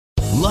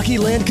Lucky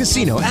Land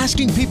Casino,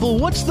 asking people,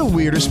 what's the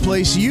weirdest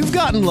place you've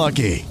gotten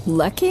lucky?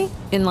 Lucky?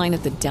 In line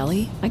at the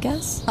deli, I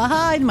guess?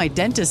 Aha, in my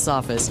dentist's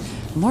office.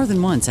 More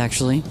than once,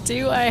 actually.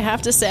 Do I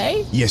have to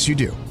say? Yes, you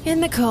do. In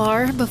the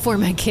car before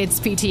my kids'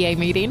 PTA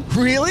meeting.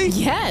 Really?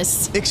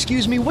 Yes.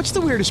 Excuse me, what's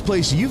the weirdest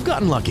place you've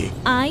gotten lucky?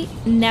 I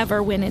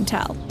never win and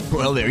tell.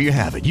 Well, there you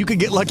have it. You can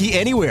get lucky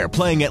anywhere,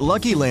 playing at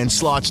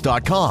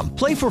LuckyLandSlots.com.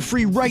 Play for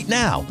free right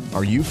now.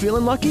 Are you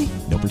feeling lucky?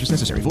 No purchase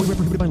necessary. Void where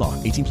prohibited by law.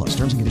 18 plus.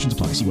 Terms and conditions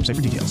apply. See website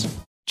for details.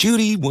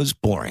 Judy was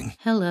boring.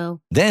 Hello.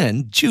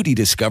 Then Judy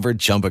discovered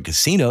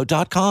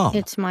ChumbaCasino.com.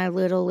 It's my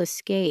little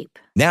escape.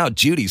 Now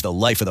Judy's the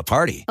life of the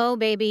party. Oh,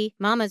 baby,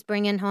 mama's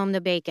bringing home the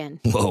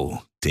bacon. Whoa,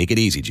 take it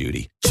easy,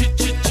 Judy.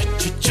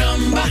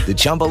 The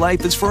Chumba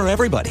life is for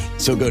everybody.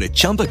 So go to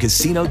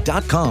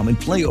ChumbaCasino.com and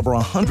play over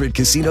 100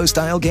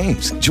 casino-style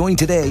games. Join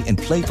today and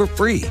play for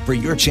free for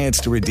your chance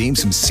to redeem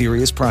some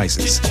serious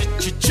prizes.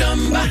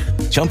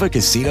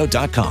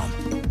 ChumbaCasino.com.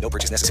 No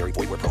purchase necessary.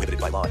 Void where prohibited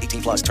by law.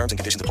 18 plus. Terms and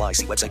conditions apply.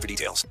 See website for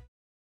details.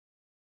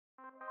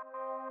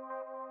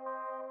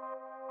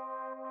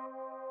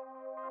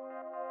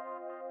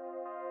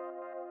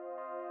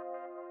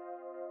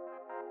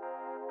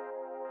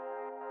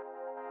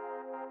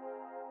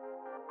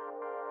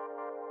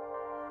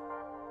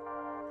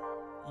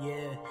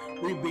 Yeah,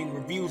 we bring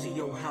reviews of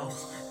your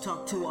house.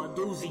 Talk to our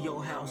dudes of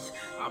your house.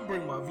 I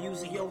bring my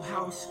views of your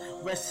house.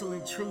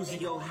 Wrestling truths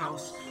of your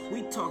house.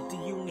 We talk to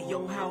you in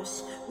your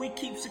house. We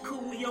keeps it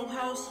cool in your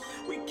house.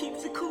 We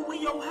keeps it cool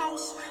in your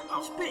house.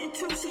 I'm spitting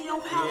truths in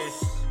your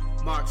house. Yes.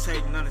 Mark's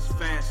hating on his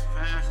fast.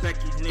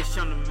 Becky's niche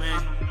on the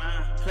man.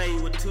 Play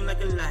with two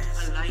like a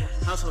lion.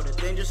 Household a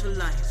dangerous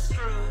alliance.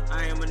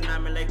 I am a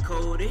nightmare like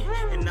Cody.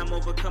 And I'm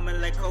overcoming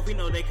like Kobe.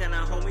 No, they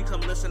cannot hold me.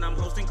 Come listen, I'm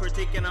hosting,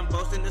 critiquing, I'm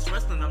boasting. This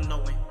wrestling I'm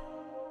knowing.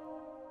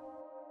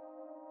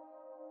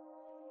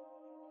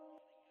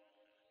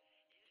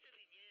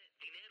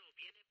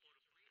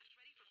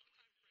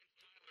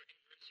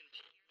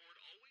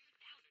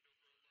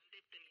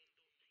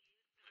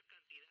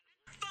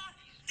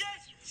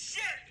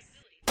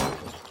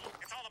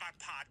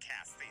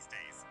 Podcasts these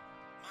days.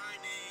 My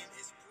name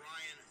is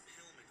Brian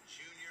Pillman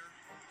Jr.,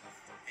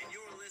 and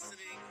you're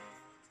listening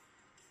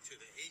to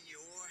the In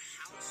Your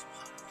House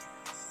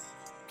podcast.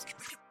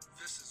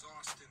 This is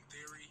Austin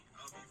Theory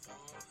of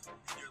Evolve,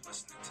 and you're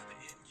listening to the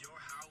In Your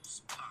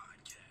House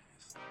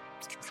podcast.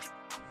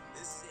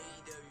 This is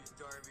AEW's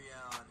Darby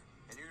Allin,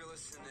 and you're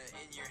listening to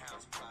In Your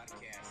House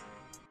podcast.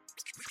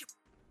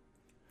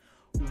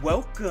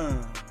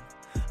 Welcome,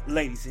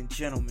 ladies and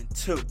gentlemen,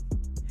 to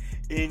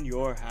In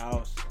Your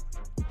House.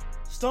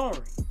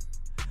 Starring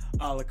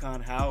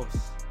Alakan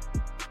House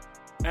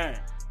and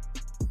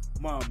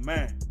my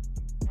man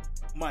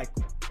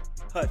Michael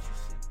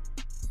Hutchison.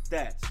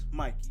 That's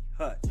Mikey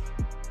Hutch.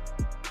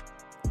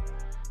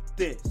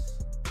 This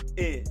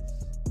is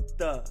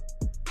the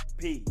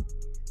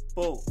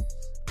People's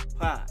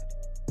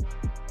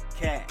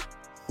Podcast.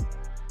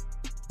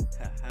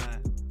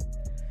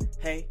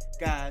 Hey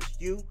guys,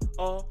 you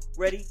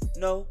already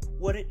know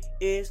what it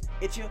is.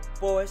 It's your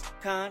boys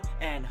Con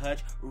and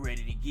Hutch,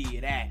 ready to get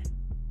it at it.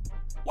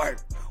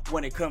 Work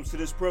when it comes to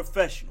this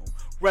professional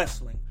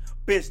wrestling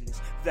business.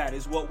 That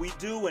is what we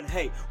do, and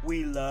hey,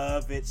 we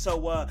love it. So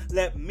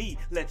let me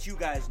let you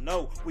guys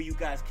know where you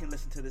guys can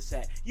listen to this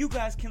at. You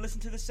guys can listen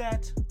to this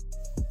at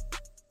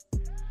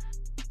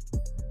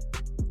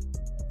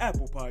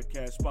Apple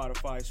Podcast,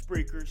 Spotify,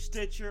 Spreaker,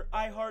 Stitcher,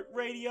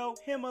 iHeartRadio,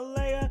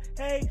 Himalaya.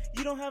 Hey,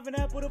 you don't have an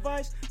Apple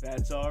device?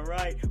 That's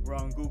alright. We're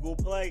on Google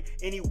Play.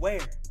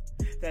 Anywhere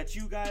that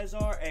you guys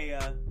are,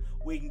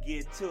 we can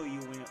get to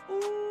you in.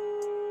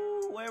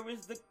 Ooh, where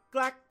is the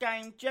clock?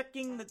 I'm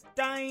checking the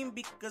time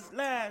because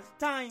last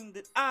time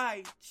that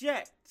I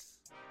checked,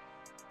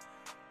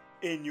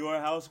 In Your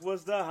House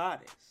was the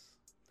hottest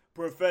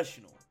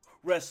professional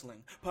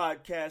wrestling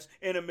podcast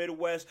in the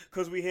Midwest,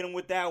 because we hit them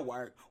with that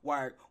work,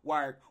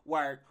 round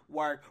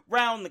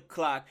the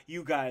clock.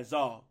 You guys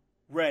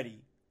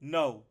already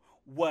know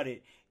what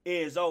it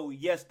is. Oh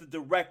yes, the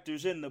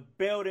director's in the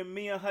building.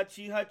 Me and Hutch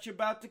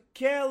about to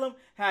kill him.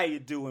 How you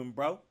doing,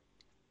 bro?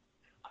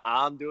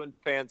 I'm doing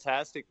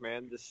fantastic,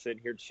 man. Just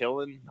sitting here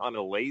chilling on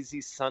a lazy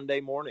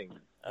Sunday morning.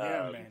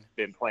 Yeah, man.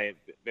 Been playing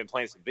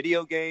some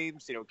video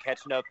games,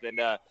 catching up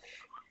and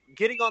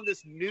getting on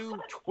this new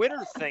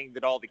Twitter thing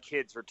that all the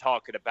kids are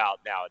talking about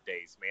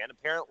nowadays, man.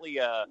 Apparently,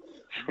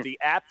 the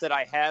app that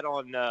I had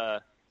on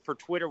for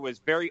Twitter was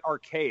very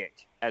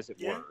archaic, as it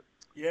were.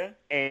 Yeah.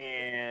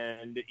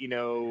 And,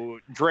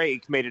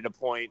 Drake made it a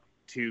point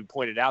to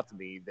point it out to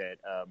me that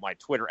my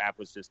Twitter app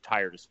was just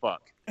tired as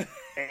fuck.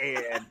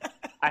 And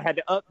I had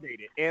to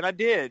update it. And I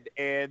did.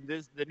 And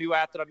the new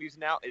app that I'm using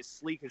now is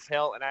sleek as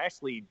hell. And I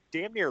actually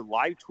damn near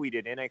live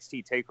tweeted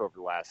NXT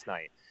TakeOver last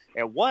night.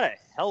 And what a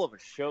hell of a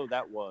show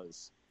that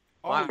was.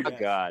 My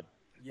God.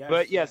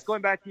 Yes,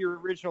 going back to your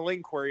original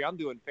inquiry, I'm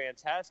doing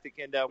fantastic.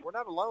 And we're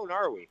not alone,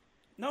 are we?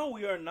 No,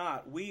 we are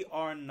not. We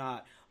are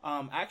not.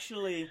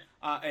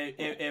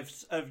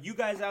 If you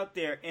guys out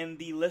there in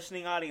the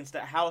listening audience,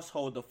 that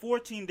household, the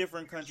 14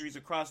 different countries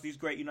across these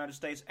great United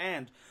States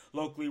and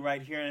locally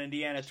right here in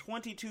Indiana,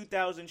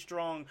 22,000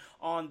 strong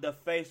on the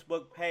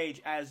Facebook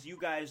page. As you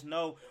guys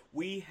know,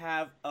 we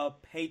have a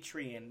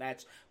Patreon.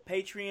 That's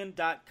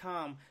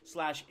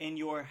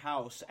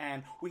patreon.com/inyourhouse,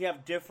 and we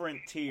have different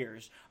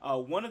tiers.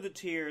 One of the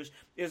tiers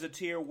is a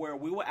tier where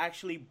we will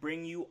actually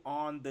bring you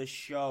on the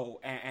show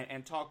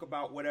and talk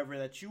about whatever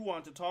that you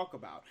want to talk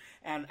about,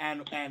 and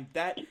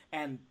that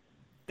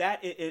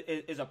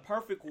is a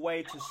perfect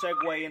way to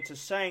segue into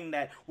saying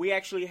that we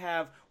actually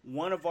have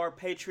one of our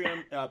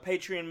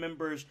Patreon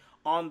members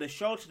on the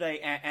show today,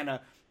 and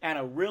a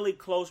really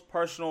close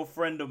personal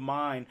friend of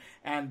mine,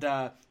 and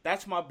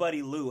that's my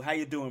buddy Lou. How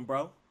you doing,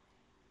 bro?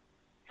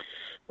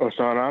 What's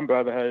going on,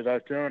 brother? How you guys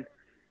doing?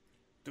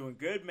 Doing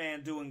good,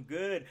 man. Doing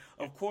good.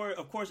 Of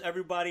course,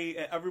 everybody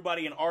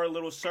in our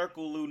little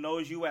circle, Lou,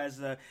 knows you as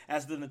the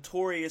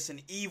notorious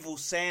and evil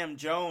Sam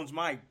Jones.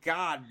 My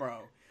God,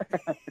 bro.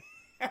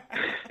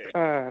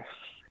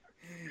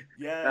 Yes.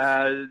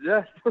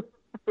 Yes.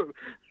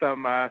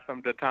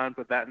 Some good times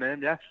with that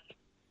name. Yes.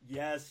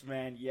 Yes,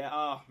 man. Yeah.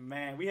 Oh,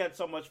 man. We had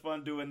so much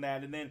fun doing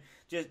that, and then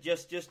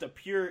just the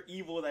pure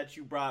evil that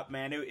you brought,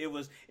 man. It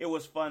was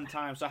fun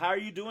time. So, how are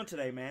you doing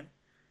today, man?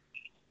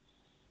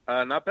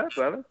 Not bad,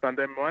 brother.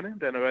 Sunday morning,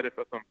 getting ready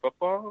for some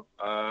football.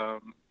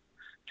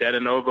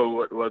 Getting over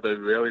what was a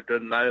really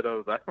good night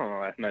of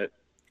wrestling last night.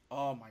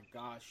 Oh, my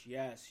gosh,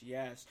 yes.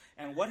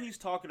 And what he's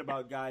talking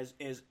about, guys,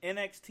 is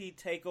NXT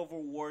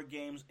TakeOver War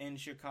Games in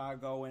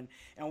Chicago, and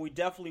we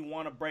definitely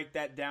want to break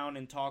that down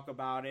and talk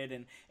about it.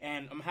 And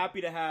I'm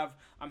happy to have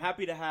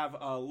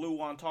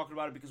Lou on talking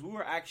about it, because we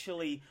were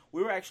actually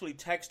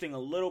texting a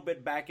little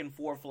bit back and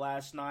forth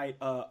last night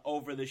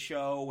over the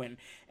show, and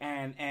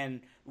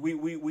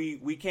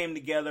we came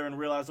together and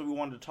realized that we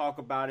wanted to talk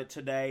about it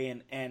today,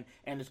 and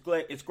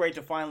it's great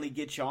to finally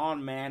get you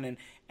on, man.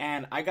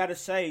 And I gotta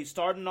say,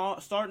 starting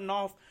off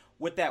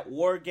with that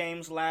War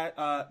Games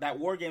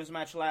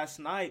match last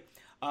night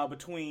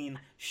between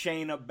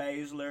Shayna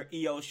Baszler,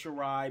 Io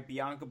Shirai,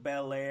 Bianca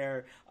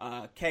Belair,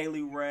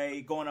 Kaylee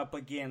Ray going up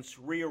against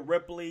Rhea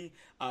Ripley,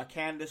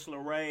 Candice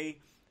LeRae,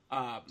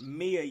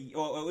 Mia.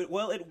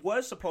 Well, it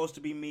was supposed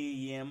to be Mia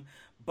Yim,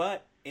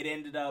 but it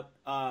ended up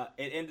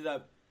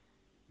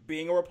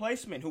being a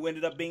replacement, who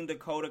ended up being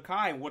Dakota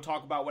Kai, and we'll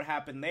talk about what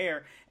happened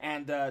there,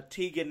 and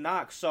Tegan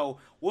Nox. So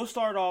we'll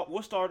start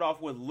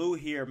off with Lou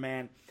here,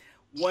 man.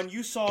 When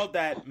you saw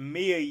that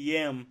Mia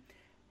Yim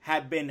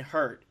had been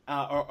hurt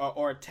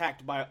or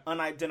attacked by an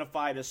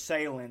unidentified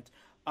assailant,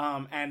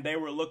 and they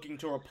were looking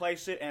to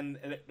replace it, and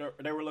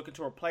they were looking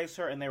to replace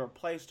her, and they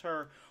replaced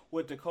her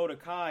with Dakota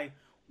Kai,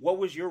 what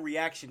was your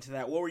reaction to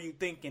that? What were you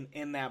thinking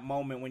in that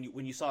moment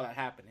when you saw that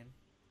happening?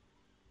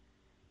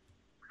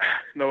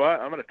 You know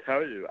what? I'm going to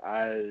tell you.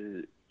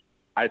 I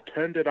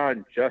turned it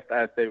on just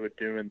as they were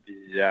doing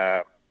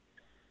the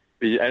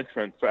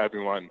entrance for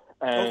everyone,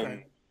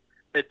 and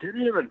it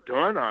didn't even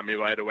dawn on me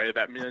right away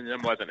that Mia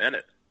Yim wasn't in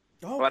it.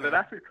 But it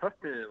actually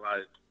took me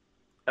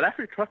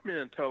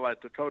until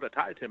Dakota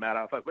Kai came out.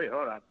 I was like, wait,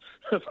 hold on.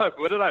 I was like,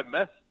 what did I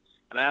miss?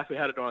 And I actually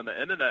had to go on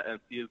the internet and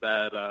see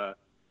that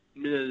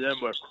Mia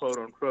Yim was quote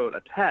unquote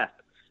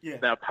attacked. Yeah.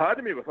 Now, part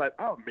of me was like,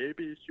 oh,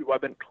 maybe she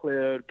wasn't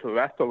cleared to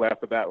wrestle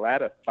after that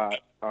ladder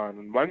spot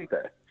on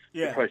Wednesday.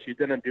 Yeah. Because she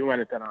didn't do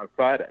anything on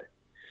Friday.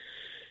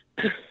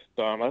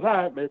 So I'm like, all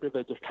right, maybe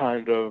they're just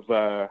kind of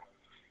the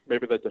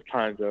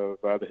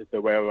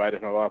way of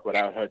writing her off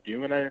without her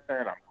doing anything.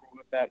 I'm cool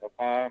with that. No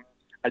problem.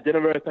 I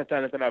didn't really think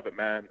anything of it,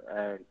 man.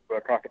 And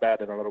we'll talk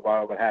about it in a little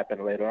while, what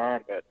happened later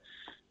on. But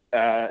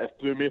it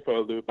threw me for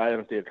a loop. I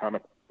didn't see it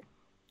coming.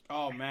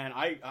 Oh man,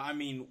 I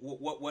mean,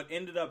 what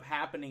ended up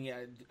happening?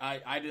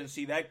 I didn't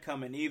see that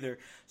coming either.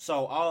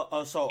 So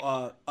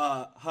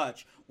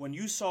Hutch, when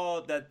you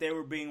saw that they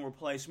were being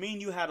replaced, me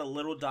and you had a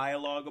little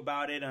dialogue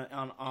about it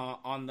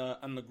on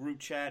the group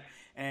chat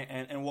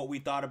and what we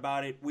thought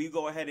about it. Will you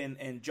go ahead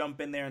and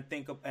jump in there and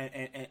think of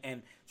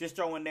and just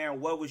throw in there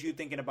what was you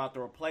thinking about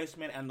the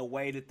replacement and the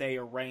way that they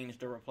arranged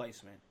the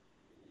replacement?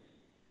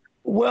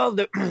 Well,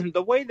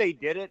 the way they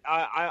did it,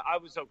 I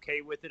was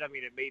okay with it. I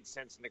mean, it made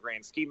sense in the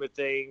grand scheme of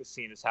things,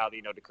 seeing as how,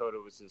 Dakota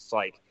was just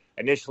like,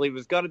 initially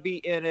was going to be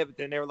in it, but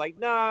then they were like,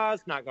 nah,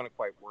 it's not going to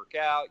quite work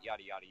out,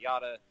 yada, yada,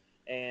 yada.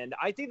 And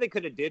I think they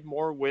could have did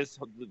more with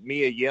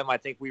Mia Yim. I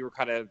think we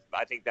kind of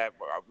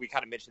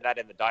mentioned that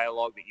in the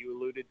dialogue that you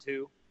alluded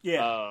to.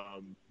 Yeah.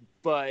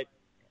 But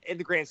in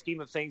the grand scheme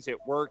of things, it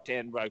worked,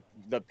 and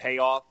the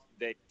payoff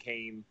that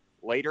came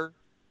later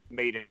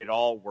made it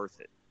all worth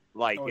it.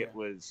 It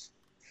was...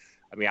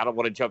 I mean, I don't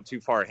want to jump too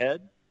far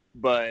ahead,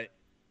 but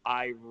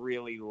I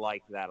really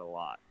like that a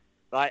lot.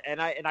 And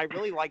I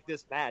really like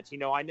this match.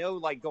 I know,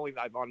 going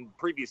on a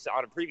previous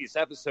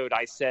episode,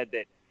 I said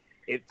that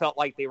it felt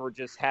like they were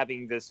just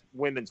having this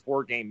women's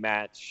war game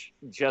match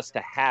just to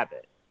have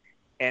it,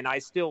 and I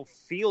still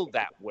feel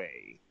that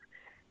way.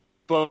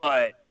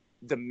 But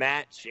the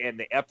match and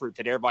the effort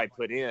that everybody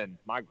put in,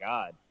 my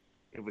God,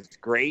 it was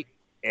great,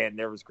 and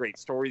there was great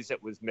stories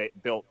that was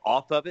built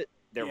off of it.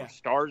 There were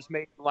stars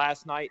made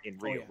last night in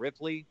Rhea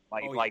Ripley.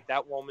 Like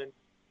that woman,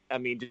 I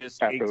mean,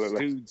 just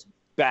exudes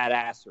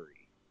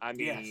badassery. I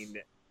mean,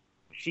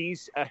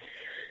 she's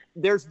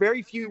there's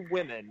very few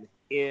women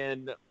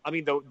in. I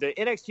mean, the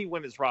NXT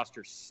women's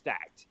roster's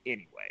stacked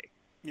anyway,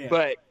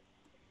 but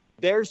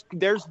there's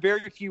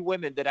very few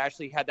women that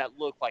actually had that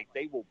look like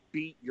they will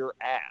beat your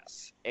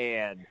ass.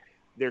 And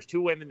there's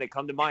two women that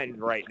come to mind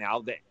right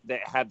now that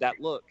have that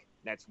look.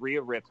 That's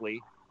Rhea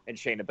Ripley and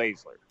Shayna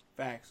Baszler.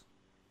 Facts.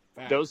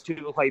 Those two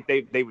look like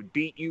they would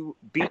beat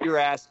your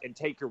ass and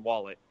take your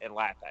wallet and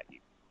laugh at you.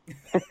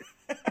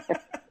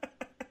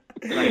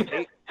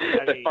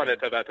 It's funny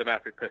to that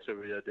dramatic picture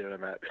we are doing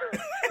that.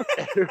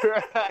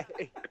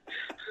 Right.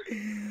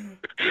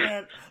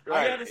 Man,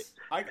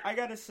 I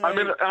gotta say. I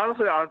mean,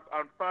 honestly, on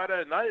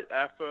Friday night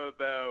after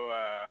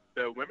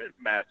the women's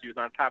match, she was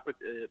on top of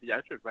the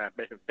entrance ramp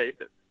making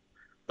faces.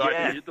 So I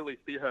can easily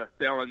see her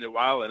stealing your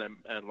wallet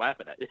and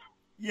laughing at you.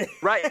 Yeah.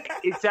 Right,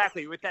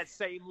 exactly, with that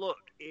same look.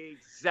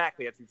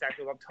 Exactly, that's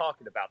exactly what I'm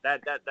talking about.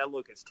 That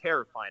look is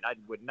terrifying. I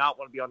would not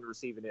want to be on the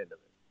receiving end of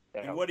it.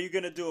 And what are you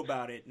going to do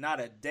about it? Not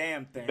a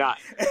damn thing.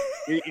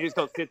 You just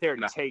don't sit there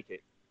and take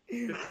it.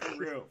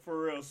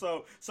 For real.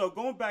 So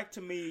going back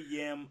to me,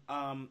 Yim,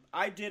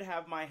 I did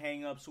have my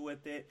hang-ups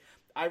with it.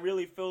 I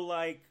really feel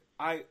like,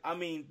 I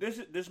mean,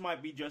 this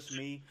might be just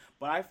me,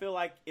 but I feel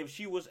like if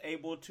she was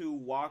able to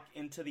walk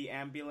into the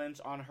ambulance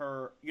on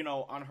her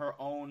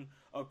own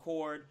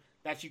accord,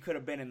 that she could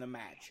have been in the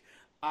match.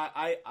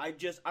 I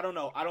don't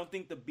know. I don't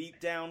think the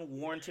beatdown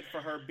warranted for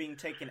her being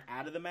taken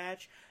out of the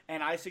match,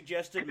 and I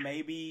suggested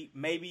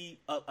maybe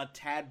a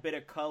tad bit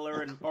of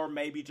color or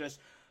maybe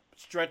just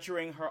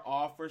stretching her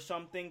off or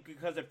something,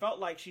 because it felt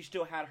like she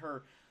still had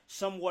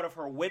somewhat of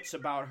her wits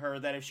about her,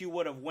 that if she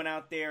would have went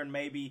out there and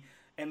maybe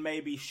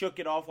shook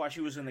it off while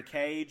she was in the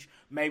cage,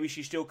 maybe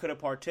she still could have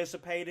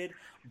participated.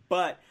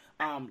 But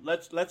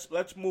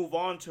let's move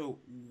on to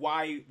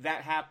why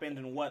that happened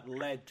and what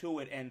led to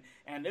it. And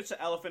it's an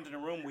elephant in the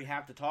room. We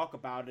have to talk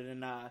about it.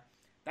 And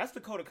that's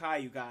Dakota Kai,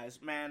 you guys.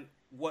 Man,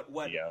 what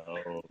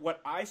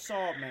I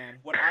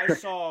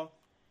saw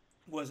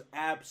was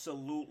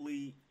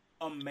absolutely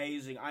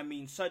amazing. I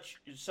mean, such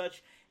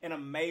an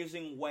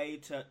amazing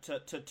way to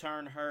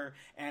turn her.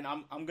 And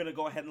I'm gonna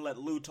go ahead and let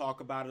Lou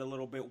talk about it a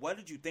little bit. What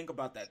did you think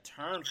about that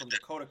turn from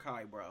Dakota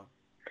Kai, bro?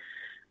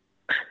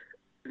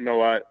 You know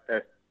what?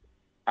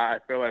 I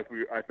feel like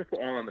we're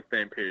all on the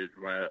same page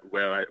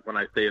when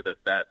I say this,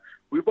 that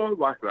we've all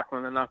watched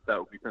wrestling enough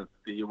that we can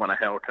see when a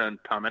heel turn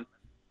coming,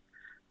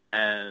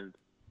 and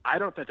I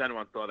don't think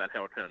anyone saw that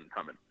heel turn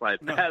coming.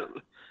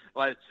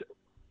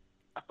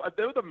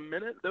 There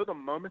was a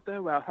moment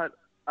there where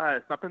I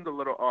had something's a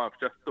little off,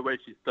 just the way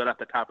she stood at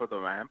the top of the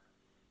ramp.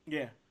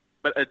 Yeah.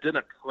 But it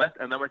didn't click,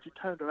 and then when she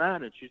turned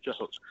around and she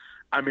just,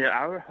 I mean,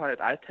 I was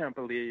like, I can't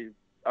believe.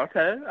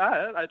 Okay, all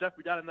right, I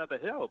definitely got another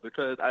hill,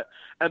 because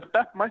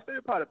my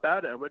favorite part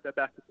about it, and we'll get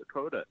back to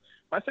Dakota,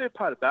 my favorite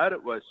part about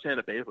it was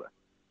Shayna Baszler.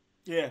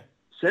 Yeah.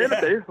 Shayna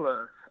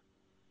Baszler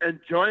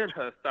enjoying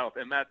herself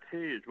in that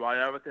cage while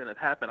everything had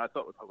happened, I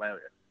thought was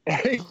hilarious.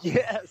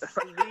 Yes,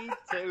 me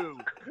too.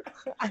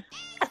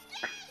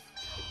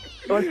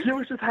 Like, she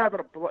was just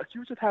having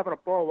a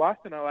ball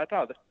watching her. I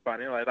thought, this is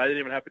funny. Like, I didn't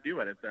even have to do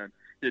anything.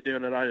 You're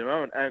doing it on your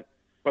own.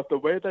 But the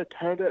way they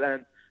turned it,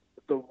 and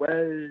the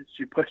way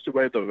she pushed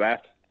away the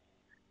ref,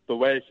 the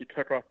way she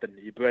took off the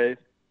knee brace,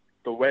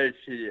 the way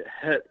she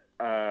hit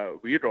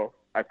Riddle,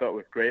 I thought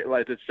was great.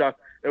 Like, it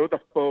was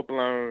a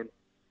full-blown,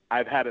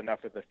 I've had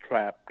enough of this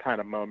crap kind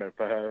of moment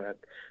for her. And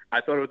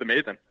I thought it was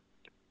amazing.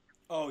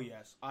 Oh,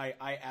 yes.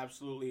 I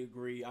absolutely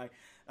agree.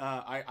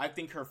 I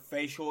think her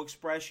facial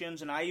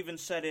expressions, and I even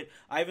said it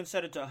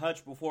to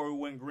Hutch before we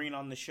went green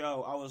on the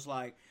show. I was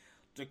like,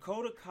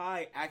 Dakota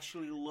Kai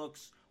actually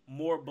looks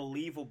more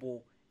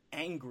believable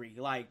angry,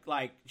 like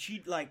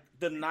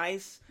the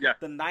nice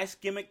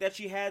gimmick that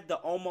she had, the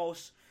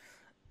almost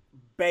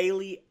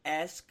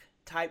Bayley-esque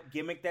type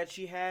gimmick that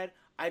she had,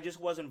 I just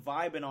wasn't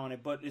vibing on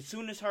it. But as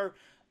soon as her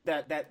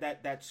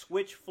that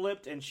switch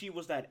flipped and she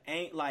was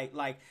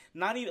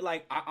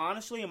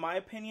honestly, in my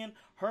opinion,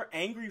 her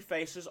angry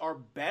faces are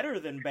better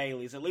than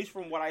Bayley's, at least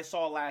from what I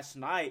saw last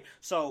night.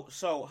 So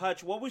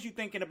Hutch, what was you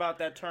thinking about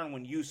that turn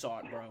when you saw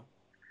it, bro?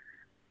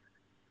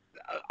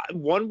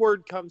 One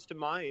word comes to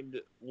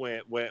mind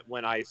when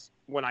I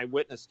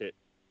witnessed it.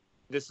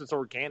 This is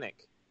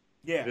organic.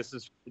 Yeah. This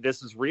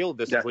is real.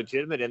 This is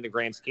legitimate in the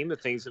grand scheme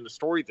of things in the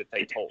story that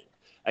they told.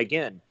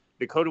 Again,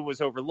 Dakota was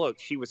overlooked.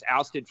 She was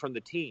ousted from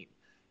the team.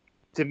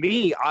 To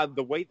me,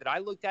 the way that I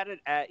looked at it,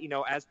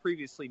 as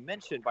previously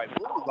mentioned by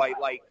Blue,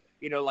 like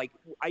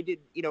I did,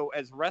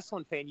 as a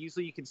wrestling fan,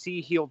 usually you can see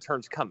heel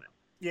turns coming.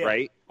 Yeah.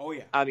 Right? Oh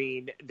yeah. I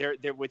mean,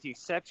 they're with the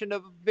exception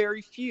of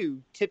very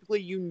few,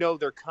 typically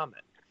they're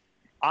coming.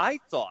 I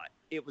thought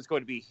it was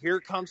going to be, here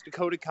comes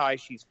Dakota Kai.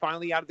 She's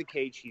finally out of the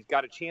cage. She's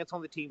got a chance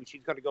on the team.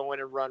 She's going to go in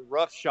and run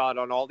roughshod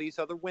on all these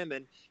other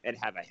women and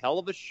have a hell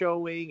of a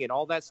showing and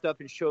all that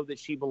stuff and show that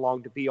she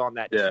belonged to be on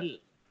that team.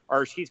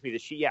 Or excuse me,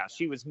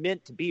 she was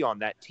meant to be on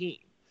that team.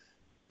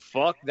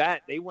 Fuck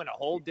that. They went a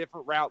whole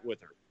different route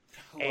with her.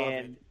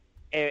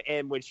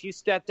 And when she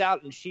stepped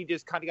out and she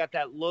just kind of got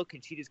that look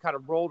and she just kind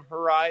of rolled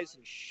her eyes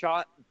and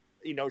shot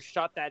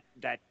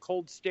that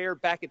cold stare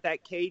back at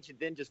that cage and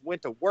then just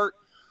went to work.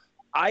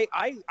 I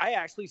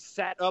actually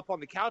sat up on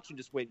the couch and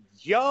just went,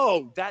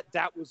 yo,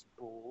 that was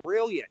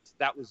brilliant.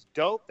 That was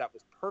dope. That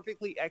was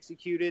perfectly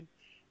executed.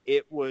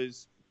 It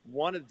was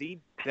one of the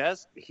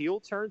best heel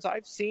turns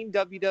I've seen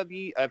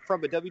WWE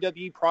from a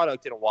WWE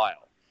product in a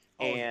while.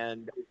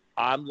 And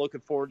I'm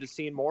looking forward to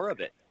seeing more of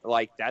it.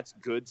 Like, that's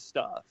good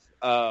stuff.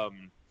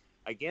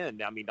 Again,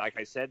 I mean, like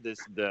I said,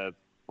 the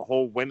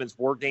whole women's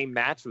War Game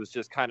match was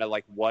just kind of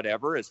like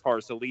whatever as far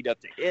as the lead up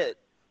to it.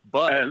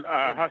 But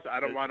Hush, I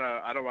don't want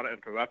to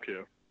interrupt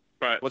you,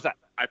 but what's that?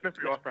 I think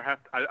we also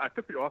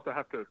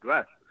have to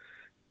address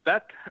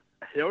that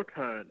heel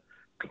turn.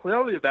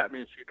 Clearly, that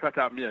means she cut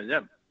out Mia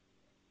Yim.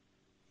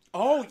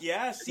 Oh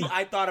yeah, see,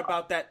 I thought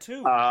about that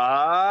too.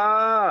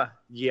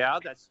 Yeah,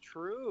 that's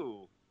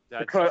true.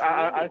 Because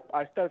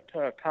I said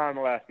to Tom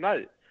last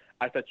night,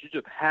 I said she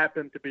just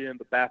happened to be in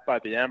the back by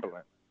the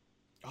ambulance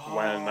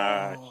when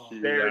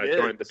she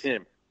joined the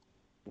team.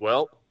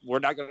 Well, we're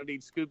not going to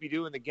need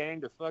Scooby-Doo and the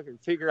gang to fucking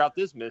figure out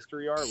this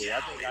mystery, are we?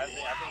 I think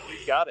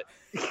we've got it.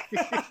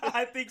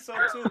 I think so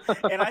too,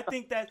 and I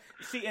think that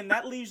and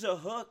that leaves a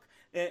hook.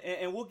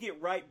 And we'll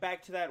get right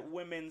back to that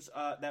women's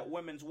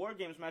War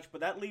Games match,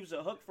 but that leaves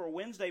a hook for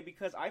Wednesday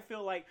because I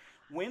feel like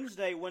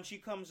Wednesday when she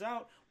comes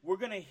out, we're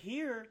gonna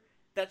hear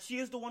that she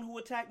is the one who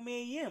attacked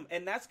Mia Yim,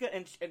 and that's good.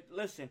 And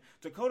listen,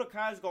 Dakota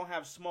Kai is gonna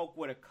have smoke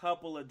with a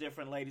couple of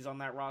different ladies on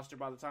that roster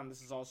by the time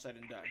this is all said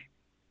and done.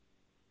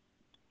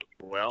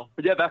 Well,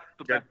 yeah, that's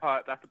the best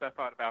part. That's the best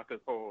part about this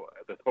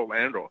whole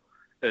angle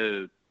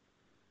is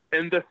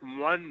in this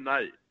one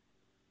night,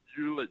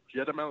 you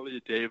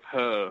legitimately gave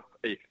her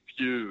a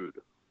feud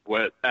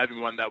with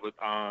everyone that was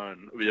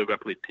on Rhea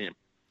Ripley's team.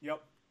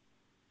 Yep.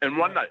 In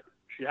one night,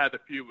 she had a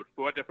feud with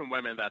 4 different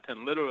women that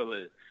can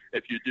literally,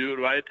 if you do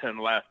right, can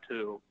last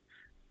to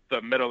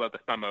the middle of the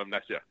summer of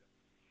next year.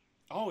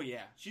 Oh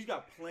yeah, she's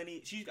got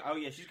plenty. She's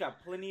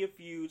got plenty of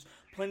feuds,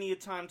 plenty of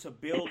time to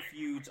build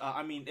feuds.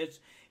 I mean,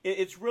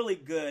 it's really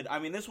good. I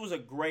mean, this was a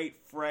great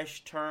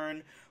fresh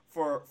turn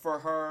for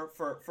her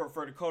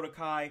for Dakota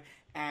Kai.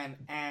 And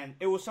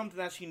it was something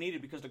that she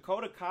needed because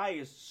Dakota Kai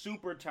is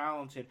super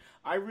talented.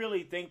 I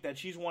really think that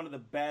she's one of the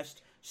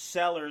best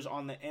sellers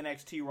on the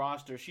NXT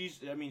roster.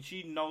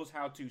 She knows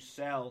how to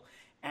sell,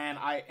 and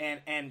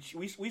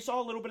we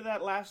saw a little bit of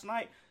that last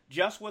night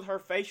just with her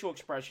facial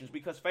expressions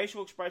because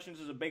facial expressions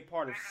is a big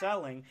part of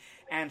selling,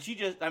 and she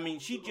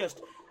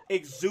just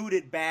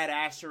exuded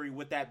badassery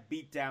with that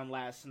beatdown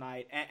last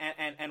night,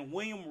 and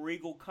William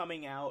Regal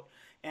coming out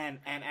and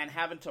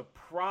having to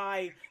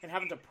pry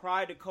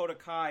Dakota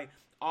Kai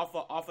off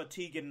of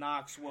Tegan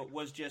Nox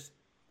was just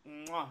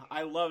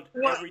I loved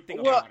everything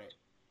about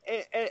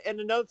it. And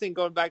another thing,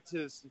 going back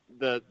to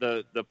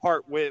the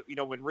part with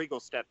when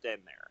Regal stepped in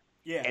there,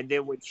 yeah, and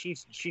then when she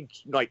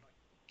like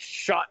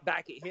shot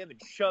back at him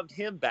and shoved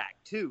him back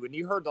too, and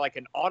you heard like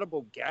an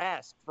audible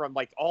gasp from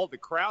like all the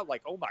crowd,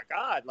 like oh my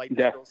god, like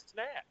that girl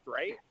snapped,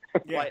 right?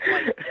 Yeah.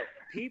 Like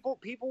people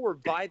were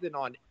vibing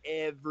on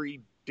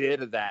every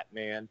bit of that,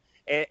 man.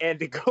 And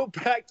to go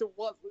back to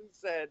what Lou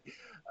said,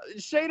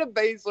 Shayna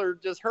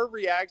Baszler, just her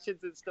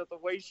reactions and stuff, the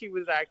way she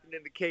was acting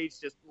in the cage,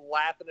 just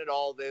laughing at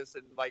all this,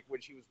 and like when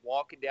she was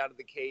walking down to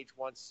the cage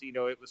once,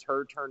 it was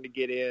her turn to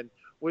get in,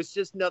 was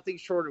just nothing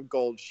short of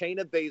gold.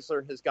 Shayna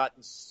Baszler has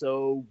gotten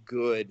so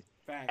good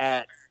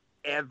at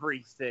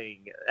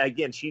everything.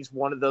 Again, she's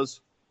one of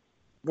those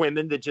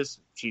women that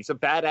she's a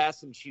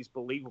badass and she's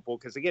believable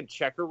because, again,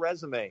 check her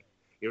resume.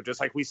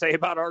 Just like we say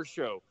about our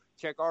show.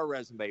 Check our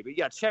resume, but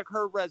yeah, check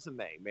her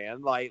resume,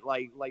 man. Like,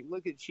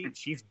 look at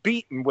she's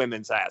beaten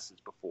women's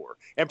asses before,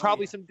 and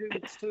probably some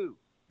dudes too.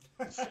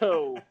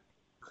 So,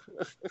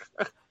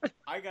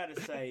 I gotta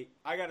say,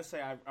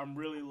 I'm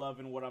really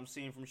loving what I'm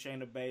seeing from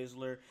Shayna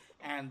Baszler,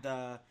 and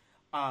to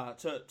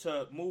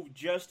move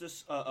just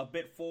a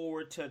bit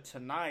forward to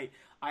tonight,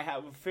 I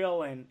have a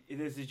feeling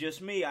this is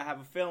just me. I have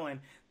a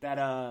feeling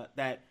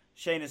that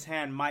Shayna's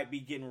hand might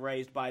be getting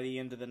raised by the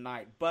end of the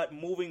night. But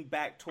moving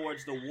back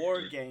towards the War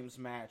Games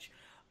match,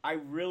 I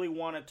really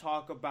want to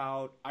talk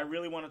about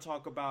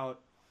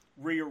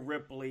Rhea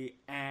Ripley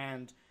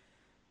and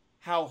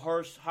how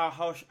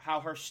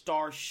her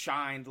star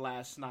shined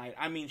last night.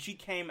 I mean, she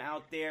came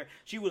out there,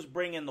 she was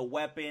bringing the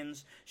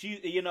weapons.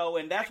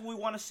 And that's what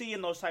we want to see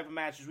in those type of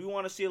matches. We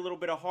want to see a little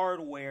bit of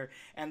hardware,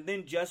 and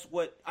then just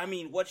what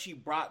she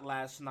brought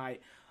last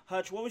night.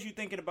 Hutch, what was you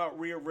thinking about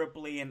Rhea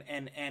Ripley,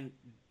 and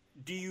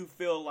do you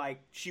feel like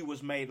she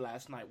was made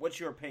last night? What's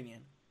your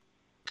opinion?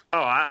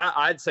 Oh,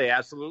 I'd say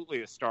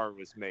absolutely a star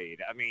was made.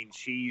 I mean,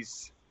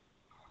 she's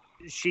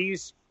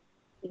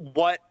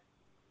what.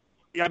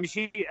 I mean,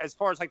 she, as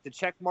far as like the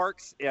check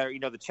marks,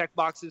 the check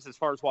boxes, as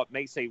far as what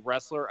makes a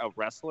wrestler,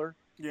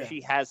 yeah.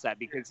 She has that.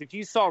 Because if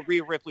you saw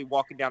Rhea Ripley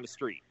walking down the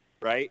street,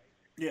 right?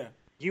 Yeah.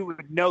 You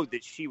would know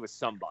that she was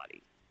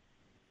somebody.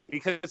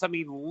 Because, I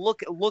mean,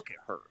 look at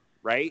her,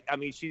 right? I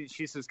mean, she's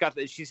just got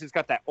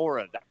that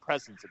aura, that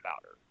presence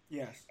about her.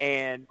 Yes.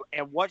 And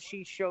what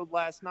she showed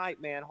last night,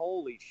 man,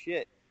 holy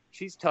shit,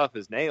 she's tough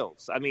as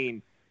nails. I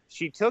mean,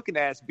 she took an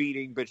ass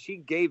beating, but she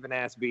gave an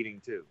ass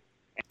beating too,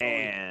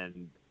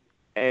 and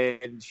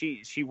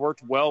she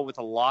worked well with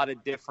a lot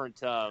of different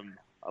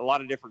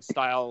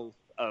styles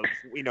of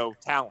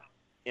talent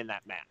in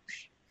that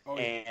match,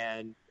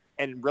 and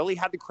really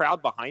had the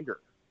crowd behind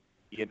her.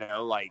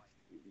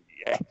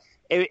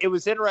 It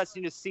was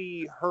interesting to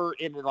see her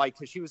in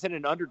because she was in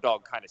an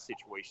underdog kind of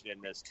situation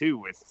in this too,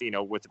 with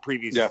the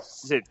previous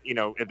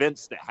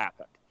events that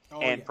happened,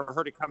 for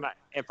her to come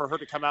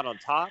out on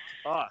top.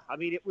 I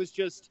mean, it was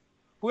just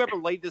whoever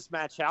laid this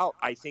match out.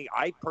 I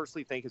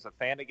personally think, as a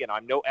fan, again,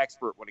 I'm no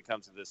expert when it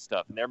comes to this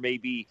stuff, and there may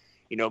be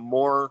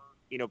more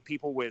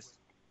people with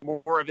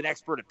more of an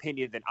expert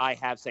opinion than I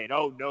have saying,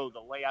 oh no,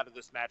 the layout of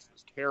this match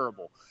was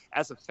terrible.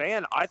 As a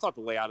fan, I thought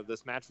the layout of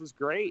this match was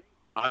great.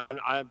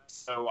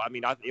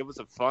 It was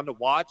fun to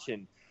watch,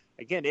 and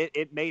again,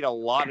 it made a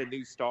lot of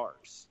new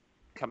stars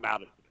come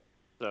out of it.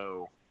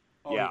 So,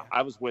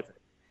 I was with it.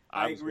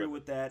 I agree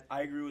with that.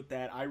 I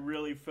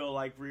really feel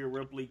like Rhea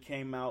Ripley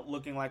came out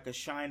looking like a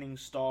shining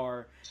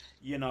star,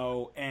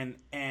 and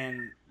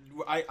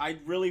I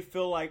really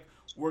feel like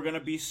we're going to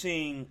be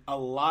seeing a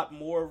lot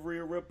more of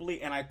Rhea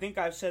Ripley, and I think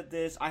I've said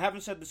this. I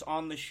haven't said this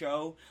on the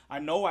show. I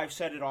know I've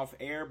said it off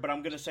air, but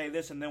I'm going to say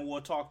this, and then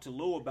we'll talk to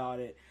Lou about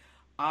it.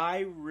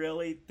 I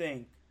really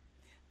think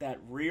that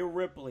Rhea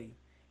Ripley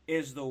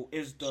is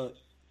the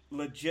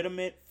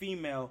legitimate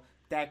female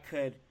that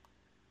could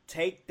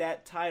take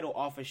that title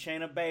off of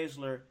Shayna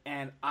Baszler,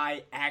 and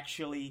I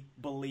actually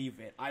believe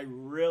it. I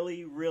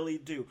really, really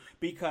do,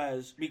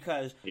 because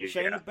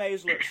Shayna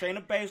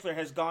Baszler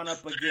has gone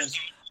up against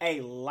a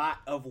lot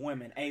of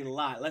women, a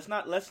lot.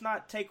 Let's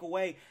not take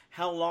away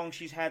how long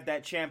she's had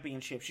that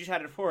championship. She's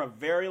had it for a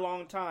very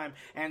long time,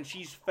 and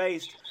she's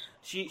faced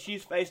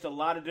a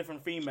lot of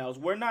different females.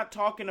 We're not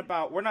talking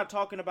about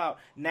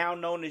now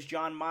known as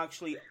Jon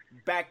Moxley,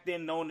 back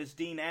then known as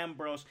Dean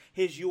Ambrose,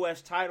 his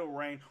U.S. title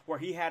reign where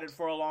he had it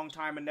for a long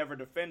time and never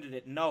defended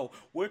it. No,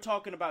 we're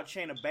talking about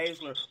Shayna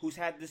Baszler, who's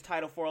had this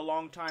title for a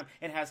long time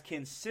and has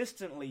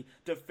consistently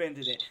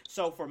defended it.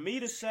 So for me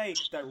to say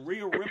that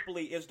Rhea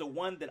Ripley is the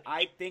one that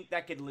I think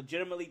that could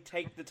legitimately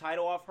take the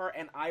title off her,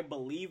 and I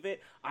believe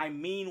it, I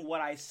mean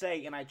what I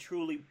say, and I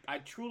truly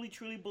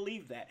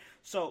believe that.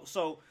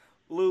 So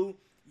Lou,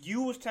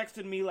 you was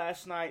texting me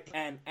last night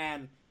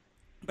and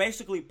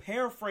basically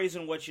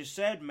paraphrasing what you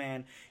said,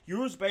 man. You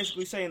was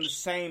basically saying the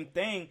same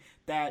thing,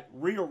 that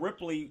Rhea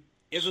Ripley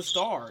is a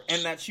star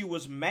and that she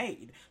was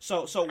made.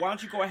 So why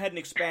don't you go ahead and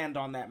expand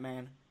on that,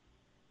 man?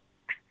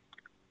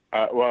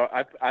 Well,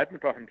 I've been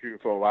talking to you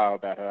for a while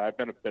about her. I've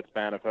been a big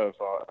fan of her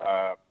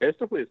for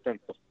basically since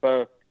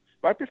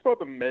right before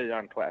the Mae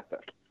Young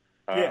Classic.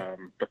 The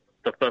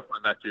first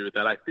one that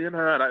I seen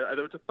her, and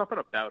there was just something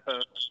about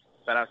her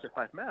that I was just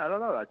like, man, I don't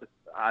know.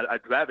 I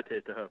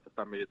gravitate to her for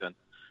some reason.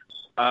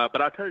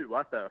 But I'll tell you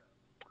what, though.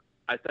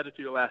 I said it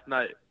to you last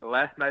night.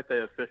 Last night they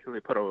officially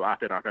put a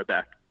rocket on her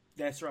back.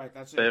 That's right.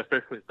 That's it. They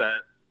officially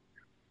said,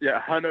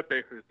 Hunter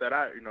basically said,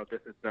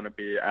 this is going to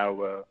be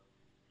our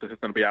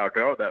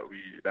girl that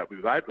we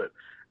ride with.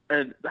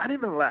 And not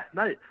even last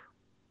night.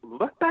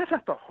 Look back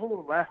at the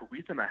whole last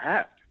week and a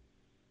half.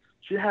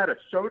 She had a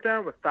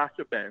showdown with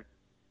Sasha Banks,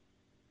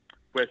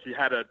 where she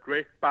had a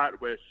great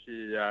spot where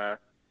she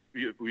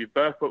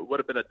reversed what would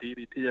have been a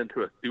DDT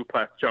into a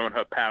suplex, showing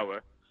her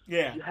power.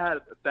 Yeah. She had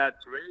that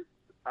great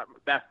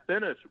that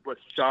finish with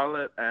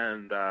Charlotte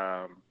and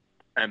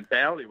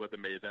Bayley was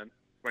amazing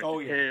when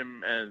she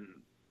came and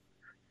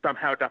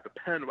somehow got the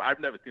pin. I've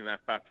never seen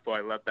that spot before.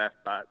 I love that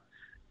spot.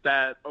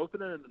 That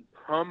opening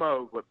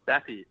promo with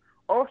Becky,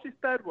 all she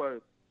said was,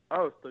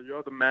 "Oh, so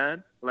you're the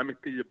man? Let me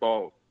see your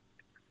balls."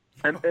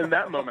 And in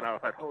that moment, I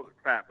was like, "Holy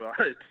crap!"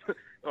 Right?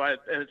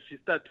 And she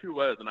said two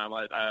words, and I'm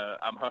like,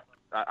 "I'm hooked.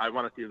 I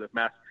want to see this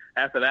match."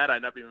 After that, I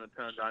never even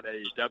turned on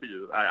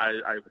AEW.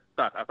 I was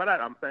stuck. I thought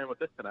I'm staying with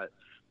this tonight.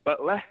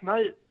 But last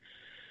night,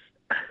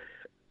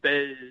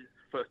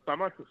 for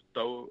someone who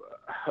stole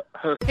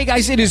her... Hey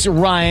guys, it is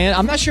Ryan.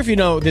 I'm not sure if you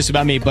know this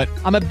about me, but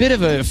I'm a bit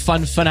of a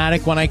fun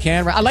fanatic when I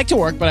can. I like to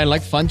work, but I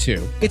like fun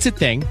too. It's a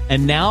thing.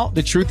 And now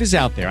the truth is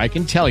out there. I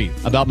can tell you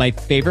about my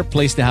favorite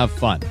place to have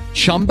fun.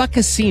 Chumba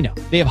Casino.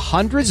 They have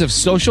hundreds of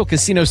social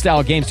casino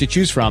style games to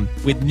choose from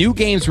with new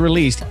games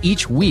released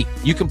each week.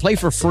 You can play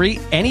for free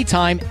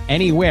anytime,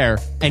 anywhere.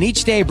 And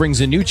each day brings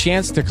a new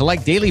chance to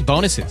collect daily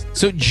bonuses.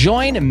 So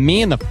join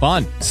me in the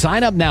fun.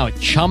 Sign up now at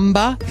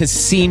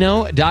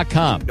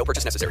ChumbaCasino.com. No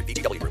purchase necessary.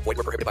 VGW Group. Void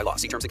where prohibited by law.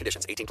 See terms and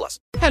conditions. 18+.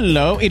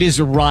 Hello, it is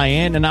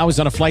Ryan, and I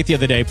was on a flight the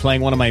other day playing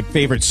one of my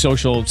favorite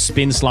social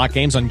spin slot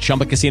games on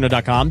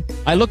ChumbaCasino.com.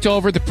 I looked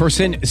over at the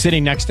person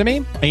sitting next to me,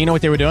 and you know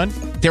what they were doing?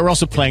 They were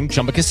also playing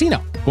Chumba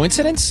Casino.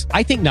 Coincidence?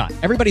 I think not.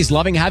 Everybody's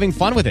loving having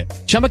fun with it.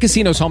 Chumba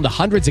Casino is home to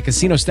hundreds of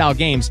casino-style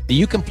games that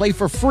you can play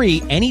for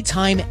free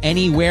anytime,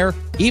 anywhere,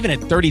 even at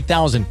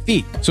 30,000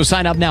 feet. So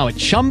sign up now at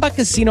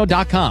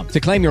ChumbaCasino.com to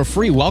claim your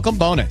free welcome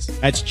bonus.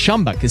 That's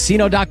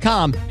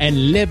ChumbaCasino.com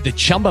and live the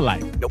Chumba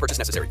life. No purchase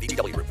necessary.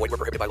 VGW Group. Void where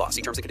prohibited by law.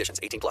 See terms and conditions.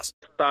 18+.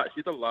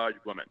 She's a large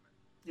woman.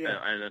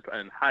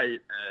 and height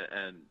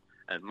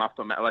and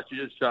muscle mass. Like,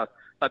 she's just,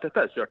 like I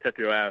said, she'll kick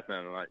your ass,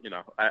 and, like, you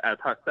know, as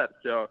her set,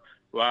 she'll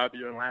rob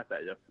you and laugh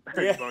at you.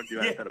 You won't do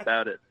anything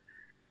about it.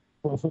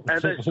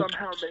 And they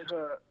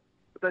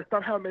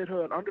somehow made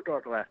her an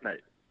underdog last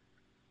night,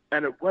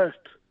 and it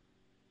worked.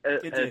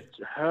 It's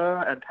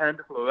her and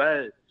Candice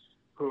LeRae,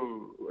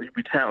 who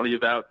we can't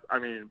leave out. I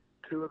mean,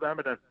 2 of them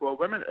and then 4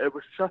 women. It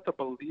was just a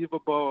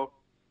believable.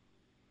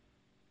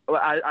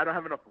 I don't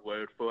have enough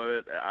words for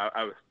it.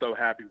 I was so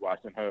happy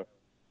watching her.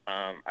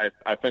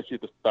 I think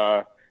she's a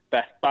star.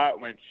 That spot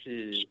when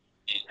she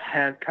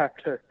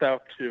handcuffed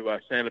herself to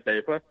Shayna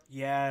Baszler.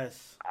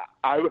 Yes.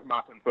 I was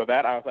mocking for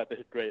that. I was like, this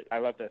is great. I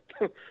love this.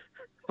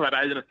 But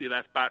I didn't see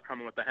that spot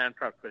coming with the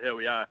handcuffs, but here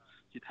we are.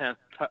 She's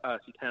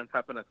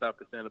handcuffing herself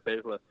to Shayna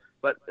Baszler.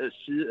 But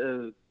she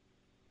is,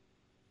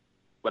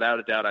 without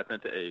a doubt, I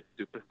think, a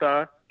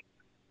superstar.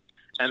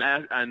 And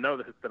I know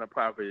this is going to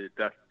probably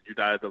dust you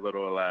guys a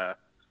little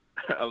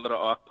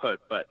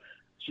off-put, but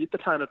she's the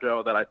kind of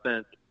girl that I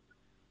think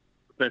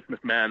Vince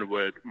McMahon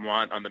would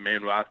want on the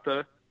main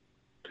roster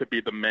to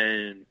be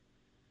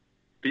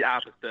the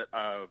opposite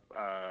of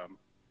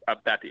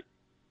Becky.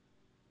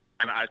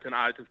 And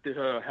I just did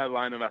her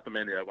headline in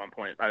WrestleMania at one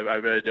point. I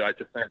really do. I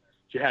just think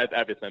she has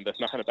everything. There's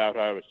nothing about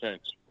her I would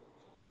change.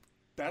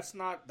 That's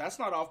not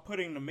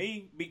off-putting to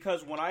me,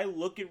 because when I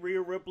look at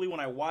Rhea Ripley, when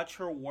I watch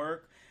her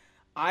work,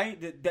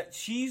 that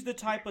she's the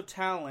type of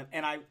talent,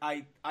 and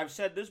I've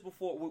said this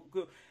before.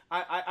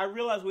 I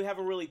realize we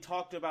haven't really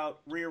talked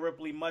about Rhea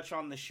Ripley much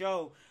on the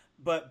show,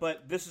 but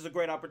this is a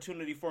great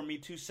opportunity for me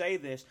to say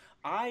this.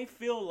 I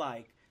feel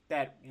like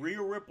that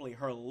Rhea Ripley,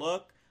 her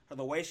look,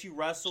 the way she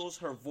wrestles,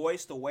 her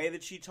voice, the way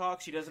that she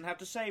talks, she doesn't have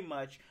to say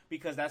much,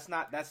 because that's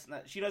not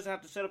she doesn't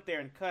have to sit up there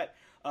and cut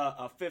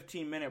a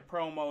 15-minute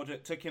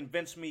promo to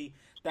convince me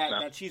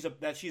that she's a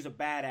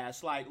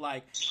badass.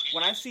 Like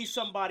when I see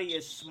somebody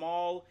as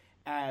small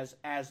as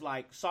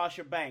like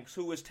Sasha Banks,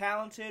 who is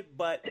talented,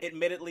 but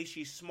admittedly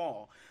she's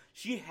small,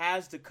 she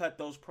has to cut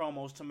those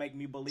promos to make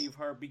me believe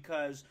her,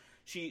 because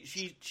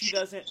she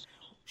doesn't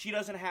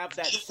have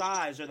that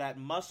size or that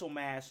muscle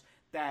mass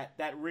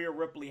that Rhea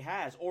Ripley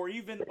has, or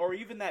even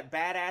that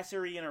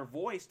badassery in her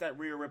voice that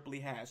Rhea Ripley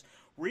has.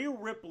 Rhea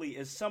Ripley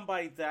is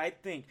somebody that I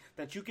think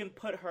that you can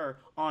put her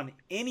on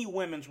any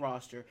women's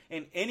roster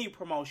in any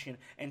promotion,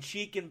 and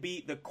she can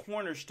be the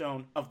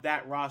cornerstone of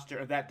that roster,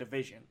 of that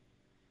division.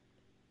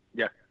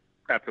 Yeah,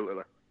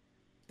 absolutely.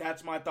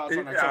 That's my thoughts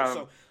on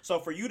that. So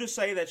for you to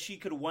say that she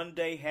could one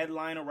day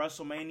headline a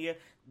WrestleMania,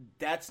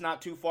 that's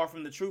not too far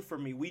from the truth for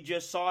me. We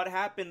just saw it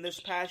happen this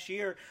past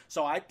year,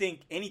 so I think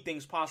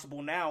anything's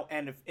possible now.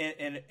 And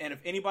if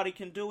anybody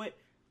can do it,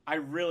 I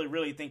really,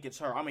 really think it's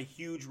her. I'm a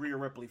huge Rhea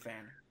Ripley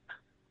fan.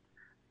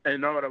 And you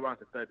know what I want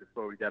to say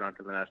before we get on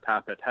to the next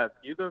topic? Have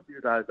either of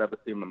you guys ever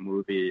seen the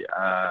movie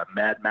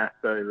Mad Max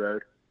Fury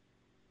Road?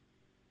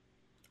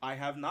 I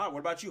have not. What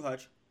about you,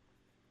 Hutch?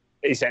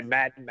 You said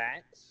Mad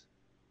Max?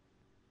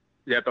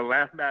 Yeah, the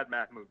last Mad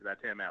Max movie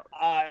that came out.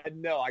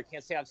 No, I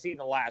can't say I've seen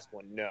the last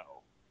one. No.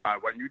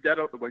 When you get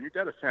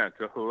a chance,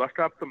 just look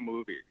up the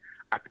movie.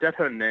 I forget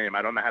her name.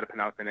 I don't know how to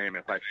pronounce her name.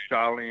 It's like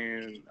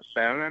Charlene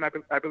Theron,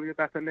 I believe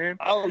that's her name.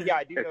 Oh yeah,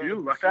 I do. If know you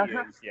who look she at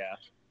her, is, yeah.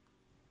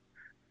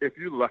 If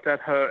you look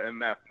at her in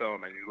that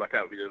film and you look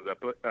at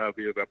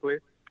Rhea Ripley,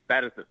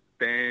 that is the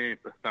same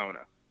persona,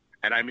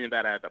 and I mean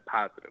that as a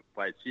positive.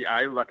 Like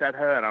I look at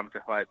her and I'm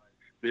just like,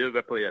 Rhea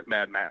Ripley is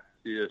Mad Max.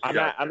 I'm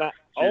not.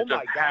 Oh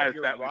my God,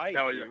 you're right.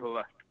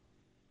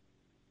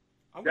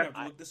 I'm gonna have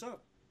to look this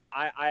up.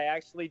 I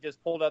actually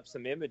just pulled up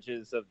some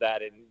images of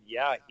that, and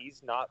yeah,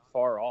 he's not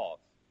far off.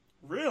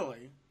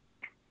 Really?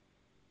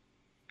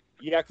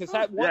 Yeah, because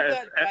that one.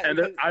 Yeah,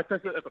 I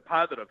think it's a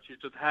positive. She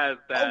just has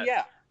that. Oh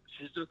yeah.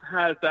 She just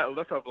has that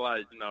look of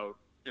like, you know,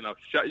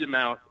 shut your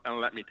mouth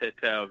and let me take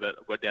care of it.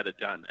 What get it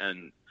done.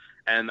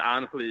 And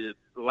honestly,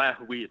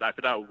 last week I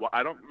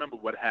don't remember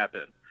what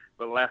happened.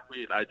 But last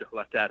week, I just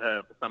looked at her,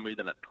 and for some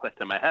reason it clicked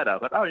in my head. I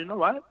was like, oh, you know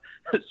what?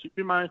 She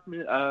reminds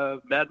me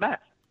of Mad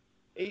Max.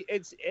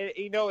 It's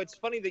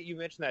funny that you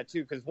mentioned that,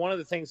 too, because one of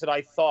the things that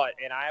I thought,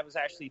 and I was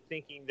actually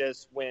thinking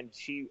this when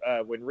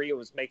Rhea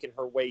was making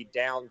her way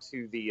down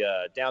to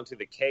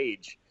the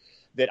cage,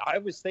 that I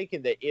was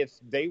thinking that if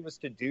they was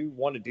to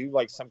want to do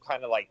like some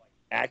kind of like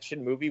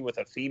action movie with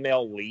a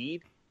female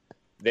lead,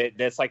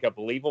 that's like a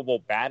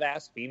believable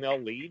badass female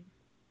lead,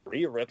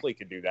 Rhea Ripley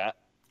could do that.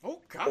 Oh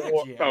God!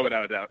 Yeah. Oh,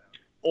 without a doubt.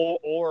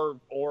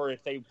 Or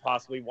if they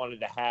possibly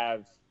wanted to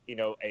have,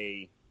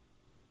 an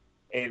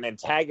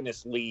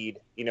antagonist lead,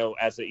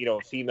 as a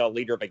female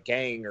leader of a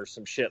gang or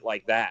some shit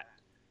like that,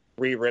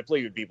 Rhea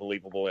Ripley would be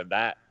believable in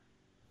that.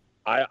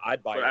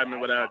 I'd buy her. I mean,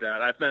 without a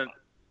doubt, I think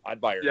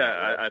I'd buy her.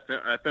 Yeah,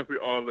 I think we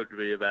all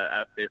agree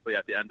that basically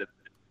at the end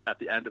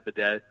of the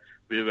day,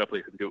 Rhea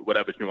Ripley can do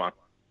whatever she wants.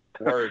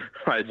 Word.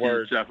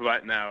 She's just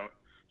right now.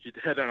 She's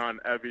hitting on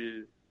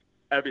every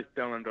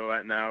cylinder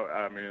right now.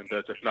 I mean,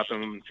 there's just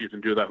nothing she can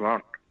do that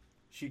wrong.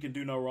 She can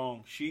do no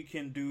wrong. She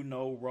can do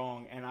no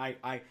wrong. And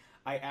I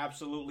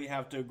absolutely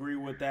have to agree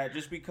with that,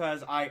 just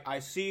because I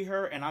see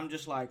her and I'm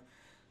just like,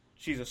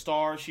 She's a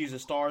star. She's a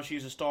star.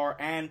 She's a star,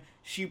 and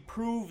she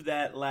proved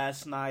that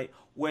last night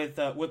with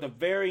a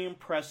very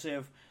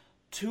impressive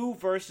 2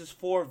 versus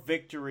 4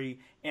 victory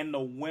in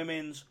the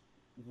women's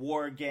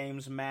War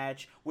Games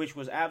match, which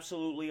was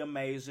absolutely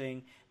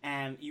amazing.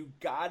 And you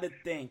have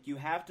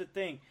to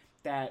think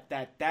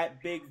that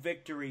big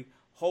victory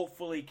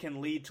hopefully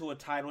can lead to a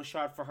title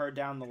shot for her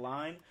down the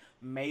line.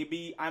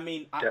 Maybe. I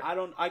mean,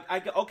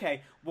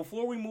 okay,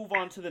 before we move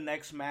on to the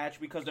next match,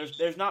 because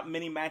there's not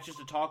many matches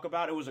to talk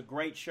about. It was a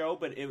great show,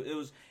 but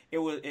it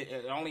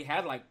only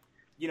had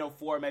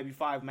 4, maybe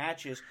 5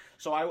 matches.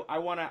 So I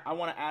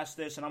wanna ask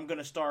this, and I'm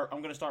gonna start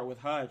with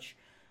Hutch.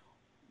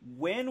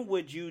 When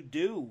would you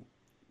do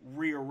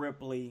Rhea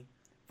Ripley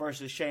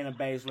versus Shayna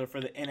Baszler for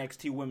the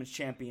NXT Women's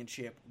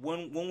Championship?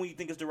 When will you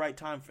think is the right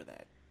time for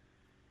that?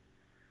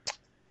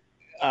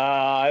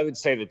 I would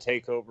say the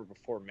takeover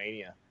before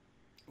Mania.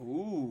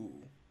 Ooh.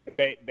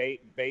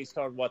 Based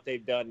on what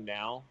they've done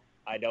now,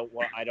 I don't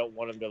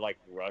want them to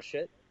rush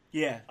it.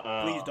 Yeah,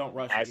 please don't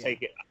rush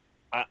it.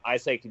 I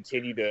say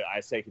continue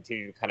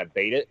to kind of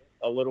bait it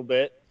a little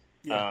bit.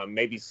 Yeah.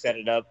 Maybe set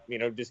it up.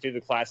 Just do the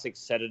classic.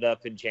 Set it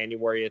up in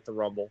January at the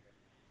Rumble,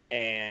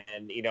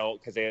 and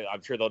because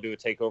I'm sure they'll do a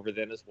takeover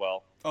then as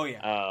well. Oh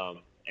yeah.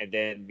 And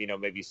then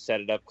maybe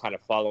set it up kind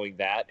of following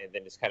that, and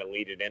then just kind of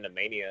lead it into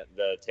Mania,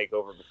 the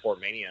takeover before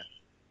Mania.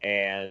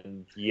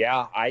 And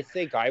yeah, I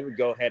think I would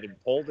go ahead and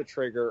pull the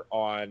trigger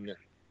on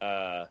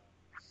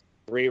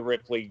Rhea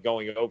Ripley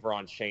going over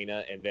on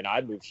Shayna, and then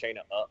I'd move Shayna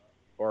up,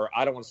 or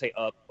I don't want to say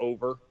up,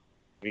 over,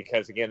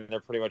 because again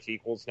they're pretty much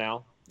equals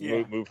now.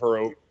 Yeah. Move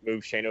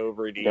Shayna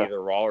over to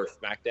either Raw or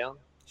SmackDown.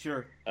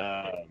 Sure.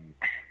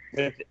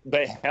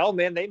 But hell,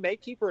 man, they may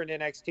keep her in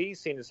NXT,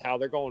 seeing as how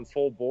they're going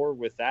full bore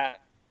with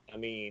that. I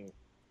mean,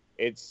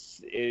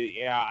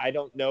 I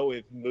don't know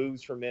if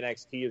moves from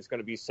NXT is going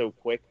to be so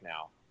quick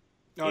now.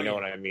 You know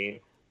what I mean?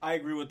 I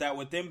agree with that.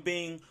 With them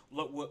being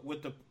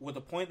with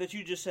the point that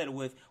you just said,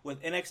 with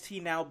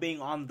NXT now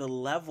being on the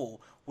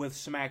level with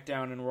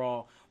SmackDown and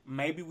Raw,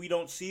 maybe we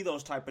don't see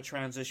those type of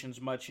transitions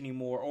much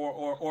anymore,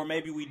 or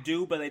maybe we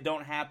do, but they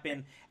don't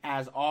happen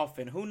as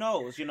often. Who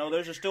knows?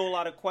 There's still a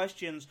lot of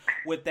questions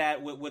with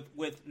that.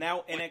 With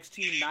now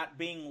NXT not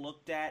being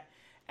looked at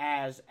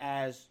as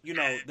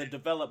the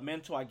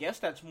developmental. I guess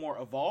that's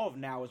more evolved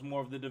now, is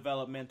more of the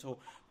developmental.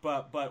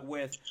 But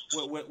with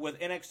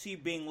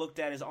NXT being looked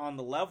at as on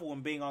the level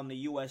and being on the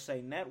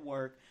USA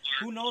Network,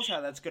 who knows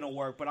how that's going to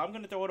work. But I'm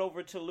going to throw it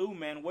over to Lou,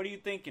 man. What are you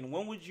thinking?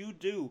 When would you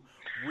do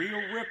Rhea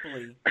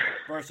Ripley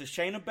versus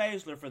Shayna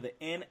Baszler for the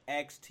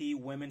NXT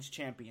Women's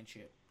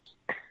Championship?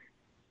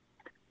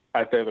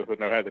 I say this with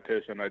no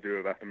hesitation. I do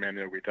it after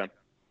Mania weekend.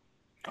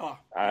 Oh.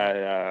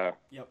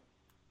 Yep.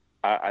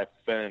 I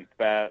think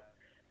that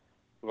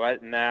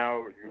right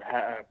now you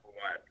have,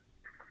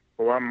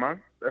 4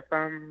 months? Just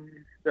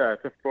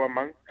 4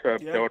 months to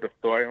build a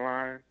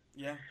storyline.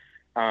 Yeah.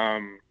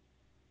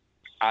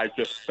 I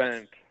just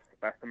think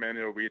that's the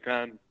Mania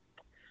weekend.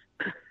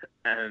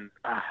 And,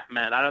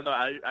 man, I don't know.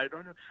 I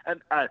don't know.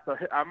 And so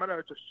I'm going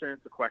to just change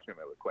the question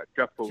really quick,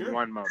 just for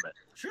one moment.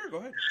 Sure, go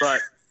ahead.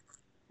 But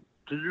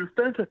do you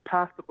think it's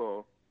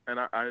possible, and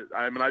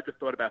I mean, I just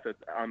thought about this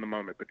on the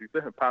moment, but do you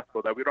think it's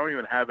possible that we don't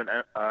even have an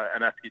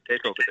NXT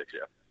takeover this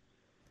year?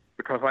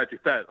 Because like you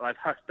said, like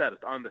Hush said,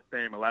 it's on the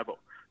same level.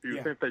 Do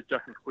you think they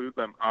just include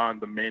them on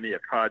the Mania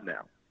card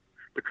now?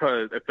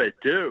 Because if they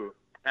do,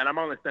 and I'm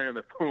only saying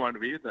this for one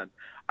reason,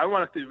 I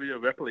want to see Rhea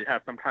Ripley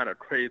have some kind of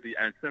crazy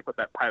entrance with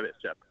that pirate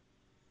ship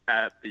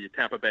at the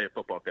Tampa Bay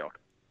football field.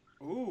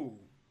 Ooh.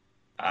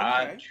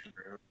 Okay.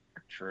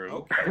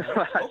 True.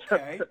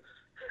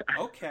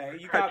 Okay.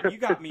 You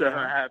got me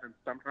now. Having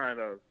some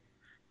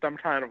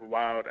kind of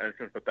wild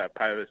entrance with that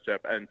pirate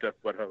ship and just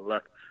with her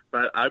look.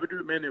 But I would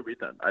do Mania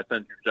weekend. I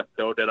think you just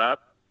build it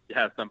up. You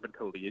have something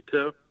to lead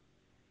to.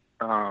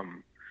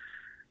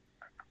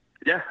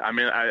 Yeah, I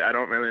mean, I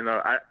don't really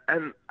know.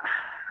 And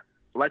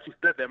like you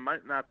said, there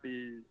might not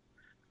be,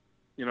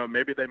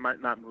 maybe they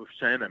might not move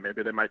Shayna.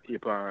 Maybe they might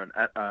keep her on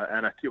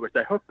NXT, which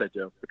I hope they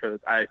do, because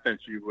I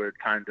think you would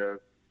kind of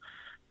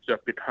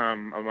just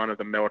become a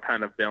run-of-the-mill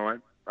kind of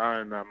villain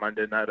on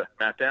Monday night at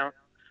SmackDown.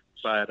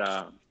 But,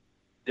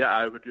 yeah,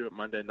 I would do it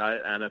Monday night,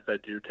 and if they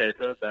do take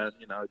her, then,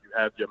 you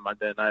have your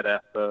Monday night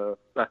after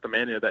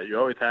WrestleMania that you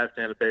always have.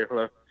 Shayna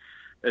Baszler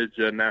is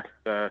your next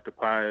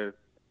surprise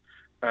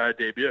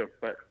debut.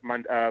 But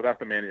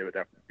WrestleMania would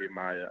definitely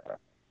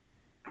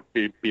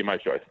be my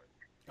choice.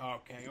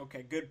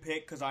 Okay, good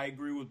pick, because I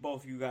agree with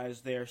both of you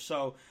guys there.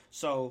 So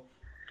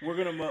we're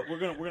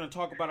gonna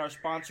talk about our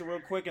sponsor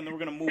real quick, and then we're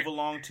gonna move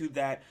along to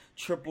that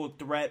triple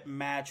threat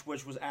match,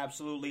 which was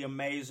absolutely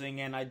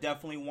amazing. And I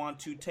definitely want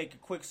to take a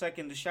quick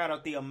second to shout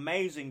out the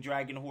amazing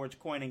Dragon Hordes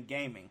Coin and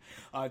Gaming.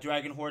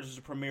 Dragon Hordes is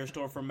a premier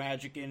store for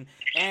Magic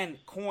and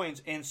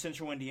coins in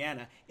Central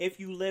Indiana. If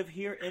you live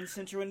here in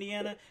Central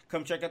Indiana,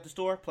 come check out the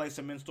store, play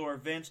some in-store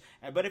events.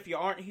 But if you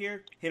aren't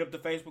here, hit up the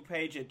Facebook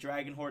page at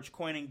Dragon Hordes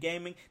Coin and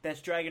Gaming.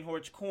 That's Dragon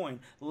Hordes Coin,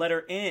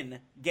 letter N,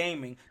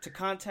 Gaming, to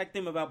contact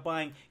them about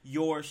buying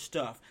your more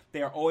stuff.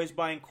 They are always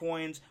buying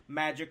coins,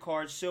 Magic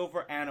cards,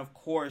 silver, and of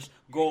course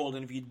gold.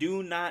 And if you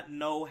do not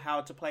know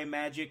how to play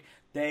Magic,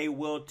 they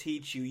will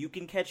teach you. You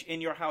can catch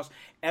In Your House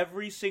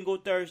every single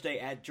Thursday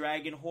at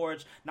Dragon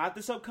Hordes. Not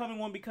this upcoming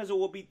one because it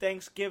will be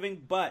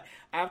Thanksgiving, but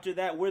after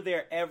that, we're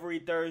there every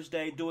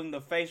Thursday doing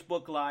the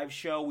Facebook Live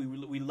show.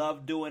 We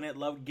love doing it,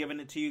 love giving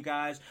it to you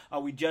guys.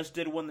 We just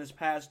did one this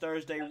past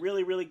Thursday.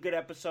 Really, really good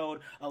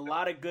episode. A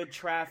lot of good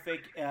traffic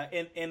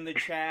in the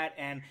chat,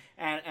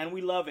 and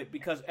we love it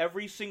because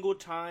every single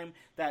time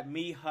that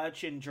me,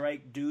 Hutch, and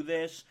Drake do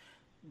this,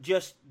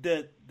 just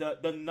the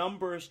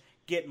numbers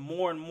get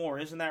more and more.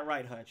 Isn't that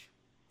right, Hutch?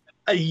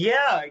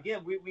 Yeah,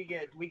 again, we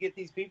get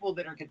these people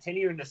that are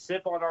continuing to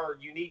sip on our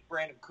unique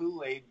brand of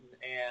Kool-Aid,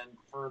 and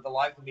for the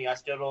life of me, I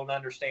still don't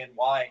understand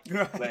why.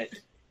 But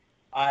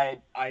I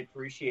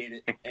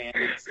appreciate it, and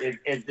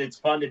it's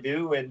fun to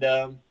do. And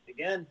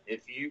again,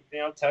 if you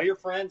tell your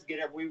friends,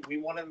 we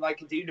want to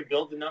continue to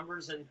build the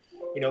numbers and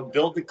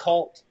build the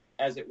cult,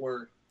 as it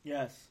were.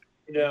 Yes.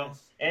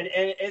 Yes. And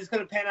it's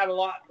going to pan out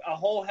a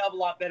whole hell of a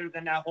lot better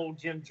than that whole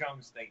Jim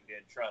Jones thing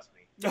did. Trust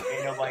me.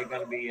 Ain't nobody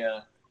going to be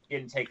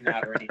getting taken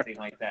out or anything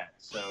like that.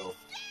 So,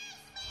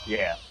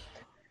 yeah.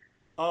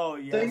 Oh,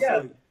 yeah. So,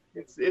 yeah,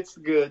 it's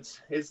the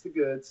goods. It's the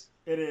goods.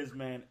 It is,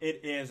 man.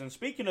 It is. And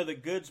speaking of the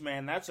goods,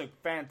 man, that's a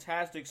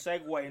fantastic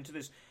segue into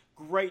this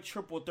great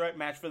triple threat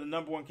match for the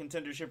number one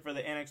contendership for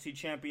the NXT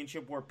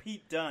Championship, where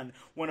Pete Dunne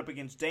went up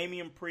against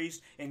Damian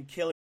Priest and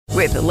Killian.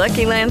 With the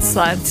Lucky Land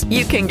Slots,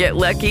 you can get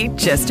lucky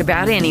just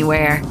about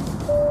anywhere.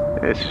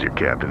 This is your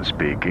captain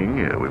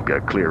speaking. We've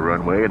got clear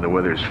runway and the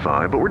weather's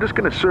fine, but we're just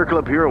going to circle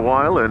up here a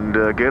while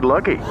and get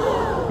lucky.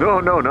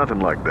 No, nothing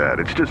like that.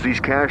 It's just these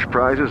cash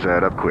prizes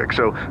add up quick.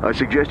 So I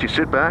suggest you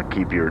sit back,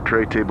 keep your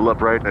tray table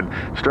upright, and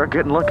start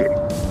getting lucky.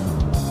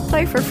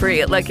 Play for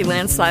free at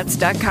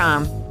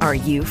LuckyLandSlots.com. Are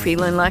you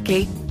feeling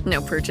lucky?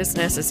 No purchase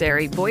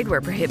necessary. Void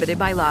where prohibited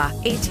by law.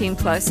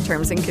 18+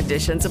 terms and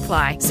conditions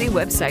apply. See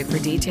website for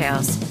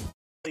details.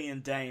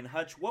 And Dane,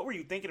 Hutch, what were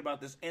you thinking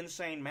about this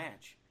insane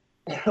match?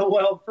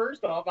 Well,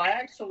 first off, I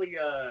actually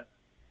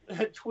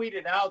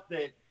tweeted out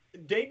that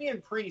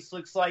Damian Priest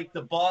looks like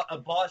a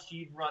boss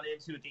you'd run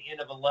into at the end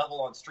of a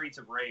level on Streets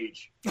of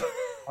Rage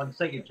on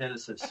Sega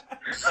Genesis.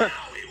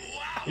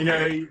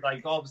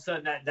 Like all of a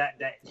sudden that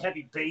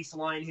heavy bass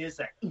line hits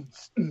that,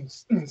 and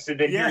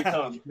then here he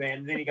comes, man.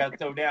 And then you got to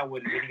throw down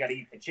with it. Then you got to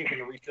eat the chicken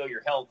to refill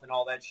your health and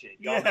all that shit.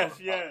 Y'all know what I'm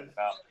talking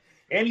about.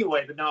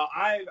 Anyway, but no,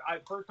 I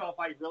first off,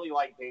 I really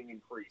like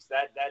Damian Priest.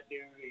 That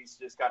dude, he's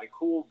just got a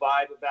cool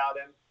vibe about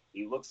him.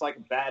 He looks like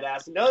a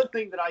badass. Another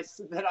thing that I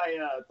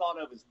thought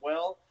of as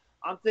well,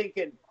 I'm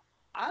thinking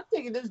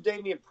this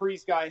Damian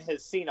Priest guy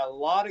has seen a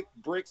lot of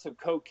bricks of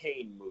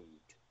cocaine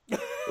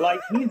moved. Like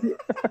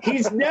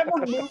he's never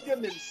moved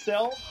them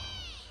himself,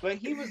 but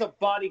he was a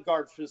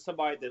bodyguard for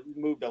somebody that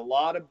moved a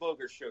lot of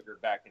booger sugar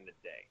back in the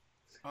day.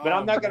 But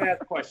I'm not going to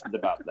ask questions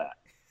about that.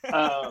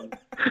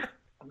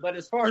 But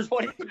as far as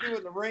what he can do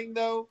in the ring,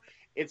 though,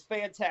 it's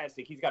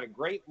fantastic. He's got a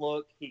great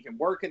look. He can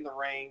work in the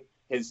ring.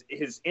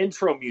 His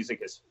intro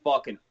music is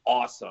fucking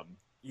awesome.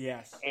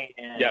 Yes.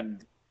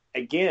 And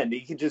again,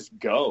 he can just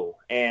go.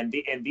 And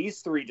these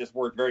three just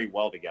work very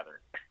well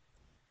together.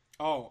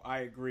 Oh, I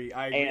agree.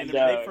 And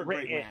they make for a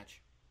great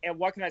match. And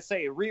what can I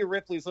say? Rhea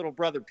Ripley's little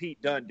brother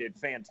Pete Dunne did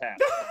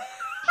fantastic.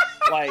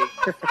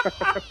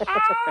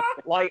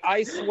 like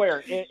I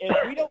swear,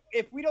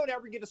 if we don't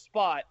ever get a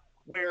spot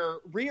where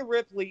Rhea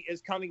Ripley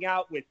is coming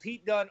out with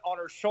Pete Dunne on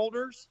her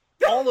shoulders,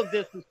 all of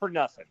this is for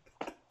nothing.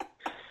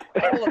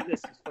 All of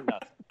this is for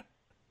nothing.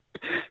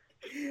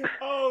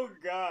 Oh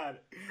God!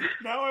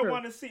 Now I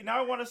want to see.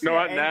 Now I want to see.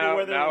 Now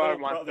I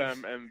want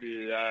them in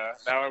the.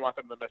 Now I want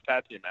them in the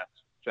tag team match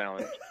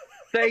challenge.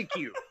 Thank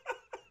you.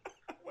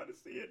 I want to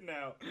see it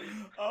now.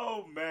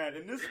 Oh man!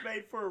 And this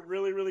made for a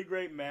really, really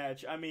great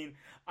match. I mean,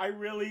 I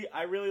really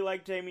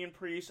like Damian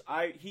Priest.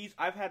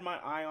 I've had my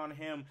eye on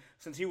him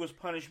since he was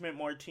Punishment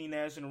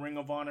Martinez in Ring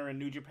of Honor and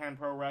New Japan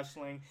Pro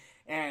Wrestling,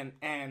 and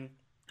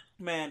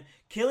man,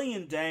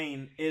 Killian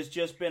Dane has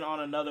just been on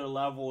another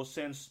level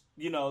since,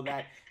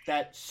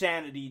 that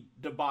Sanity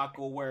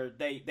debacle where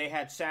they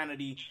had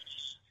Sanity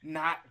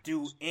not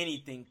do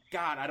anything.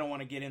 God, I don't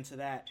want to get into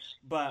that.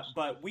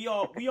 But we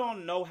all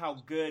know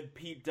how good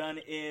Pete Dunne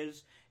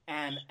is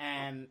and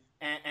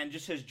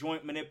just his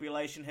joint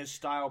manipulation, his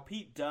style.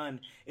 Pete Dunne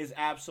is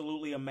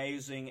absolutely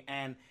amazing,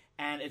 and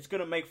it's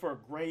going to make for a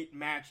great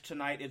match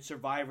tonight at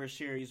Survivor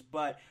Series.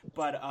 But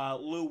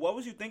Lou, what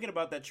was you thinking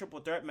about that triple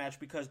threat match?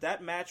 Because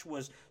that match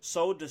was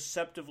so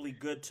deceptively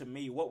good to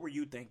me. What were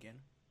you thinking?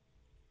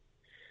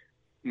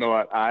 You know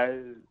what? I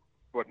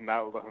was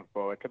not looking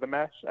forward to the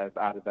match, as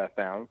odd as that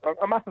sounds.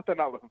 I'm not saying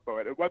not looking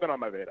forward. It wasn't on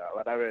my radar.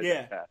 Like, I really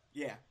didn't that.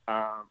 Yeah.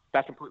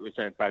 That completely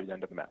changed by the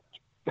end of the match.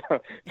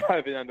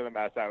 By the end of the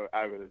match,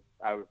 I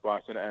was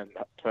watching it, and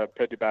to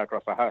piggyback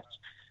off of Hutch,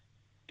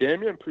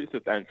 Damian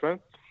Priest's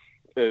entrance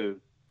is,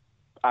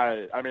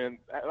 I mean,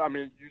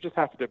 you just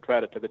have to give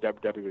credit to the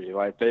WWE.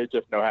 Like, they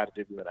just know how to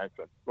give you an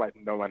entrance, like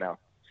no one else.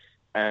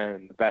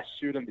 And that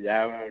shoot in the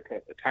arrow,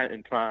 the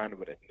Titantron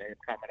with his name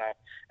coming up,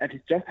 and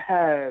he just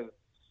has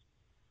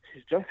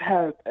he just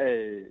has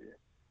a.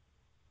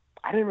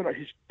 I don't even know.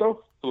 He's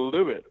so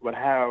fluid with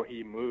how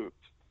he moves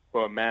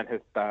for a man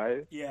his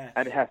size. Yeah.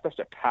 And he has such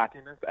a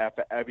cockiness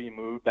after every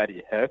move that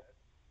he hits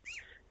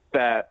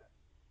that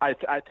I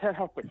can't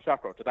help but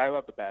chuckle because I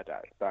love the Bad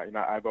Guys. So,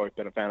 I've always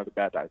been a fan of the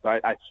Bad Guys. So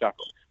I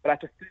chuckle. But I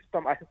can see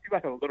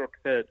like a little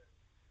kid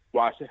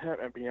watching him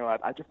and being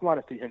like, I just want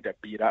to see him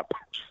get beat up.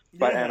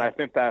 But and I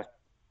think that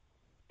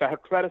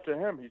credit to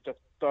him. He's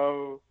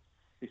so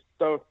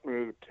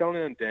smooth.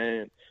 Killian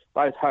Dain,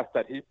 I trust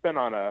that he's been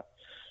on a.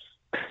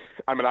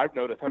 I mean, I've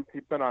noticed him.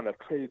 He's been on a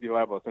crazy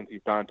level since he's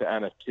gone to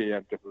NXT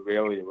and just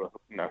really,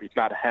 he's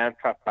not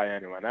handcuffed by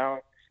anyone else.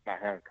 He's not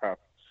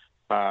handcuffed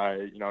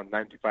by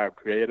 95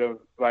 creative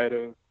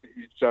writers.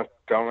 He's just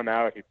going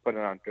out. He's putting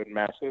on good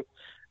matches.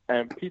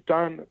 And Pete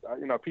Dunne,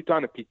 Pete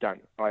Dunne is Pete Dunne.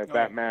 Like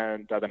that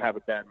man doesn't have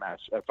a bad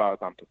match as far as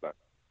I'm concerned.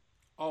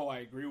 Oh, I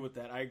agree with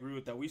that.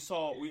 We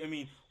saw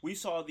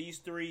these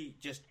three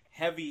just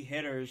heavy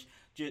hitters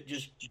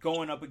just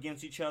going up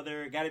against each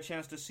other. Got a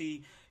chance to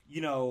see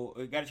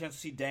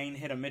Dain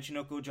hit a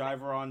Michinoku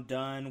driver on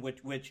Dunne,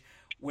 which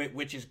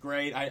is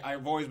great.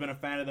 I've always been a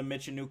fan of the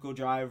Michinoku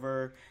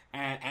driver,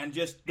 and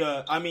just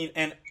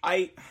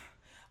I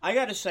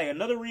gotta say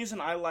another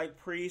reason I like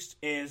Priest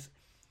is,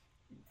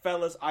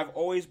 fellas, I've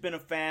always been a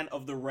fan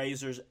of the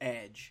Razor's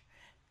Edge.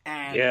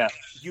 And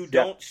you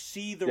don't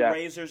see the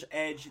Razor's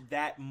Edge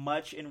that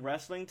much in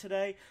wrestling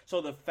today.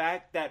 So the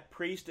fact that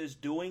Priest is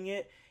doing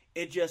it,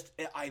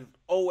 I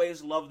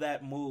always love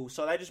that move.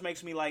 So that just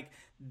makes me like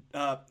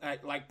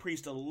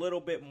Priest a little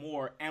bit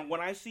more. And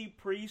when I see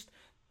Priest,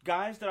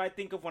 guys that I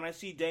think of when I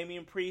see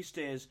Damian Priest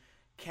is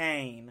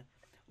Kane,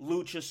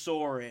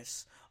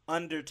 Luchasaurus,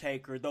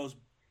 Undertaker, those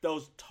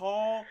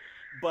tall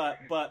but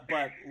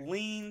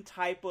lean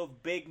type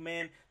of big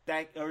men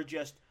that are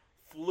just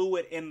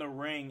fluid in the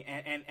ring,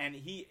 and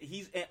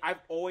I've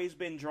always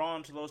been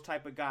drawn to those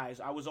type of guys.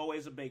 I was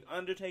always a big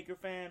Undertaker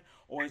fan,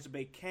 always a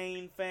big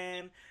Kane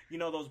fan.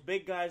 Those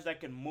big guys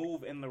that can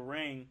move in the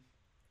ring.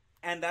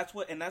 And that's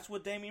what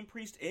Damian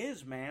Priest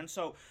is, man.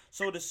 So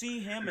to see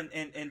him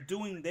and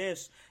doing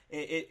this,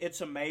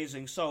 it's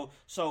amazing. So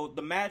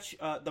the match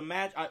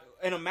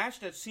in a match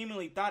that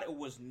seemingly thought it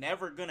was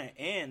never gonna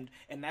end,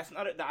 and that's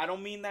not. I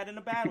don't mean that in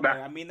a bad way.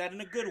 I mean that in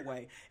a good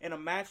way. In a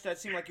match that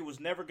seemed like it was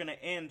never gonna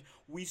end,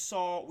 we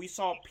saw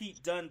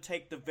Pete Dunne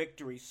take the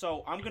victory.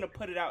 So I'm gonna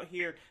put it out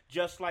here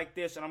just like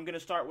this, and I'm gonna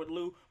start with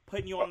Lou,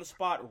 putting you on the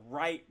spot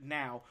right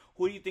now.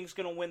 Who do you think is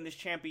going to win this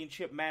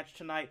championship match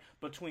tonight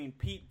between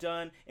Pete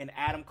Dunne and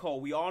Adam Cole?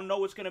 We all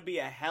know it's going to be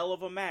a hell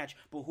of a match,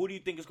 but who do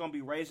you think is going to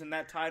be raising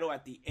that title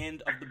at the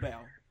end of the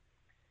bell?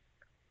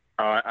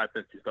 I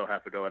think you still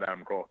have to go with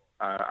Adam Cole.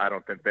 I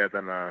don't think they're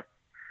going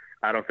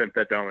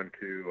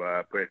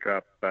to break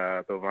up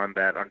the run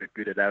that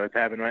Undisputed Era is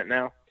having right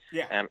now.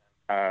 Yeah. And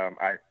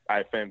I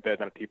think they're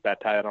going to keep that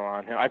title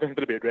on him. I think it's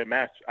going to be a great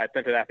match. I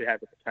think it actually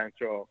has the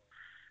potential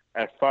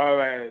as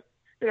far as,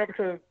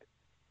 because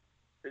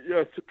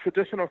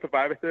traditional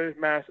Survivor Series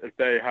match is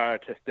very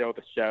hard to steal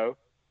the show.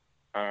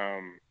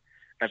 And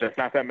there's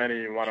not that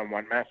many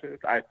one-on-one matches.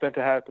 I think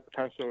it has the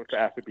potential to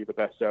actually be the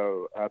best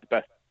show, the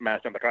best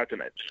match on the card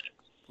tonight.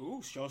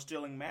 Ooh,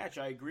 show-stealing match.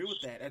 I agree with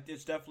that.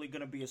 It's definitely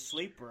going to be a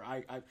sleeper.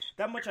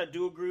 That much I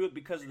do agree with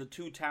because of the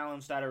two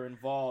talents that are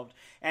involved.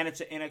 And it's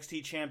an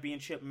NXT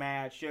Championship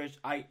match.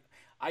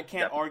 I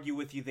can't argue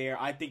with you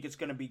there. I think it's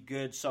going to be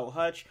good. So,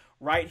 Hutch,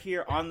 right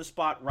here on the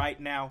spot right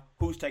now,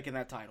 who's taking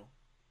that title?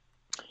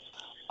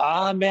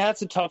 Man,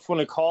 that's a tough one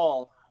to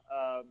call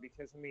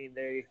because,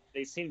 they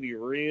seem to be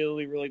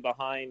really, really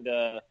behind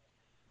the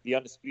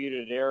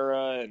Undisputed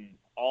Era and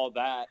all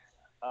that.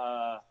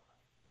 I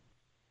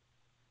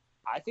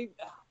think,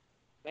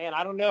 man,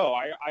 I don't know.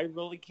 I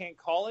really can't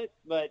call it,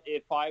 but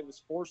if I was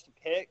forced to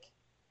pick,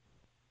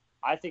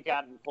 I think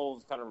Adam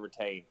Cole's going to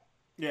retain.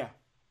 Yeah.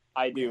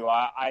 I do.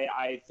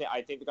 I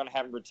think they're going to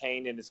have him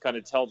retain, and it's going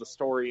to tell the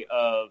story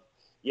of,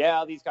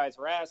 these guys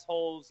are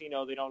assholes. They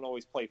don't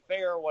always play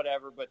fair or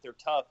whatever, but they're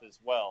tough as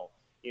well.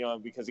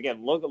 Because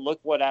again, look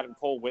what Adam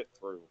Cole went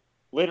through,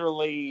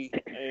 literally.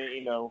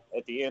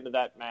 At the end of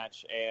that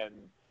match, and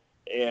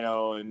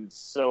and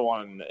so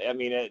on.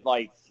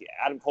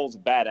 Adam Cole's a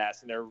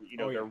badass, and they're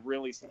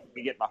really seem to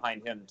be getting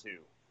behind him too,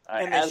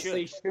 as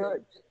they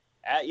should.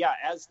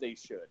 As they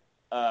should.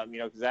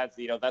 Because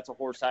that's a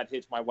horse I'd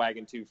hitch my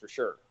wagon to for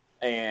sure.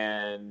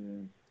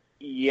 And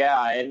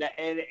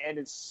and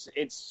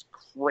it's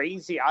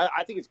crazy.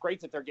 I think it's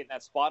great that they're getting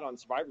that spot on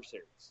Survivor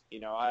Series.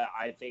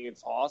 I think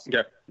it's awesome.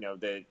 Yeah.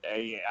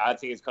 I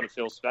think it's going to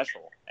feel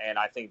special, and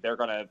I think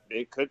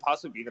it could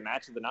possibly be the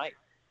match of the night.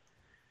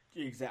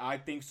 Exactly, I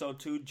think so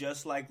too.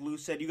 Just like Lou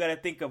said, you got to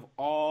think of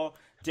all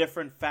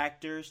different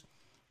factors.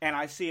 And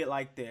I see it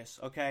like this,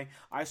 okay?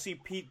 I see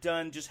Pete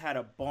Dunne just had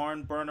a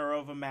barn burner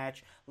of a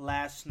match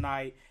last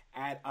night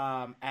at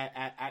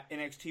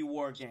NXT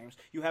War Games.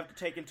 You have to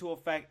take into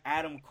effect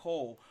Adam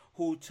Cole,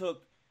 who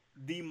took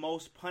the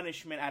most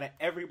punishment out of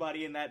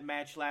everybody in that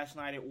match last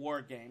night at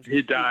War Games.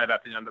 He died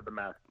at the end of the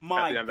match.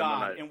 My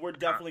God, and we're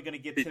definitely going to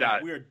get to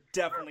that. We are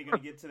definitely going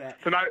to get to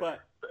that. Tonight,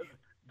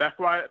 That's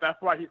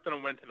why he's gonna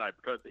win tonight,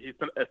 because it's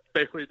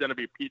basically gonna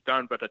be Pete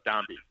Dunne but a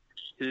zombie.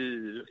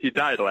 He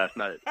died last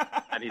night,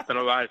 and he's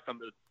gonna rise from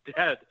the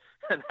dead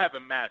and have a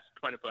match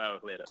 24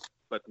 hours later.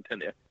 Let's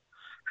continue.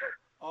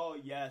 Oh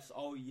yes,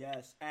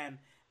 and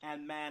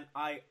man,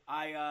 I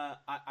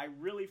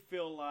really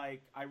feel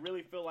like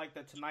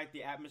that tonight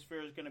the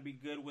atmosphere is gonna be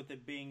good with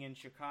it being in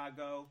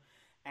Chicago.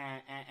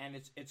 And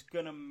it's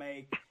gonna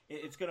make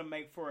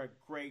for a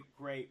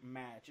great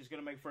match. It's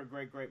gonna make for a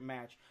great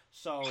match.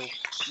 So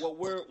what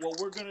we're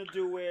gonna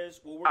do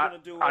is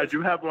I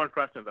do have one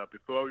question though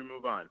before we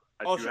move on.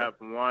 I just sure.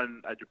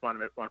 want to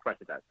make one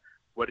question, guys.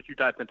 What did you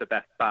guys think of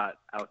that spot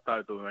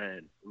outside the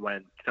ring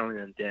when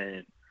Killian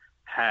Dane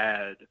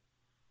had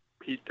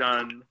Pete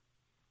Dunne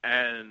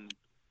and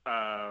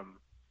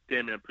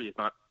Damian Priest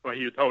on, when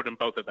he was holding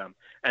both of them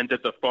and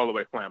did the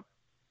fall-away slam?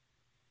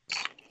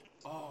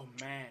 Oh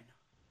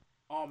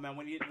man,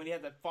 when he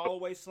had that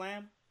fall-away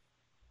slam?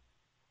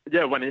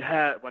 Yeah, when he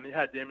had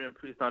Damian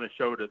Priest on his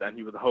shoulders and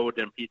he was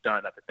holding Pete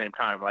Dunne at the same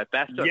time. Like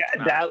that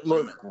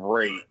looked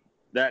great.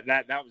 That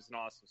was an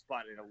awesome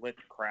spot, and it lit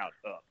the crowd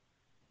up.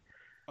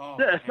 Oh,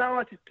 yeah, it's not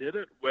like he did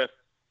it with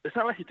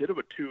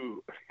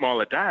two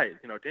smaller guys.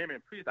 You know,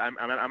 Damian Priest. I'm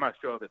not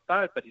sure of his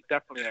size, but he's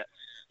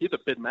a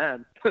big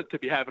man to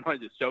be having on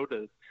your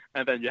shoulders.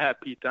 And then you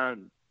have Pete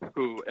Dunne,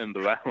 who in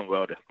the wrestling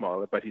world is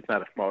smaller, but he's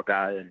not a small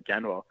guy in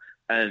general.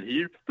 And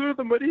he threw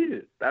them with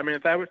ease. I mean,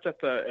 that was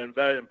just a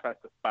very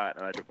impressive spot,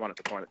 and I just wanted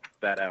to point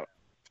that out.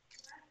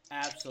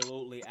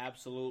 Absolutely.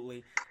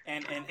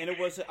 And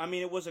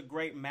it was a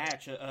great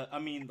match. I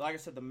mean, like I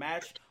said, the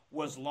match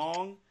was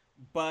long,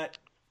 but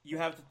you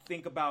have to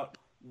think about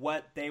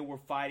what they were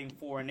fighting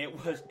for, and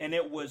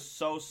it was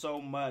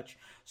so much.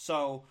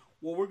 So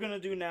what we're gonna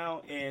do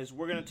now is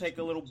we're gonna take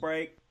a little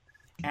break,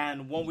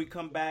 and when we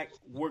come back,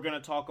 we're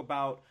gonna talk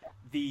about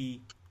the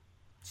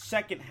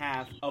second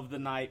half of the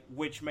night,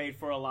 which made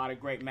for a lot of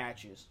great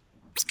matches.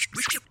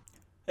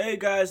 Hey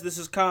guys, this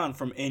is Khan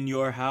from In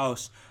Your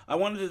House. I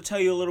wanted to tell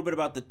you a little bit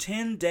about the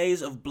 10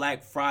 days of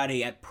Black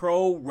Friday at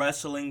Pro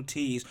Wrestling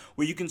Tees,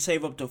 where you can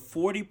save up to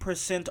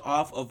 40%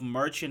 off of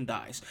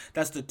merchandise.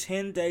 That's the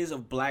 10 days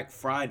of Black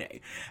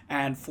Friday.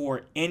 And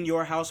for In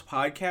Your House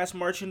podcast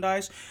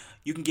merchandise,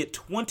 you can get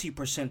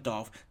 20%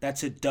 off.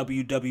 That's at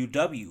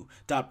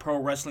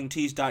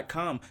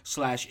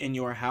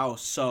www.prowrestlingtees.com/inyourhouse.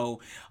 So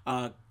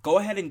go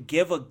ahead and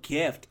give a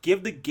gift.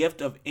 Give the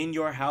gift of In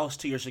Your House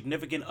to your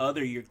significant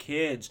other, your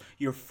kids,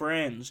 your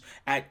friends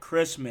at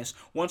Christmas.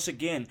 Once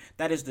again,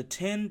 that is the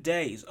 10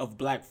 days of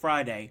Black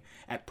Friday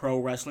at Pro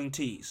Wrestling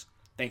Tees.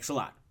 Thanks a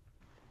lot.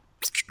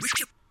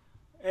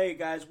 Hey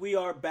guys, we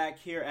are back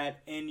here at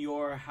In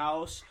Your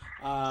House.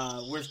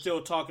 We're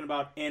still talking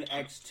about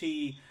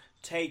NXT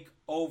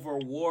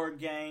TakeOver War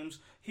Games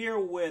here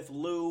with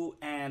Lou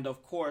and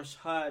of course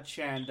Hutch,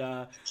 and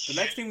the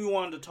next thing we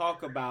wanted to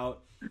talk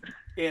about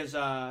is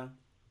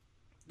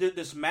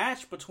this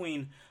match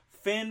between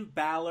Finn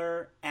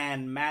Balor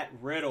and Matt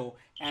Riddle,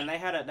 and they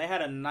had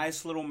a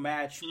nice little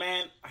match.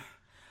 Man,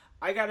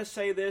 I gotta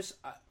say this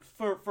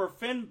for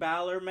Finn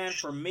Balor, man,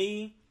 for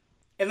me,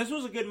 and this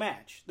was a good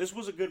match,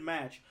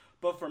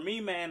 but for me,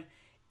 man,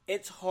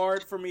 it's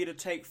hard for me to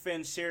take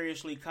Finn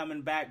seriously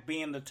coming back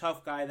being the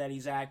tough guy that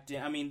he's acting.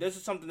 I mean, this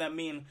is something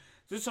me and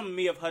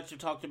Hutch have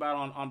talked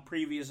about on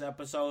previous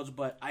episodes,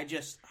 but I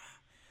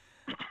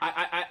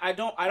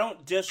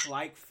don't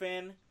dislike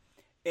Finn.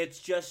 It's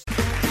just...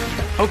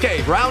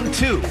 Okay, round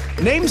two.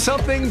 Name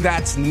something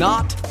that's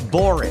not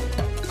boring.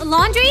 A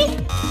laundry?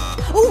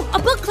 Ooh, a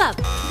book club.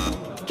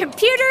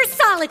 Computer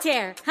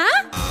solitaire,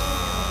 huh?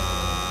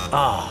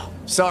 Ah,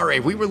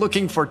 sorry, we were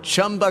looking for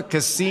Chumba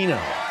Casino.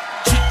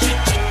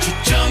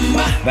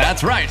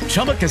 That's right.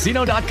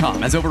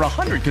 ChumbaCasino.com has over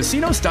 100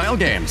 casino-style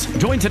games.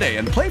 Join today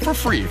and play for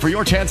free for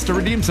your chance to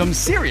redeem some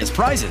serious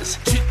prizes.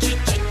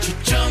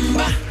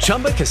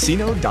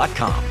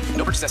 ChumbaCasino.com.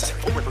 No purchase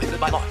necessary. Void where prohibited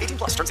by law. 18+.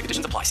 Terms and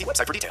conditions apply. See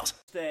website for details.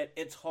 That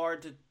it's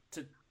hard to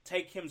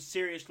take him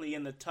seriously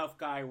in the tough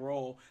guy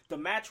role. The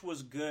match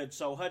was good.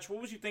 So, Hutch, what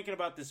was you thinking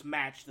about this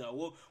match,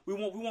 though? We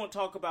won't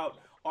talk about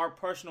our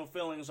personal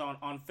feelings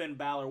on Finn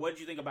Balor. What did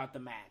you think about the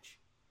match?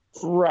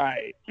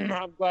 Right.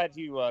 I'm glad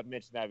you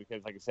mentioned that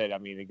because, like I said, I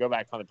mean, go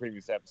back on the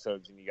previous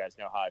episodes and you guys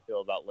know how I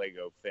feel about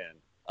Lego Finn.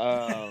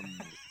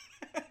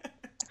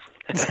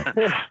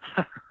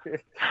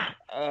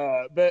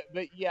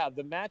 But yeah,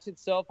 the match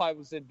itself, I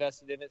was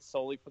invested in it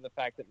solely for the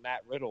fact that Matt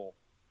Riddle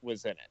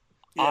was in it.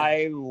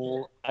 Yeah.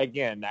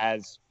 Again,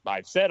 as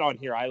I've said on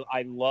here,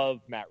 I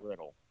love Matt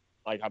Riddle.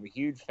 Like, I'm a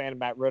huge fan of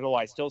Matt Riddle.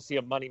 I still see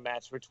a money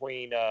match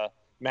between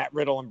Matt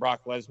Riddle and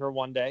Brock Lesnar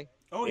one day.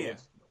 Oh, yeah.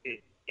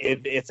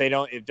 If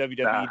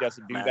WWE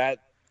doesn't do that,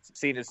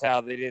 seeing as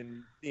how they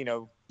didn't,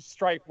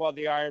 strike while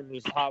the iron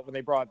was hot when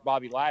they brought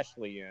Bobby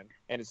Lashley in,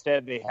 and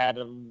instead they had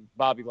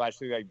Bobby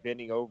Lashley like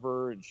bending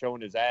over and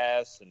showing his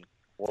ass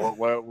or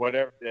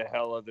whatever the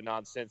hell of the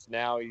nonsense.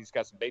 Now he's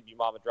got some baby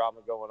mama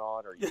drama going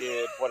on, or he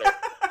did whatever.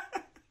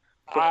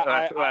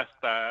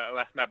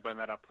 Let's not bring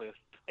that up, please.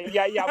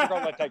 Yeah, we're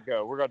gonna let that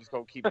go. We're gonna just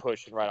go keep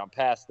pushing right on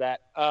past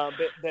that.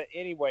 But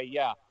anyway,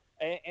 yeah.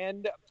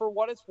 And for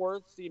what it's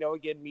worth,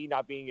 again, me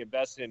not being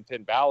invested in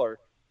Finn Balor,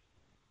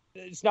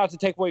 it's not to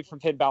take away from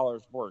Finn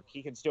Balor's work.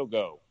 He can still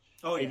go.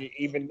 Oh, yeah.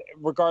 Even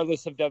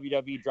regardless of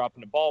WWE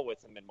dropping the ball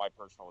with him, in my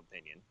personal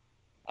opinion,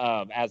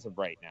 as of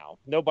right now.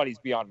 Nobody's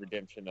beyond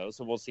redemption, though,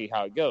 so we'll see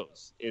how it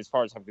goes. As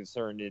far as I'm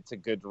concerned, it's a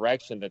good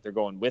direction that they're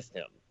going with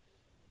him.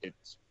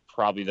 It's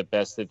probably the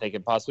best that they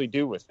can possibly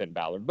do with Finn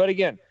Balor. But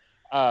again,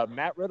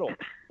 Matt Riddle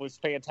was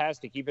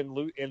fantastic,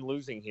 even in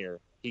losing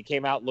here. He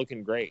came out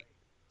looking great.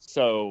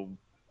 So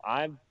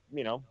I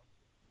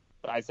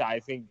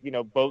think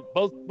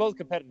both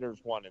competitors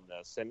won in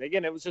this, and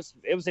again, it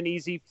was an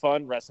easy,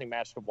 fun wrestling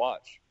match to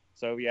watch.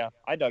 So yeah,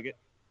 I dug it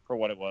for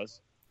what it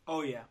was.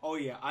 Oh yeah,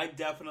 I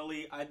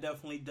definitely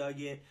dug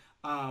it.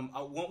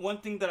 One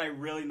thing that I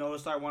really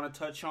noticed I want to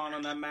touch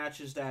on that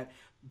match is that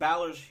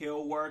Balor's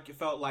heel work, it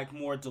felt like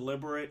more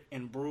deliberate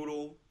and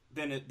brutal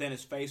than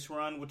his face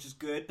run, which is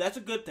good. That's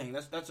a good thing.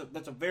 That's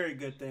a very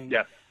good thing.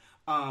 Yeah.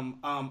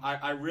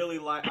 I really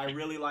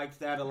liked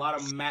that. A lot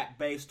of mat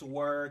based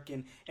work,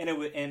 and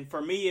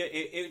for me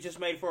it just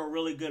made for a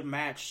really good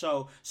match.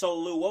 So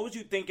Lou, what was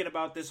you thinking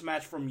about this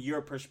match from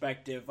your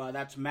perspective?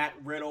 That's Matt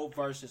Riddle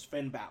versus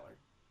Finn Balor.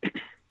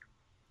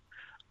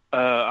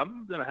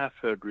 I'm gonna have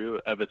to agree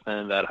with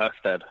everything that Hush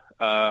said.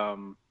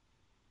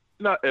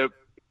 It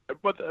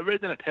really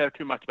didn't care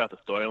too much about the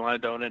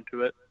storyline going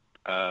into it.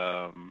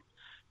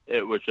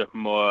 It was just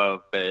more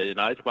of a,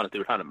 I just wanted to see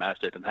what kind of match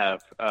they can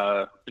have.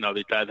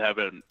 These guys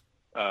haven't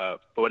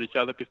fought each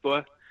other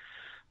before,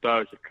 so I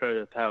was just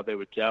curious how they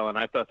would gel, and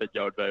I thought they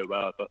gelled very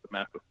well. I thought the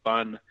match was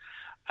fun.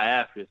 I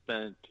actually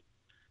think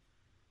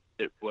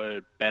it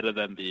was better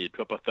than the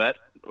triple threat,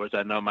 which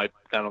I know might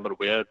sound a little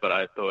weird, but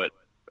I thought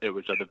it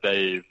was just a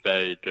very,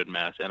 very good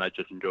match, and I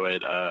just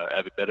enjoyed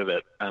every bit of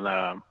it. And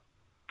I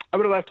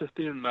would have liked to have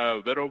seen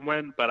Riddle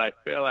win, but I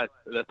feel like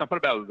there's something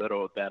about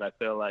Riddle that I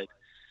feel like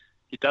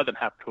he doesn't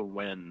have to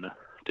win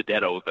to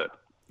get over.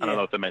 I don't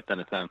know if that makes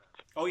any sense.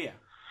 Oh, yeah.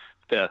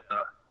 Yeah.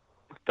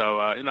 So,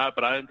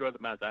 but I enjoyed the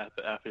match.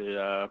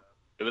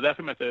 It was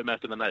actually my favorite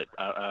match of the night,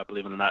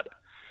 believe it or not.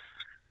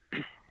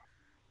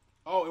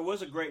 Oh, it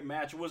was a great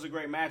match. And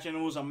it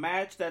was a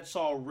match that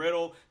saw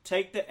Riddle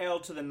take the L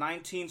to the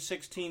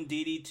 1916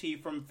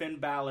 DDT from Finn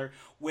Balor,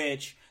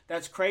 which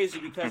that's crazy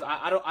because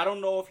I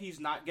don't know if he's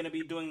not going to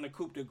be doing the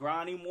coup de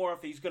grace anymore,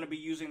 if he's going to be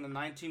using the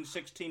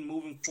 1916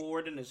 moving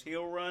forward in his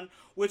heel run,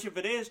 which if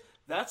it is,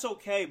 that's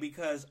okay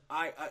because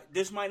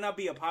this might not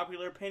be a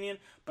popular opinion,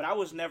 but I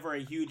was never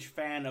a huge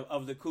fan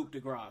of the coup de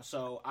grace.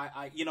 So,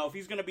 if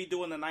he's going to be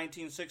doing the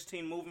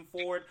 1916 moving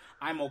forward,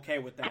 I'm okay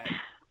with that.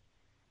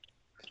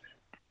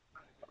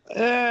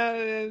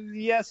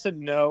 Yes and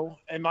no,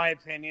 in my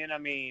opinion. I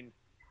mean,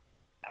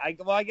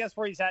 I guess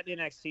where he's at in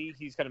NXT,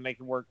 he's going to make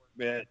it work.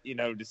 To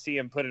see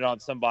him put it on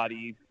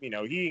somebody, he ain't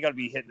going to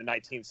be hitting the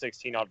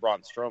 1916 on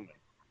Braun Strowman.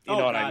 You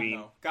know what I mean?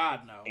 No.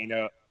 God, no.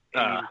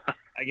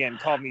 Again,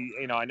 call me.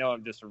 I know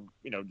I'm just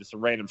a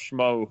random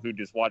schmo who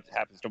just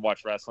happens to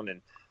watch wrestling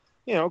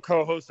and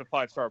co-host a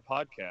 5-star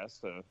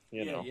podcast.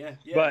 Yeah.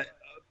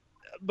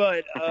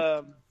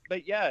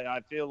 But yeah,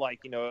 I feel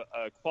like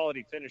a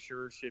quality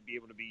finisher should be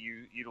able to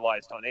be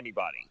utilized on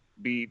anybody,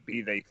 be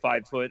they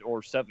 5 foot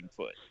or 7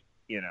 foot,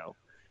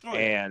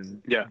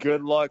 And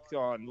good luck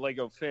on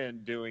Lego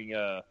Finn doing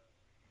the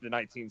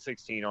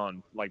 1916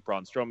 on like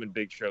Braun Strowman,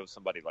 Big Show,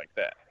 somebody like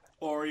that,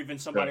 or even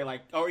somebody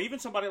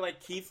like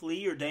Keith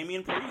Lee or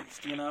Damian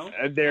Priest.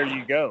 And there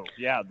you go.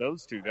 Yeah,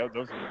 those two.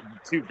 Those are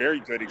two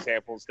very good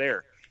examples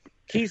there.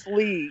 Keith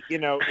Lee,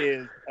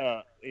 is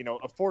a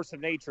force of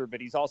nature, but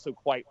he's also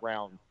quite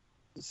round.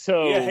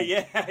 So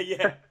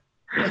yeah.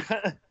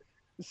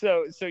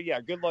 so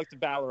yeah, good luck to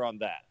Balor on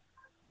that.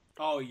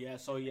 Oh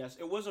yes,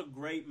 it was a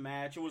great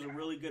match. It was a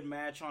really good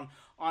match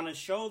on a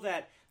show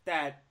that,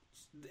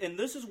 and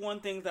this is one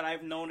thing that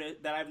I've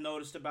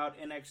noticed about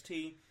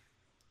NXT.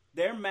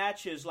 Their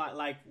matches,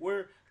 like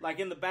we're like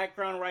in the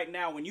background right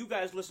now. When you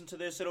guys listen to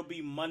this, it'll be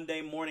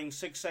Monday morning,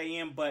 6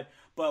 a.m. But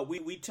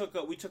we took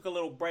a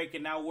little break,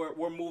 and now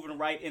we're moving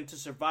right into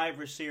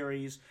Survivor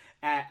Series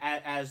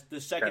as the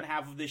second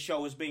half of this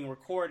show is being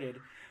recorded.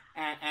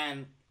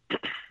 And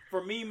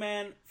for me,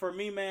 man,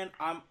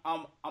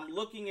 I'm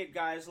looking at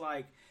guys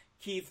like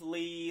Keith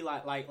Lee,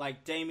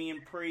 like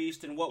Damian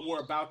Priest, and what we're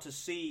about to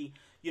see,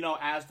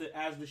 as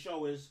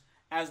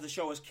the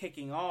show is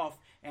kicking off.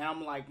 And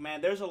I'm like,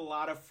 man, there's a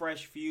lot of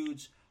fresh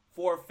feuds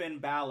for Finn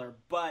Balor.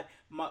 But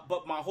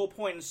my whole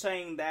point in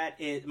saying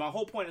it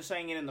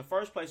in the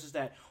first place is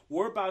that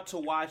we're about to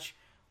watch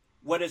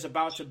what is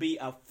about to be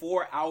a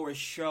 4-hour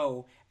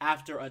show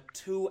after a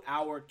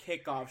 2-hour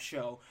kickoff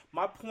show.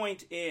 My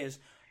point is,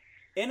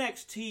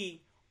 NXT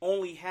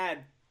only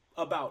had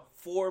about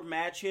 4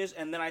 matches,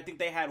 and then I think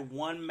they had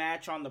 1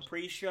 match on the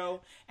pre-show,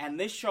 and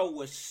this show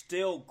was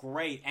still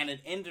great, and it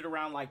ended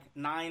around like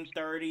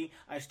 9:30.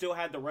 I still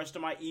had the rest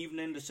of my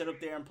evening to sit up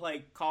there and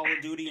play Call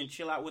of Duty and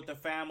chill out with the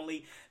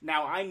family.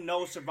 Now, I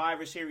know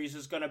Survivor Series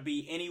is going to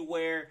be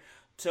anywhere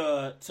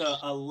to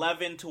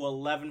 11 to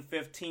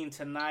 11:15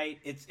 tonight.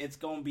 It's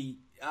going to be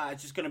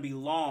it's just going to be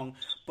long,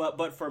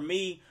 but for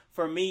me,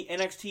 for me,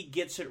 NXT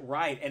gets it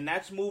right, and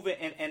that's moving.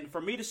 And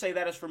for me to say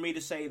that is for me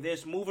to say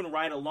this, moving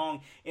right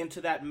along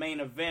into that main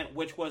event,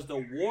 which was the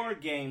War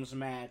Games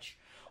match,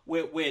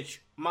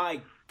 which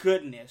my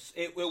goodness,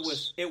 it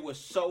was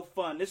so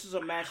fun. This is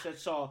a match that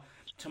saw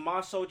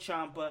Tommaso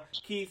Ciampa,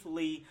 Keith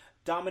Lee,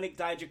 Dominic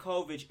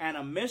Dijakovic, and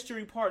a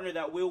mystery partner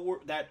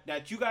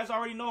that you guys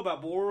already know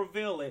about, but we'll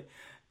reveal it.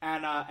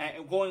 And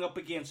going up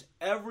against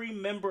every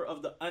member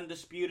of the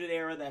Undisputed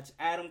Era, that's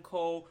Adam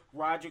Cole,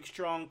 Roderick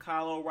Strong,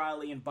 Kyle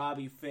O'Reilly, and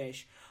Bobby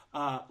Fish.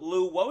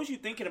 Lou, what was you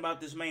thinking about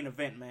this main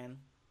event, man?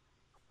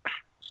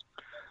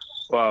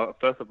 Well,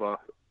 first of all,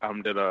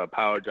 I'm going to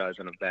apologize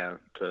in advance.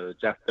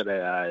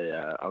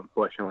 Yesterday,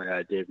 unfortunately,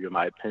 I gave you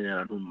my opinion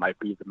on who might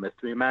be the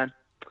mystery man.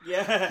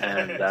 Yeah.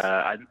 And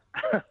I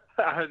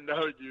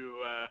know you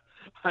were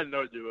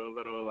a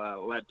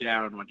little let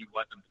down when you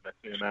wasn't the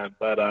mystery man,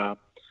 but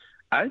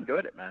I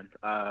enjoyed it, man.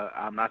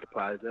 I'm not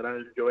surprised that I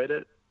enjoyed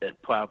it. It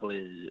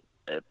probably,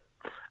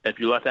 if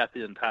you looked at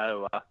the entire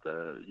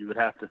roster, you would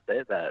have to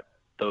say that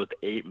those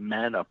 8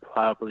 men are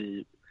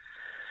probably,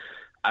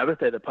 I would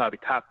say they're probably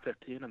top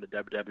 15 in the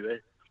WWE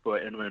for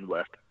in-ring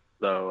work.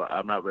 So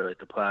I'm not really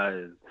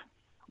surprised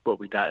what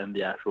we got in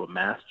the actual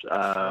match.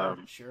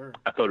 Sure.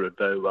 I thought it was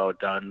very well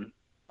done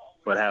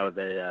with how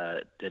they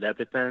did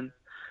everything.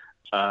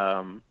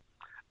 And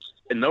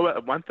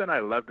one thing I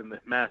loved in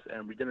this match,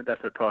 and we didn't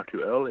get to talk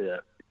to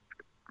earlier,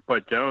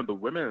 but during the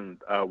women's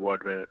War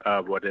Games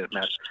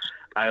match,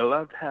 I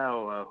loved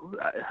how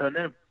her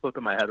name slipped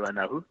in my head right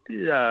now. Who's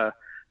the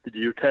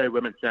UK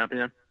Women's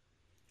Champion?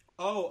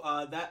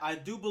 Oh, that I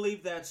do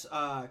believe that's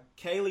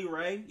Kaylee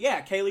Ray.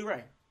 Yeah, Kaylee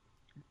Ray.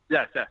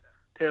 Yes,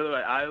 Kaylee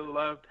Ray. I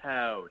loved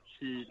how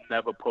she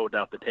never pulled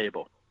out the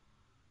table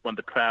when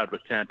the crowd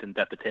was chanting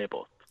at the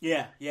table.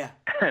 Yeah.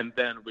 And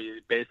then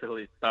we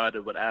basically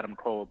started with Adam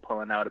Cole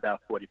pulling out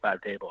about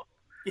 45 tables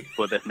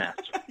for this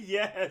match.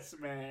 Yes,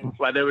 man.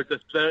 Like it was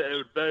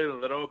very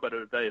little, but it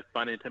was very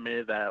funny to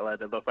me that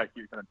like it looked like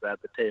he was going to grab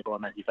the table,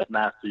 and then he said,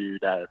 "Master, you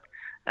guys."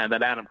 And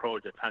then Adam Cole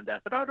just turned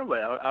out, "Oh no way,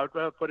 I'll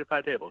grab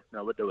 45 tables."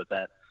 No, we'll do with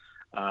that.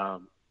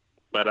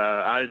 But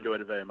I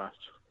enjoyed it very much.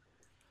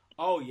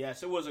 Oh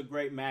yes, it was a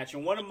great match,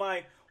 and one of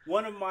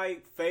my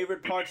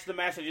favorite parts of the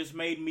match that just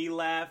made me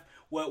laugh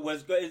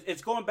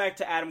it's going back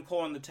to Adam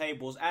Cole on the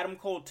tables. Adam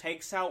Cole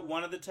takes out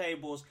one of the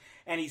tables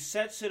and he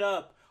sets it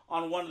up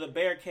on one of the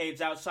barricades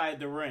outside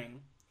the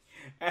ring.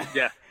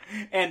 Yeah.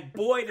 And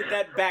boy, did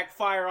that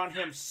backfire on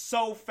him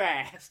so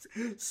fast.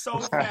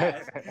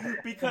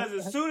 Because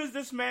as soon as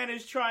this man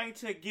is trying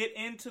to get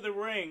into the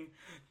ring,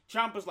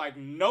 Ciampa's like,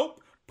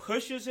 nope,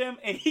 pushes him,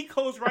 and he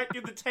goes right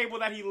through the table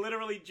that he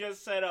literally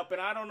just set up.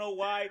 And I don't know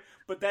why,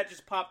 but that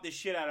just popped the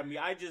shit out of me.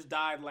 I just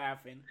died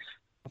laughing.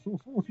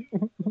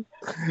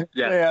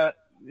 Yeah,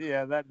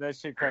 that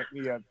shit cracked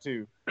me up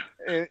too.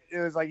 It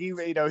was like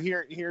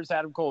here's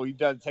Adam Cole. He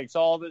takes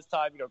all this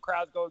time.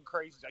 Crowd's going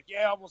crazy. He's like,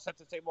 yeah, I almost have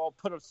to say, well,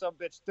 put some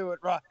bitch through it,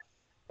 right?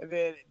 And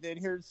then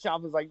here's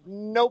Ciampa's like,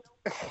 nope.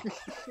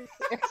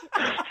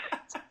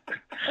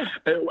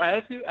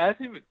 As he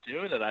was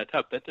doing it, I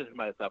kept thinking to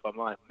myself, I'm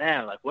like,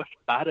 man, like what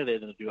spot are they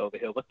gonna do over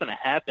here? What's gonna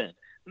happen?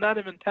 Not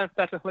even 10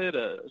 seconds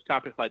later,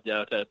 Ciampa's like,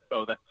 yeah, okay,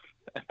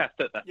 that's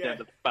the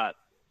end of the spot.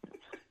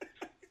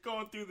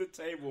 Going through the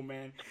table,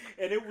 man,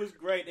 and it was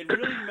great. It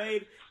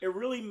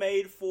really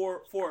made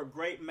for a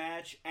great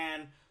match,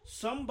 and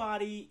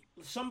somebody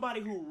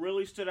who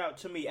really stood out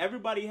to me.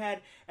 Everybody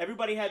had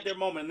their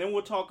moment, and then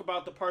we'll talk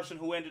about the person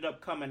who ended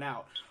up coming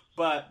out.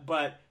 But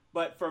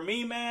for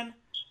me, man,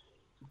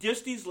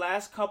 just these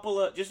last couple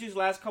of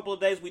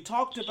days, we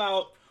talked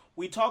about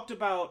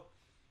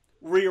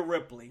Rhea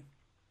Ripley.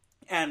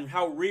 And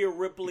how Rhea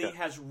Ripley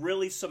has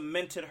really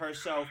cemented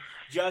herself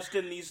just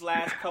in these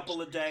last couple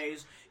of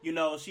days.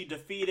 She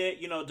defeated,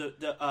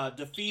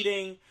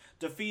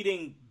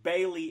 defeating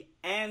Bayley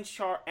and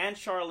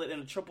Charlotte in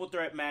a triple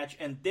threat match,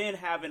 and then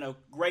having a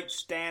great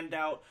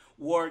standout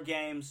War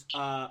Games with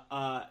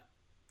a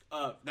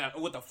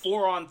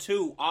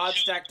 4-on-2 odds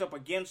stacked up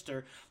against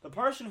her. The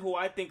person who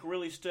I think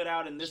really stood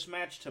out in this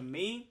match to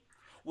me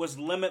was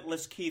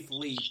Limitless Keith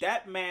Lee.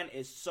 That man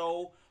is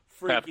so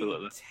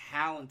freaking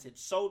talented,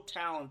 so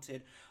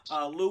talented.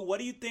 Lou, what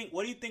do you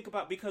think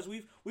about, because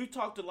we've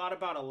talked a lot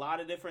about a lot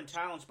of different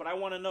talents, but I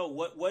want to know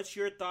what's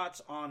your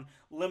thoughts on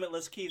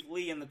Limitless Keith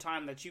Lee in the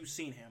time that you've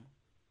seen him?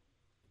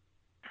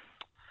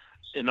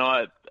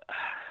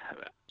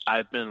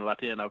 I've been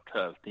lucky enough to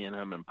have seen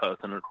him in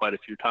person quite a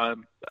few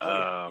times.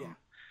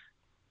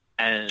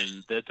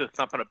 And there's just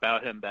something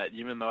about him that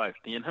even though I've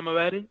seen him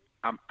already,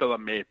 I'm still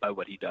amazed by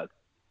what he does.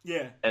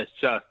 Yeah.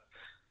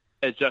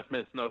 It just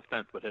makes no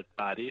sense with his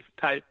body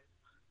type,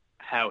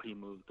 how he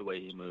moves the way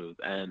he moves.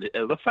 And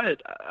it looks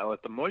like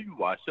the more you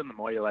watch him, the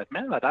more you're like,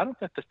 man, like, I don't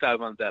think this guy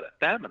runs out of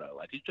stamina.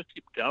 Like, he just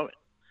keeps going.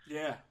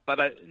 Yeah.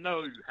 But I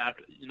know you have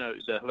to,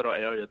 there's little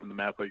areas in the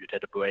map where you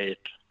take a break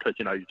because,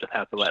 you just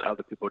have to let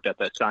other people get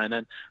their shine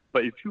in.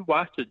 But if you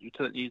watch it, you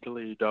can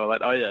easily go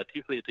like, oh, yeah,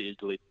 Keith Lee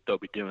easily still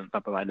be doing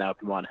something right now if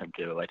you want him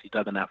to. Like, he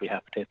doesn't actually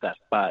have to take that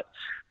spot.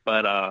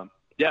 But,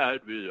 Yeah, I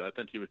agree. I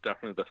think he was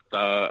definitely the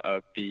star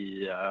of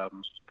the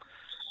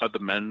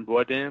men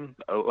war game.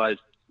 Like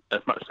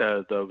as much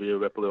as the Rhea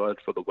Ripley was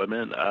for the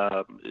women.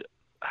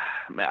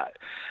 Man,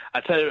 I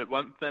tell you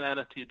one thing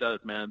NXT does,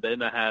 man. They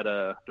know how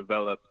to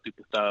develop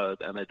superstars,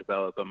 and they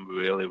develop them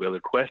really,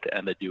 really quick,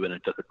 and they do it in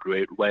just a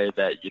great way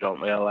that you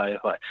don't realize.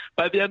 Like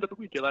by the end of the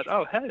week, you're like,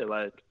 oh hey,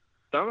 like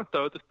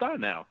so-and-so is a star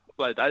now.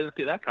 Like I didn't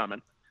see that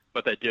coming,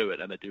 but they do it,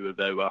 and they do it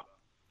very well.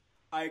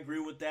 I agree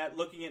with that.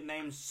 Looking at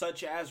names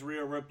such as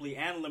Rhea Ripley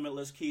and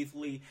Limitless Keith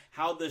Lee,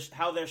 how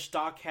their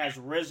stock has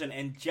risen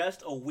in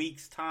just a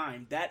week's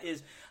time. Hell,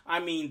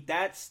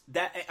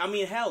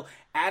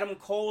 Adam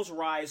Cole's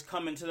rise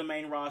coming to the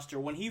main roster.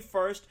 When he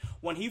first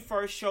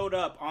showed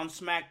up on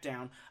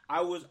SmackDown, I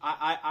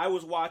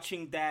was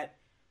watching that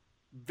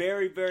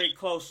very, very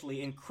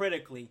closely and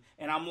critically,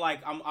 and I'm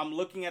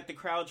looking at the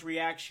crowd's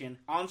reaction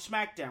on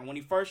SmackDown when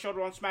he first showed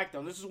up on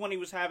SmackDown. This is when he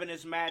was having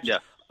his match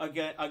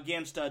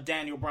against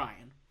Daniel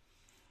Bryan,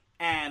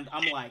 and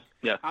I'm like,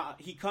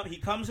 he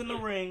comes in the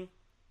ring,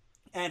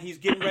 and he's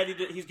getting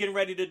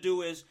ready to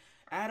do his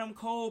Adam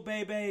Cole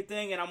baby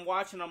thing, and I'm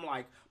watching. I'm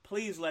like,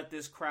 please let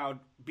this crowd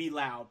be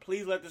loud.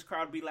 Please let this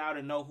crowd be loud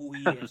and know who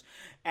he is.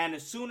 And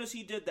as soon as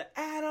he did the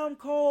Adam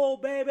Cole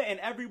baby,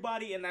 and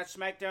everybody in that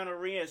SmackDown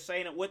arena is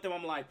saying it with him,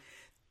 I'm like,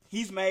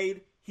 he's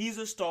made. He's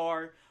a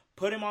star.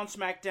 Put him on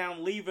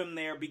SmackDown. Leave him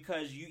there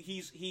because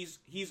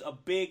he's a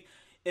big.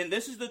 And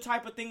this is the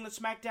type of thing that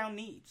SmackDown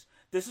needs.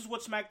 This is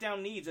what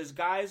SmackDown needs, is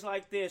guys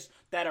like this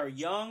that are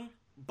young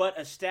but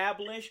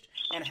established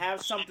and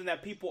have something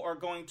that people are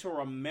going to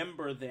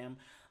remember them.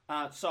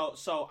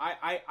 So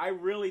I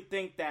really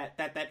think that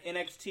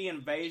NXT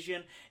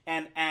invasion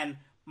and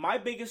my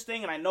biggest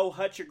thing, and I know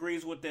Hutch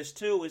agrees with this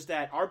too, is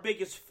that our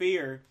biggest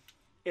fear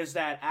is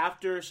that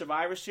after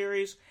Survivor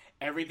Series,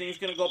 everything's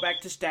going to go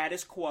back to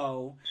status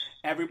quo.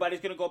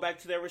 Everybody's going to go back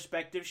to their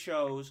respective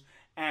shows,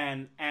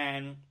 and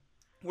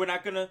we're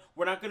not gonna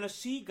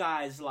see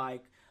guys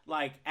like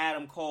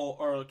Adam Cole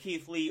or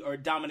Keith Lee or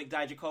Dominic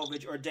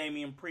Dijakovic or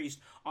Damian Priest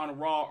on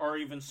Raw or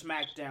even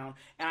SmackDown.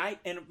 And I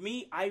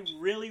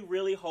really,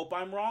 really hope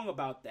I'm wrong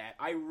about that.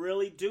 I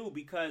really do,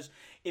 because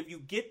if you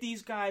get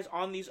these guys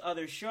on these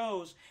other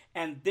shows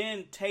and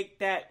then take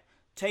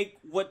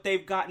what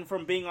they've gotten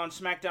from being on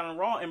SmackDown and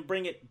Raw and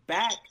bring it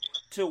back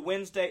to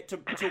Wednesday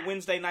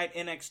night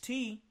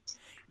NXT,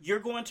 you're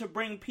going to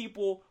bring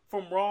people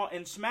from Raw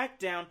and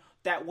SmackDown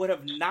that would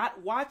have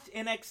not watched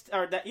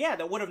NXT,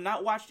 that would have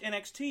not watched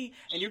NXT,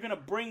 and you're going to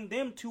bring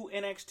them to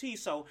NXT.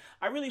 So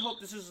I really hope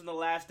this isn't the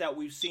last that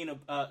we've seen of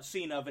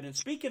it. And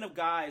speaking of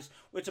guys,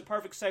 it's a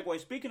perfect segue.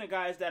 Speaking of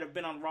guys that have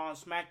been on Raw and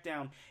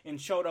SmackDown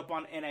and showed up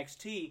on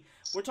NXT,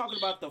 we're talking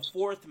about the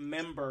fourth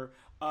member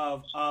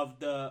of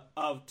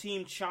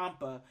Team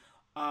Ciampa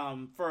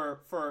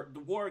for the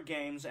War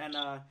Games, and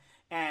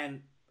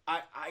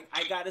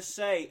I gotta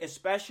say,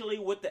 especially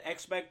with the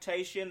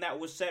expectation that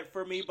was set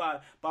for me by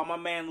my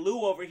man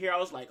Lou over here, I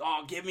was like,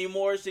 oh, give me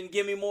Morrison,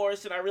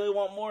 I really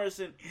want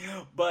Morrison.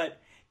 But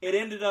it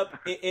ended up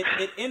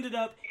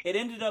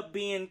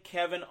being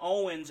Kevin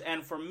Owens,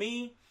 and for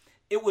me,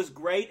 it was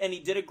great, and he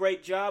did a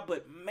great job,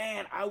 but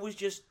man, I was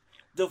just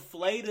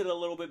deflated a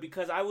little bit,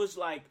 because I was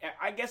like,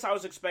 I guess I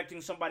was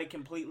expecting somebody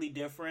completely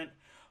different.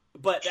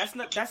 But that's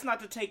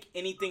not to take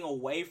anything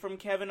away from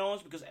Kevin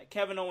Owens, because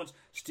Kevin Owens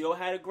still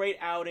had a great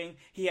outing.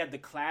 He had the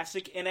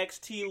classic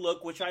NXT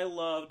look, which I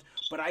loved,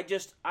 but I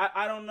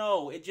don't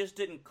know. It just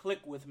didn't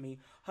click with me.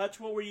 Hutch,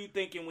 what were you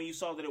thinking when you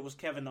saw that it was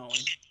Kevin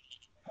Owens?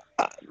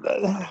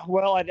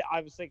 Well,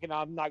 I was thinking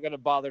I'm not going to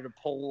bother to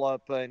pull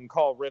up and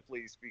call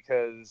Ripley's,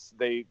 because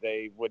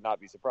they would not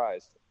be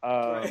surprised.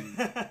 Because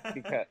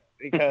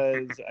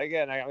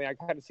again, I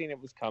kind of seen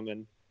it was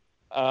coming.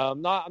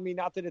 Not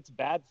that it's a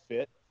bad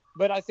fit.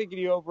 But I think in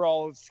the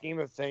overall scheme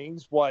of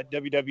things, what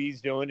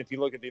WWE's doing, if you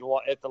look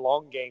at the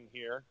long game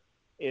here,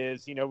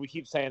 is, we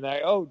keep saying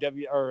that,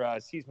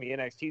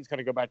 NXT is going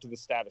to go back to the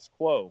status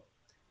quo.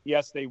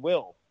 Yes, they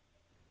will.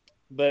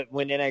 But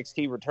when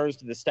NXT returns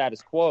to the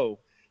status quo,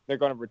 they're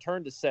going to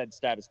return to said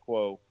status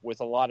quo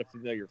with a lot of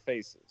familiar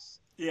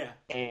faces. Yeah.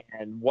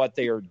 And what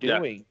they are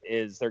doing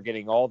is they're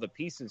getting all the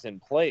pieces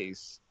in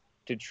place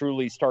to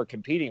truly start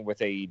competing with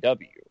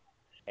AEW.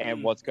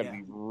 And what's going to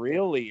be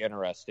really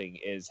interesting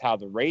is how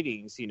the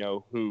ratings,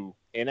 who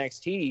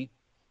NXT,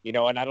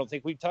 and I don't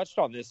think we've touched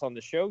on this on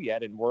the show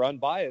yet, and we're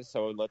unbiased,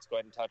 so let's go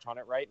ahead and touch on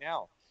it right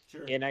now.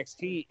 Sure.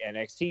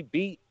 NXT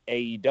beat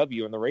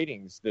AEW in the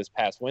ratings this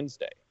past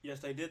Wednesday. Yes,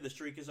 they did. The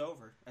streak is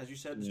over. As you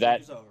said, the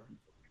streak is over.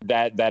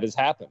 That has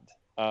happened.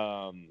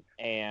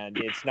 And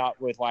it's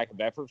not with lack of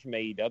effort from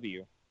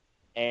AEW.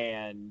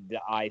 And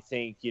I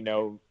think,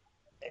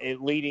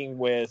 leading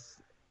with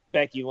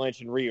Becky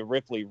Lynch and Rhea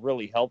Ripley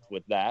really helped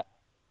with that.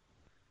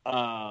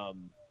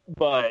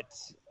 But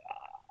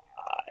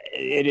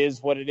it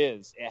is what it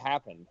is. It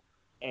happened.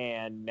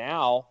 And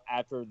now,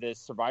 after this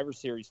Survivor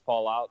Series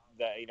fallout,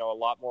 a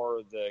lot more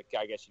of the,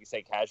 I guess you could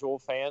say, casual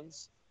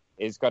fans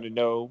is going to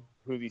know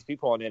who these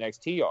people on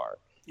NXT are.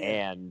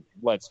 Yeah. And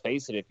let's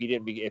face it,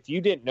 if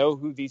you didn't know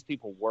who these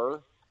people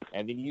were,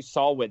 and then you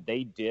saw what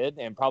they did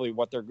and probably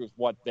what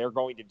they're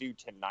going to do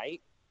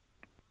tonight,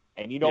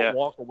 and you don't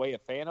walk away a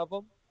fan of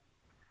them,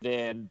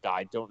 then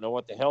I don't know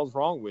what the hell's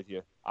wrong with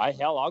you.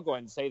 I'll go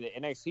ahead and say that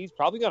NXT is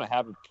probably going to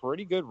have a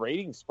pretty good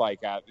rating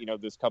spike out,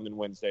 this coming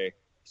Wednesday.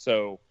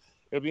 So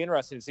it'll be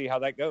interesting to see how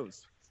that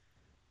goes.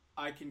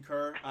 I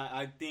concur.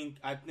 I think,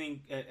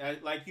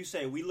 like you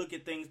say, we look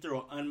at things through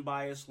an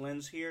unbiased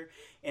lens here,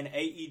 and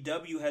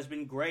AEW has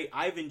been great.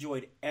 I've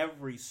enjoyed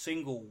every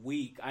single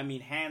week. I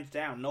mean, hands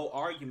down, no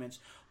arguments.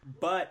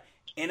 But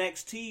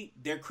NXT,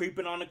 they're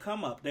creeping on the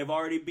come up. They've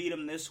already beat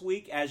them this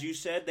week. As you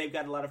said, they've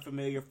got a lot of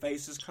familiar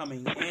faces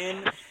coming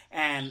in,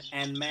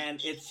 and man,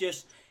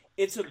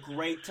 it's a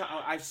great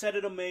time. I've said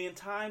it a million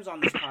times on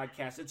this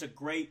podcast. It's a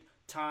great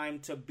time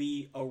to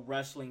be a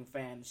wrestling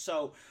fan.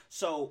 So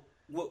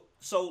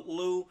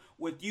Lou,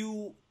 with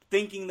you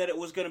thinking that it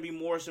was going to be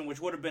Morrison,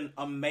 which would have been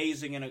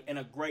amazing and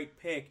a great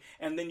pick,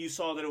 and then you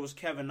saw that it was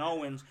Kevin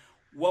Owens,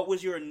 what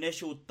was your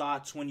initial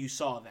thoughts when you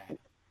saw that?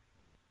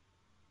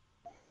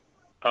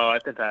 Oh, I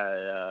think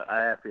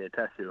I actually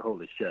texted you,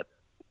 holy shit.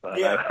 But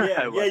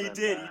yeah, you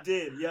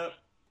did, yep.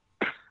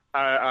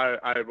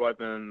 I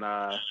wasn't,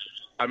 I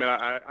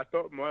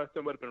thought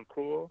Morrison would have been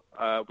cool.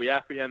 We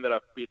actually ended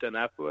up beating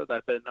afterwards.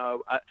 I said,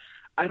 no,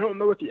 I don't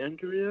know what the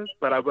injury is,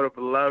 but I would have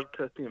loved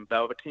to see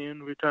Velveteen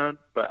return,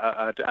 but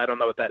I don't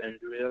know what that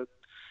injury is.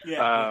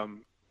 Yeah.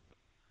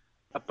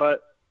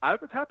 But I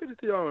was happy to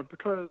see Owens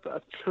because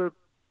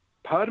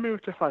part of me was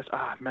just like,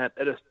 man,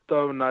 it is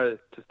so nice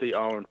to see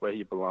Owens where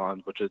he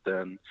belongs, which is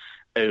in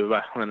a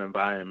wrestling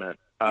environment.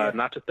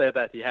 Not to say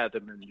that he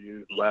hasn't been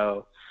used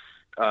well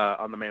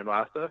on the main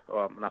roster,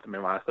 or not the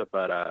main roster,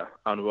 but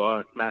on Raw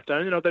and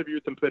SmackDown. They've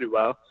used him pretty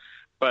well.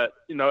 But,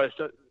 it's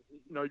just,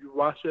 you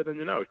watch it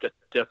and, it's just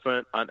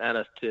different on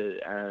NXT,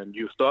 and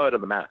you saw it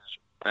in the match.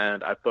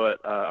 And I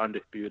thought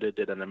Undisputed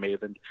did an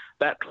amazing,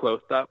 that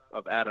close-up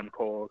of Adam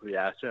Cole's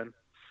reaction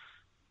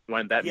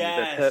when that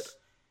music hit.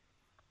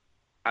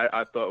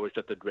 I thought it was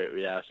just a great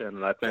reaction,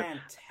 and I think,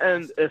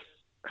 fantastic.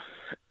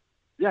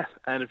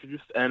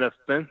 if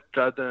Vince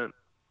doesn't,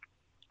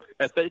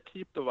 if they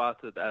keep the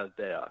rosters as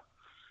they are,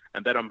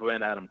 and they don't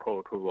bring Adam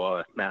Cole to Raw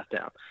or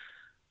SmackDown,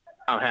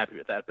 I'm happy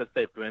with that. But if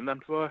they bring them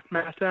to Raw or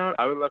SmackDown,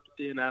 I would love to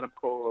see an Adam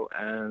Cole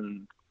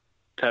and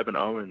Kevin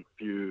Owens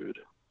feud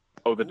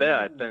over there.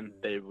 I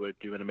think they would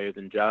do an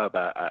amazing job.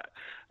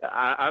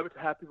 I was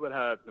happy with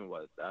how everything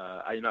was.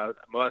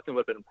 Morrison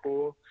would have been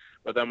cool,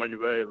 but then when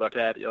you really look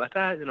at it, you're like,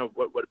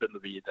 what would have been the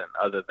reason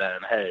other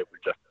than, hey,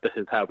 this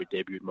is how we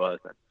debuted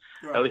Morrison.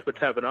 Right. At least with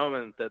Kevin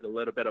Owens, there's a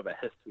little bit of a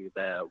history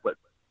there with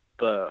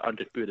the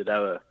Undisputed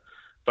Era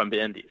from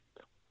the Indies.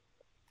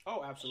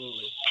 Oh,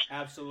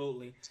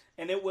 absolutely.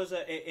 And it was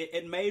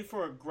it made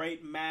for a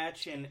great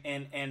match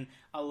and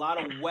a lot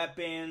of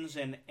weapons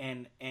and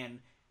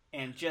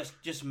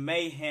just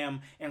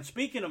mayhem. And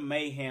speaking of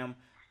mayhem,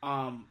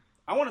 I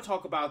want to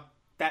talk about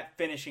that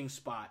finishing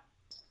spot.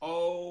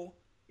 Oh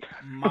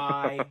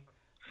my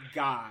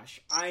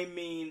gosh! I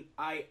mean,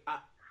 I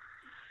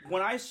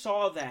when I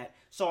saw that,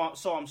 so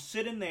I'm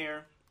sitting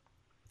there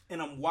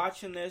and I'm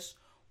watching this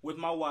with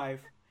my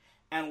wife,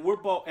 and we're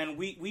both, and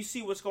we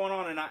see what's going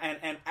on,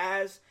 and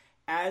as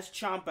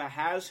Ciampa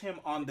has him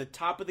on the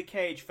top of the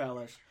cage,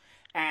 fellas,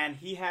 and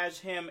he has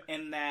him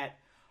in that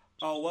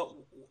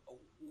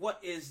what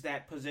is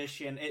that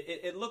position?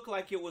 It looked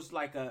like it was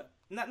like a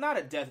not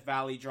a Death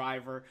Valley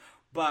driver,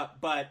 but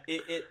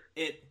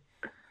it.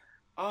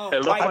 Oh,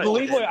 I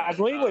believe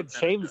what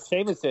Sheamus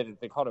said is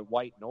they called it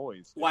white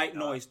noise. White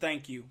noise,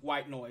 thank you,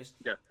 white noise.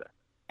 Yes, sir.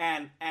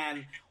 And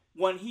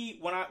when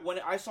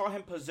I saw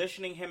him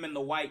positioning him in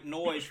the white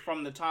noise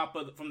from the top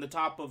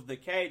of the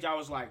cage, I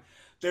was like,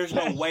 "There's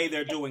no way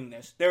they're doing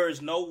this. There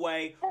is no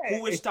way.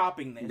 Who is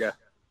stopping this?" Yeah.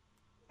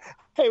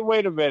 Hey,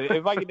 wait a minute.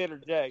 If I can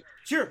interject.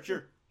 Sure.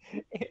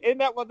 Isn't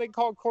that what they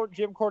call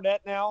Jim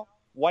Cornette now?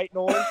 White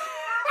noise.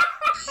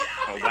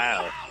 Oh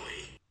wow.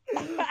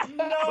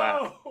 No.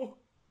 Wow.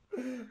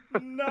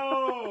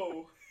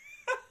 No.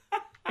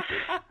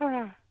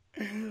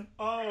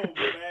 Oh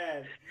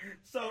man.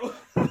 So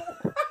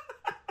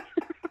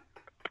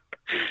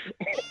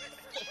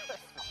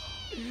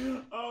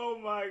oh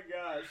my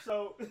gosh.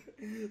 So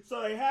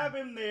they have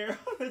him there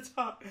on the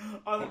top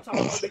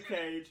of the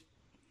cage.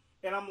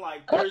 And I'm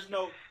like, there's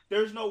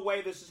no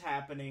way this is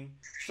happening.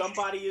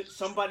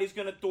 Somebody's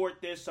gonna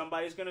thwart this,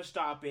 somebody's gonna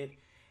stop it.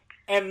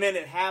 And then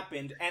it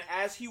happened. And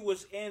as he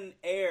was in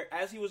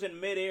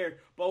midair,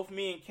 both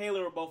me and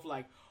Kayla were both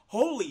like,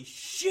 holy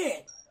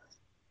shit!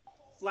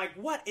 Like,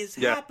 what is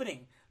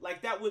happening?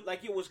 Like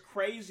it was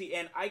crazy,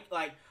 and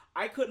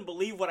I couldn't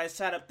believe what I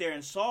sat up there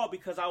and saw,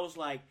 because I was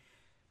like,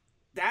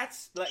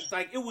 that's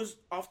like it was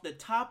off the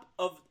top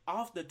of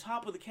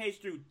the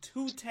cage through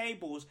two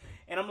tables,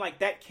 and I'm like,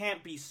 that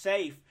can't be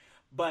safe.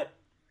 But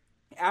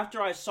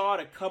after I saw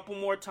it a couple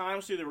more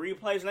times through the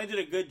replays, and they did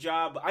a good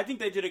job. I think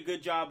they did a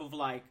good job of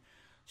like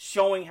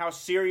showing how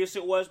serious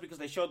it was, because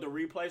they showed the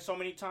replay so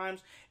many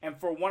times. And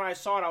for when I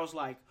saw it, I was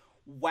like,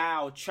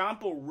 wow,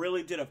 Ciampa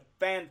really did a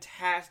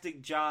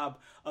fantastic job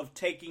of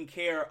taking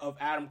care of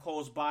Adam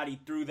Cole's body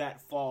through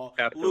that fall.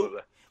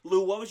 Absolutely.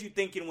 Lou, what was you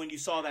thinking when you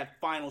saw that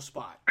final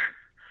spot?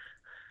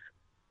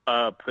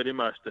 Pretty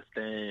much the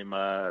same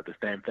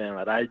thing.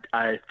 Like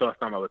I thought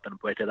someone was going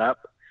to break it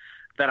up.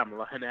 Then I'm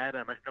looking at it,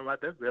 I'm like, you know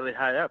what, they're really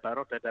high up. I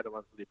don't think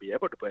anyone's going to be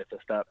able to break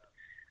this up.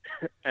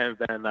 And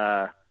then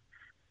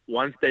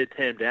once they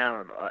came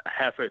down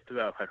halfway through,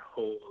 I was like,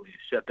 holy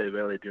shit, they're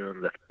really doing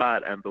the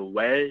spot. And the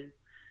way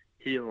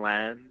he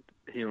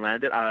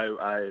landed,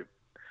 I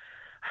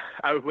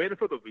was waiting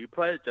for the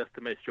replay just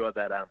to make sure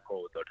that Adam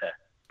Cole was okay.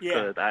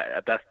 Yeah.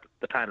 That's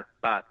the kind of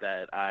spot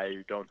that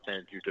I don't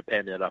think you should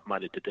pay me enough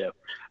money to do.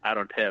 I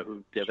don't care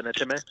who's giving it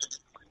to me.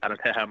 I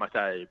don't care how much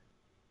I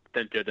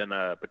think you're going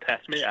to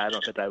protect me. I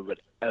don't think I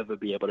would ever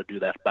be able to do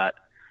that spot.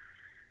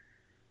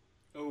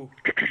 Oh,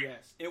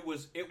 yes. It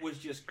was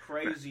just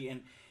crazy.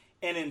 And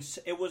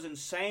it was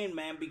insane,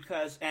 man,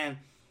 because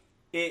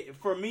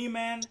for me,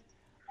 man,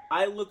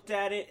 I looked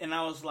at it and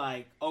I was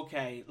like,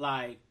 okay,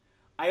 like,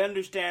 I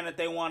understand that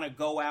they want to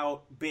go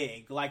out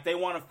big, like they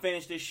want to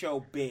finish this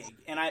show big,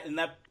 and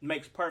that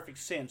makes perfect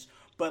sense.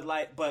 But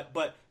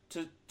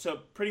to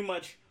pretty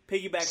much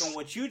piggyback on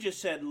what you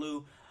just said,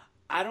 Lou,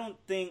 I don't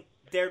think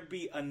there'd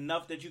be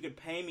enough that you could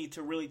pay me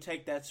to really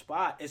take that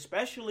spot,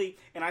 especially.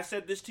 And I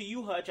said this to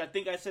you, Hutch. I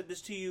think I said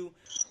this to you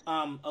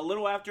a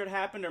little after it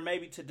happened, or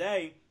maybe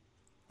today,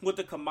 with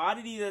the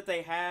commodity that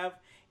they have.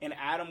 And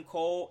Adam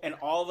Cole and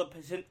all the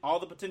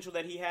potential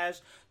that he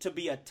has to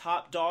be a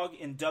top dog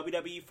in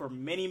WWE for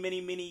many,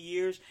 many, many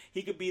years.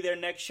 He could be their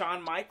next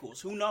Shawn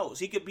Michaels. Who knows?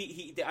 He could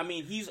be.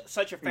 He's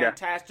such a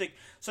fantastic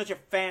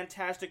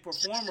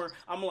performer.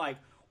 I'm like,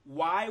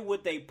 why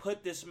would they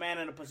put this man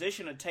in a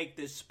position to take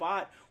this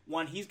spot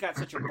when he's got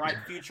such a bright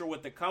future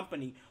with the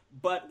company?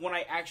 But when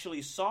I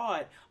actually saw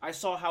it, I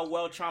saw how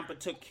well Ciampa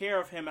took care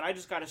of him, and I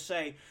just got to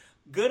say,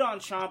 good on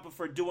Ciampa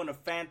for doing a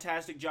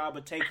fantastic job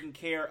of taking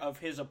care of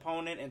his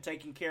opponent and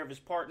taking care of his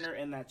partner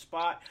in that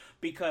spot,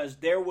 because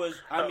there was,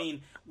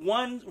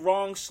 one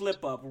wrong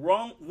slip-up,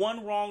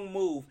 one wrong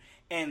move,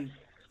 and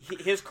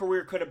his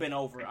career could have been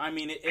over.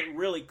 It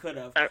really could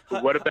have.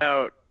 What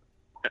about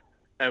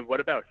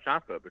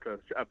Ciampa? Because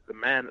the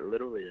man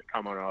literally is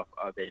coming off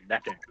of a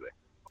neck injury.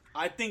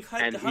 I think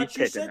Hutch,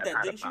 you said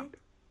that, didn't you?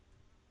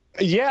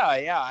 Yeah,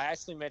 I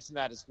actually mentioned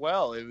that as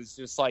well. It was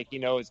just like,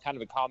 it's kind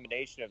of a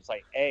combination of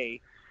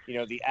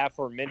the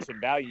aforementioned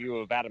value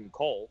of Adam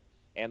Cole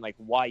and like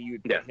why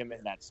you'd put him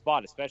in that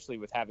spot, especially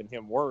with having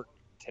him work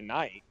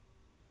tonight,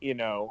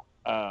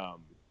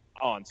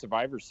 on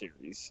Survivor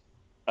Series.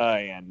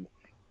 And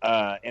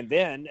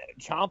then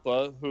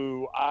Ciampa,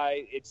 who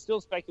it's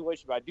still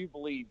speculation, but I do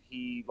believe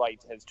he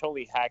has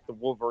totally hacked the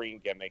Wolverine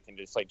gimmick and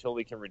just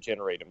totally can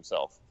regenerate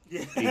himself.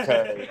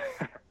 Because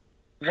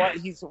what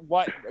he's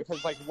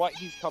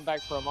come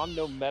back from, I'm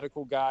no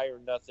medical guy or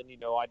nothing,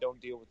 I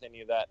don't deal with any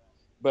of that.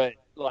 But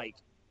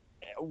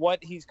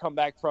what he's come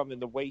back from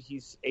and the way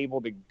he's able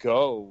to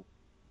go,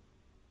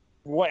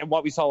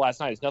 what we saw last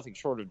night is nothing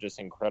short of just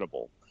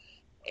incredible.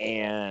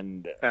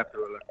 And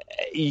absolutely,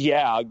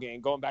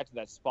 again, going back to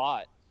that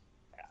spot,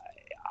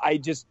 I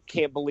just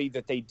can't believe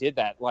that they did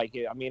that.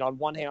 On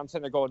one hand, I'm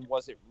sitting there going,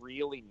 was it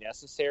really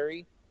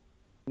necessary?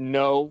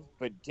 No,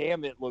 but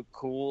damn, it looked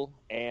cool.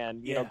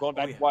 And going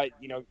back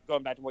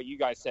to what you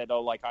guys said,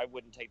 I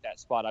wouldn't take that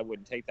spot.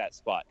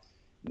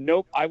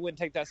 Nope, I wouldn't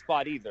take that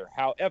spot either.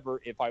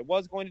 However, if I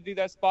was going to do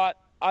that spot,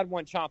 I'd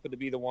want Ciampa to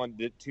be the one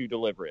to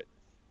deliver it,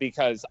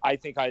 because I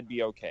think I'd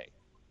be okay.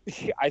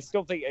 I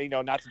still think,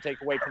 not to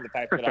take away from the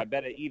fact that I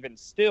bet it even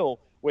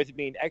still, with it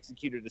being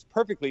executed as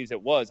perfectly as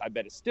it was, I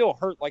bet it still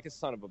hurt like a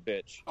son of a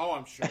bitch. Oh,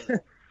 I'm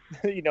sure.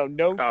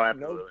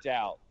 No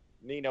doubt.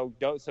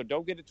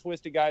 Don't get it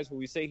twisted, guys, when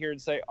we sit here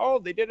and say, oh,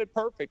 they did it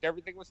perfect,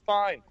 everything was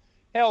fine.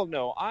 Hell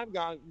no, I'm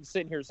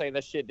sitting here saying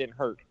that shit didn't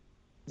hurt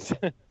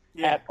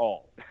at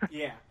all.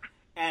 Yeah.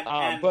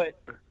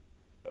 But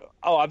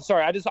I'm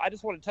sorry, I just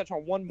want to touch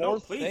on one more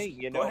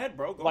thing. Go ahead,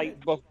 bro. Go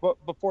ahead.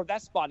 Before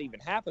that spot even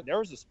happened, there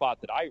was a spot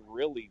that I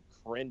really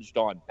cringed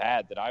on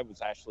bad, that I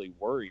was actually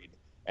worried,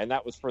 and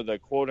that was for the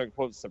quote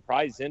unquote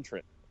surprise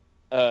entrant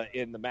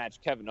in the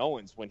match, Kevin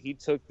Owens, when he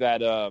took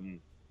that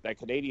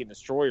Canadian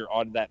Destroyer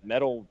on that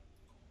metal.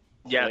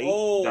 Yeah.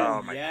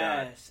 Oh my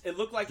God. It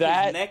looked like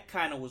his neck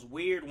kind of was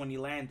weird when he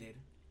landed.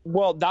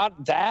 Well,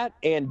 not that,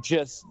 and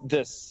just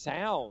the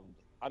sound.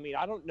 I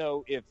don't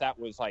know if that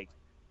was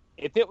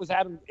if it was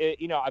Adam,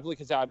 I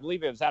believe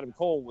it was Adam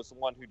Cole was the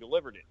one who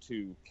delivered it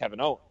to Kevin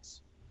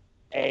Owens,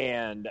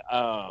 and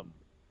I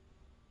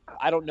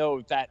don't know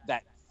if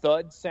that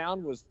thud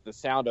sound was the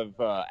sound of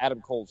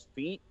Adam Cole's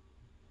feet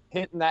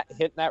hitting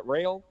that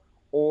rail,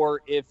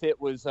 or if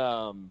it was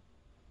Kevin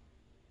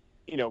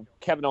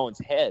Owens'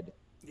 head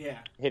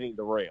hitting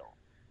the rail.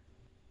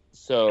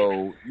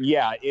 So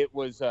it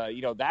was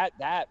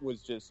that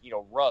was just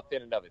rough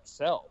in and of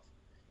itself.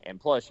 And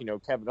plus,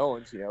 Kevin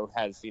Owens,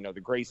 has, the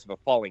grace of a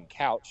falling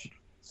couch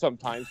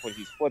sometimes when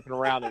he's flipping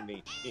around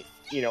when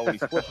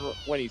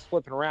he's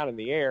flipping around in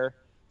the air.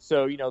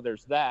 So,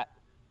 there's that.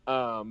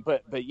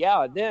 But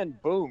yeah, then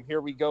boom,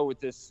 here we go with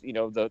this,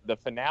 the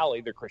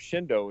finale, the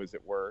crescendo, as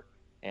it were.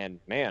 And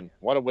man,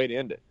 what a way to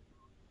end it.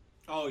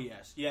 Oh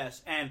yes,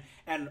 and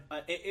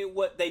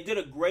what they did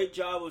a great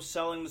job of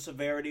selling the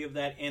severity of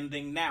that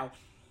ending. Now,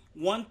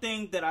 one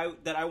thing that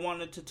I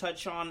wanted to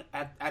touch on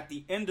at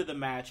the end of the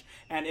match,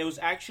 and it was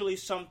actually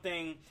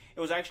something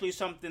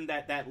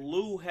that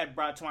Lou had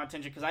brought to my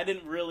attention, because I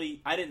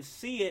didn't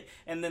see it,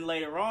 and then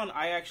later on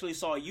I actually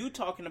saw you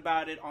talking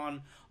about it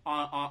on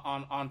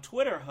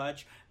Twitter,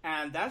 Hutch,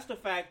 and that's the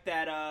fact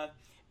that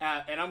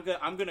and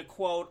I'm gonna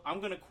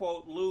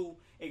quote Lou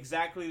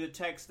exactly the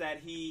text that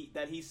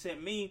he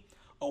sent me.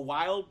 A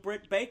wild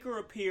Britt Baker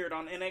appeared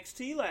on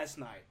NXT last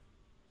night.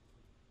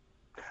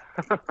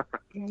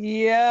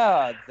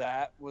 Yeah,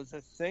 that was a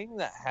thing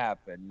that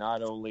happened.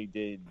 Not only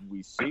did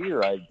we see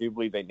her, I do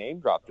believe they name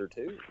dropped her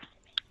too.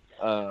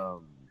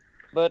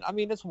 But I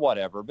mean, it's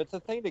whatever. But the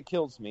thing that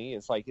kills me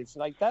is it's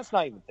like that's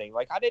not even the thing.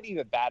 Like, I didn't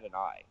even bat an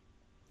eye.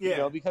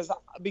 Yeah.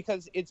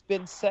 Because it's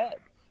been said.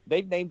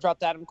 They've name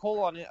dropped Adam Cole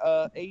on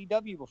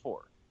AEW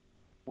before.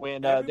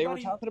 When they were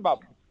talking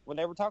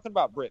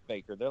about Britt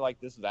Baker, they're like,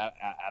 this is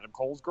Adam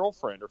Cole's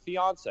girlfriend or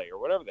fiance or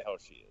whatever the hell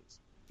she is.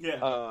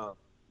 Yeah.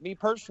 Me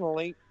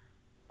personally,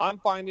 I'm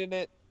finding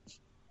it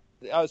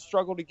a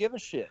struggle to give a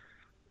shit.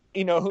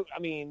 I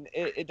mean,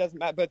 it doesn't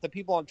matter, but the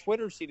people on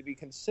Twitter seem to be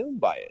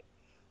consumed by it.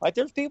 Like,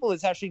 there's people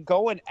that's actually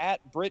going at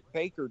Britt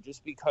Baker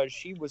just because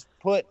she was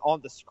put on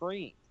the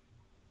screen.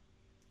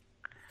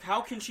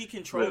 How can she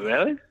control it?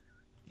 Really?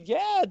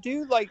 Yeah,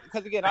 dude,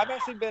 because again, I've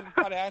actually been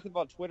kind of active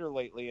on Twitter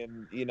lately,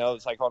 and,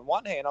 it's like, on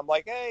one hand, I'm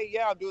like, hey,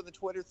 yeah, I'm doing the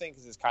Twitter thing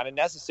because it's kind of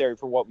necessary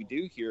for what we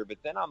do here, but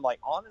then I'm like,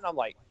 I'm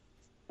like,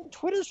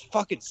 Twitter's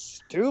fucking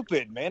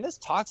stupid, man. It's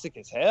toxic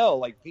as hell.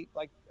 Like,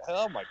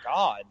 oh my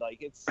God,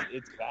 it's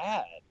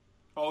bad.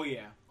 Oh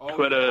yeah.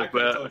 Twitter,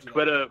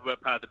 where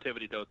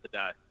positivity goes to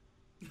die.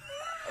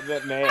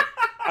 Man.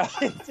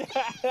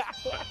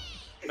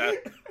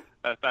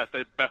 That's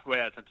the best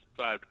way I can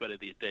describe Twitter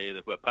these days,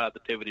 is where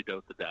positivity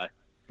goes to die.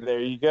 There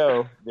you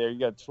go.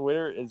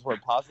 Twitter is where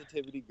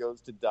positivity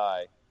goes to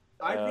die.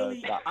 I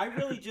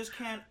really just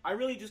can't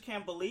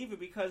believe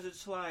it, because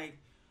it's like,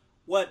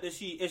 what is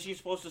she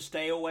supposed to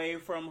stay away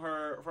from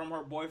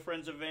her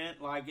boyfriend's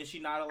event? Like, is she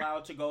not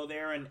allowed to go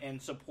there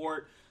and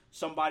support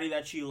somebody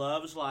that she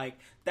loves? Like,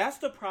 that's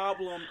the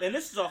problem. And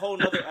this is a whole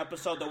nother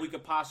episode that we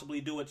could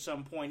possibly do at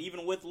some point,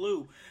 even with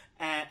Lou.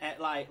 And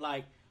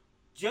like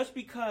just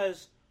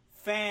because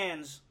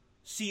fans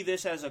see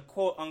this as a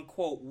quote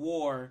unquote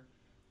war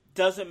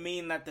doesn't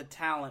mean that the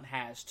talent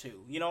has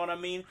to. You know what I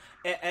mean?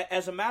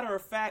 As a matter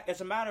of fact,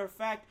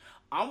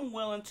 I'm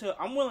willing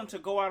to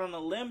go out on a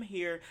limb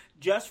here,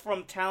 just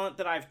from talent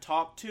that I've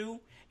talked to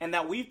and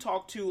that we've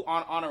talked to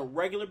on a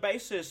regular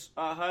basis,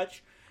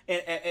 Hutch,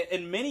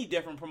 in many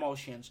different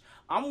promotions.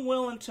 I'm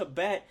willing to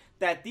bet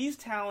that these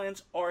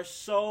talents are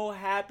so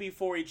happy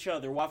for each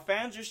other. While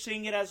fans are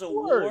seeing it as a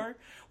war,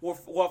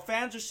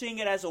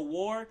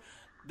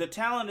 the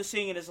talent is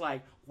seeing it as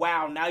like,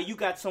 wow, now you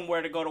got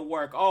somewhere to go to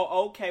work.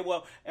 Oh, okay,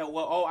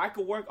 I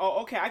could work.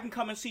 Oh, okay, I can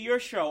come and see your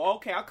show.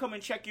 Okay, I'll come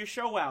and check your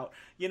show out.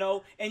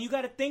 And you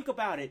got to think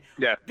about it.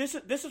 Yeah. This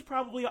is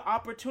probably an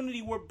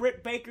opportunity where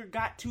Britt Baker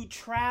got to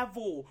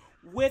travel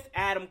with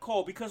Adam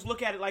Cole, because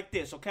look at it like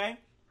this, okay?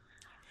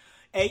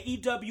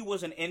 AEW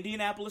was in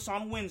Indianapolis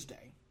on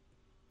Wednesday.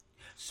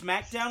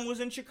 SmackDown was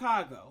in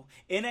Chicago.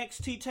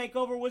 NXT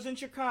TakeOver was in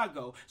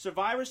Chicago.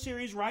 Survivor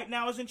Series right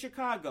now is in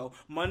Chicago.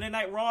 Monday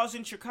Night Raw is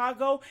in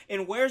Chicago.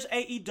 And where's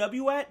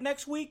AEW at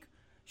next week?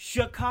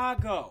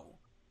 Chicago.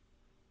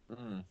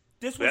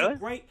 This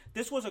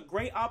was a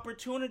great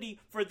opportunity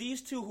for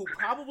these two, who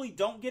probably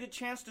don't get a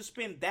chance to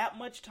spend that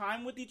much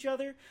time with each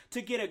other,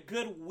 to get a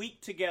good week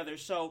together.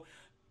 So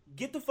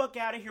get the fuck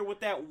out of here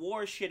with that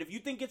war shit. If you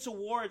think it's a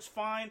war, it's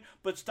fine,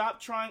 but stop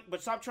trying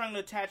to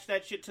attach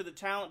that shit to the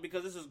talent,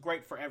 because this is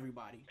great for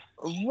everybody.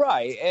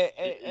 Right,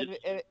 and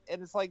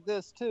it's like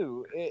this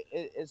too.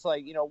 It's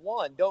like,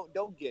 one,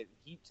 don't get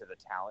heat to the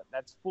talent.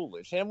 That's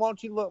foolish. And why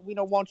don't you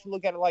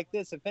look at it like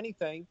this? If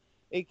anything,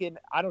 it can,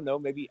 I don't know,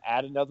 maybe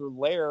add another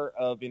layer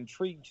of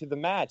intrigue to the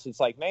match. It's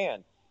like,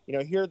 man,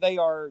 here they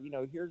are,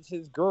 here's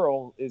his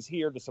girl is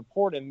here to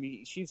support him.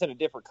 She's in a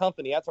different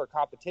company. That's our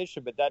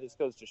competition, but that just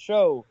goes to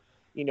show,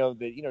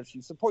 that, she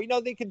support,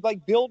 they could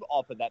build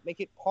off of that, make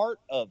it part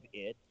of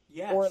it.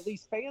 Yes. Or at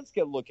least fans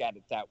can look at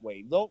it that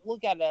way. Don't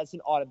look at it as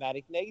an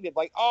automatic negative,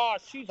 like, oh,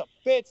 she's a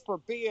bitch for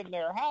being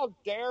there. How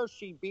dare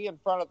she be in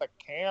front of the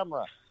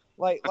camera?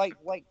 Like,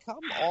 come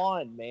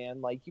on,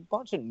 man. Like, you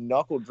bunch of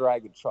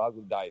knuckle-dragging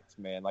troglodytes,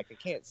 man. Like, I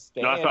can't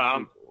stand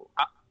people.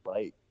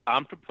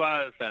 I'm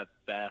surprised that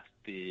that's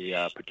the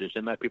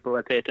position that people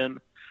are taking.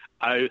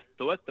 I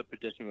thought the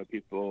position that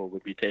people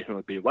would be taking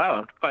would be, wow,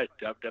 I'm surprised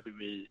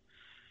WWE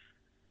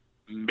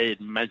made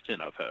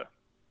mention of her.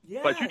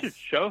 Yes. But you can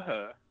show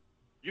her,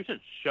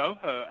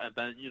 and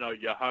then,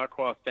 your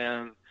hardcore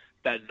fans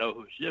that know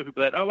who she is,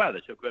 people are like, oh, wow,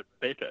 that's a good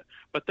Baker.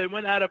 But they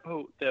went out of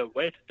their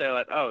way to say,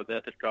 like, oh,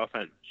 there's his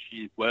girlfriend,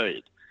 she's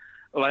worried.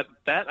 Like,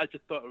 that I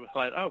just thought was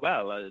like, oh,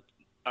 wow,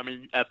 I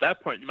mean, at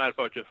that point, you might as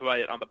well just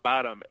write it on the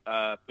bottom,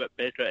 but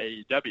Beta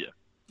AEW.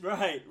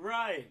 Right.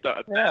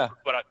 So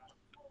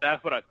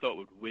that's what I thought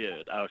was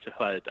weird. I was just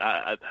like,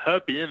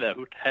 her being there,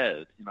 who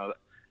cares? You know,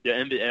 you're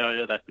in the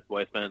area, that's your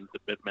boyfriend, the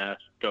big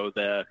match, go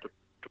there to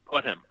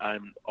put him.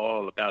 I'm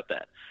all about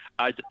that.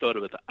 I just thought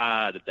it was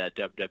odd that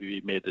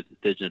WWE made the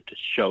decision to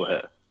show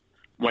her.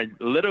 When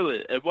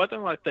literally, it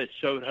wasn't like they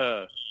showed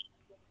her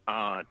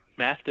on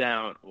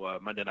SmackDown or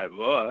Monday Night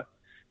Raw.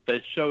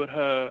 They showed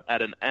her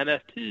at an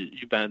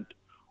NXT event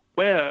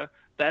where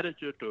that is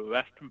your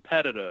direct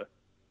competitor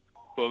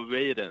for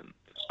ratings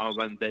on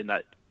Wednesday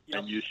night. Yep.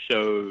 And you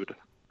showed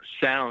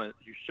talent.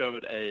 You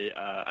showed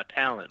a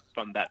talent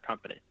from that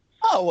company.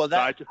 Oh, well, So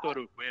I just thought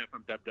it was weird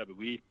from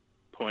WWE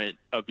point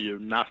of view,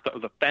 not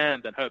the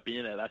fans and her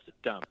being there. That's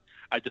just dumb.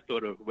 I just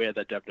thought it was weird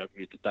that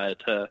WWE decided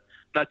to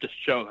not just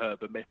show her,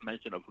 but make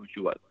mention of who she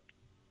was.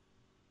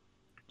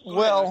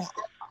 Well,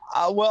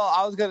 I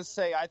was going to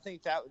say I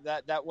think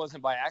that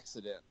wasn't by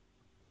accident,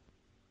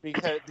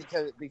 because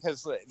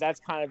that's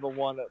kind of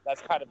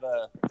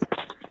a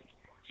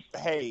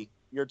hey,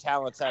 your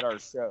talent's at our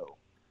show,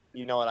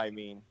 you know what I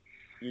mean?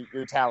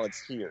 Your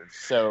talent's here,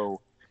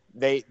 so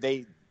they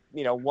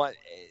what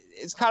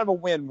it's kind of a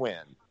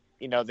win-win.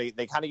 You know, they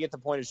kind of get the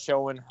point of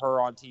showing her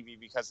on TV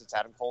because it's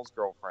Adam Cole's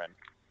girlfriend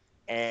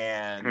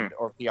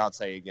or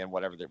fiance again,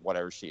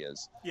 whatever she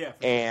is. Yeah.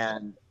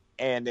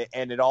 And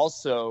it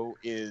also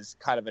is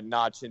kind of a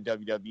notch in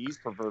WWE's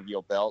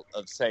proverbial belt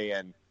of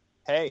saying,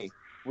 hey,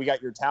 we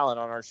got your talent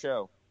on our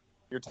show.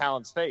 Your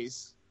talent's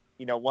face,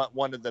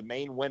 one of the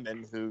main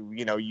women who,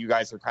 you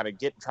guys are kind of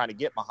trying to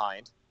get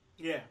behind.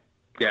 Yeah.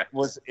 Yeah.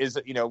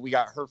 We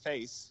got her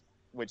face,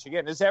 which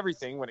again is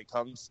everything when it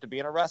comes to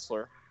being a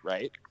wrestler,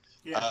 right?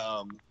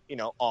 Yeah.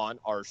 On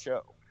our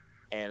show.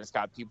 And it's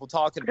got people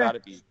talking about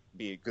it,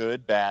 be it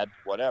good, bad,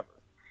 whatever.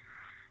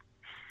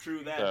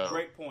 True that. So.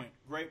 Great point.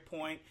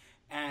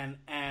 And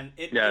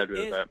it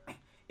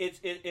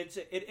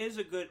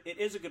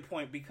is a good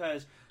point,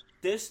 because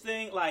this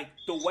thing, like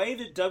the way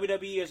that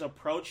WWE is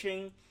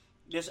approaching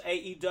this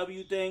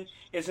AEW thing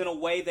is in a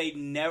way they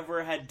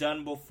never had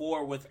done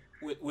before with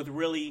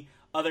really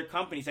other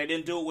companies. They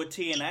didn't do it with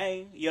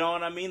TNA, you know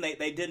what I mean? They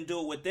didn't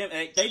do it with them.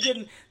 They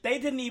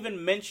didn't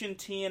even mention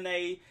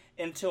TNA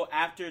until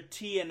after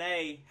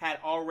TNA had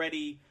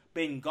already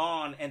been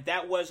gone, and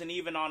that wasn't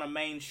even on a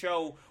main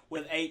show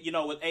with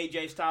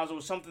AJ Styles. It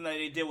was something that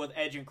they did with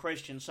Edge and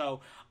Christian.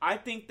 So I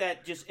think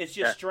that it's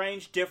just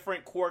strange,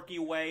 different, quirky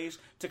ways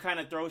to kind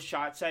of throw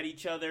shots at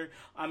each other.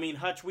 I mean,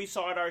 Hutch, we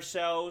saw it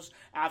ourselves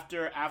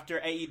after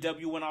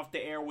AEW went off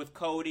the air with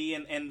Cody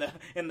and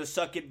the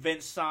Suck It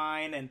Vince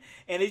sign, and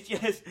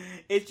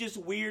it's just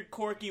weird,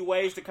 quirky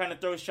ways to kind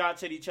of throw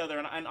shots at each other.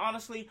 And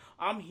honestly,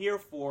 I'm here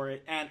for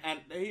it. And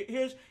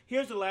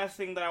here's the last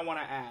thing that I want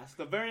to ask.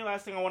 The very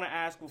last thing I want to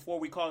ask before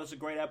we call this a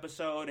great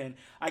episode and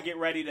I get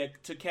ready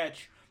to catch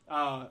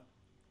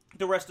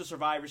the rest of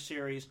Survivor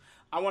Series,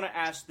 I want to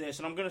ask this,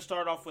 and I'm going to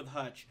start off with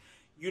Hutch.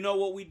 You know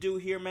what we do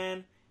here,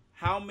 man?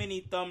 How many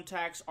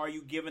thumbtacks are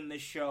you giving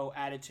this show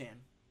out of 10?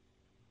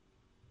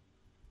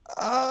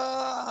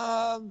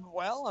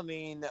 Well, I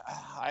mean,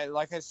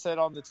 like I said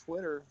on the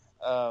Twitter,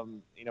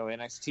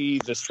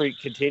 NXT, the streak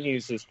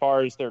continues as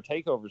far as their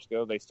takeovers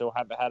go. They still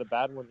haven't had a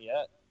bad one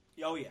yet.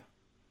 Oh, yeah.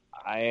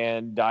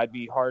 And I'd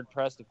be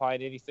hard-pressed to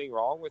find anything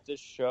wrong with this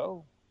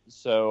show.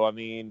 So, I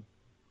mean,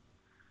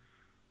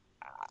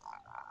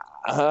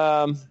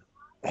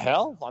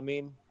 hell, I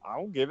mean,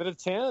 I'll give it a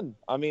 10.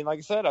 I mean, like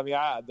I said,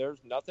 there's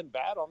nothing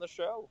bad on the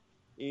show.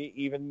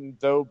 Even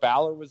though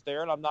Balor was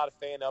there and I'm not a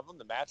fan of him,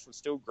 the match was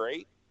still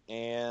great.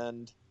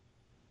 And,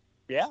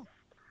 yeah.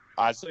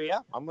 I'm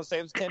going to say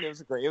it was 10. It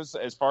was great. It was,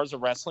 as far as a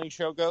wrestling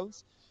show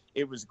goes,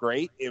 it was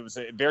great. It was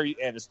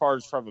and as far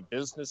as from a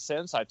business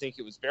sense, I think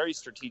it was very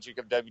strategic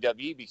of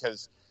WWE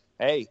because,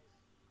 hey,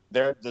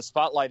 the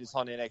spotlight is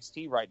on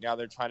NXT right now.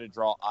 They're trying to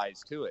draw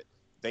eyes to it.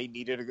 They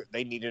needed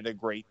a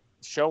great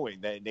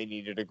showing. They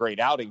needed a great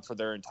outing for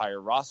their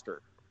entire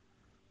roster.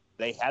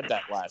 They had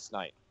that last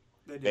night.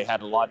 They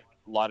had a lot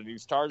of new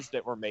stars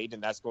that were made,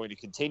 and that's going to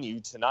continue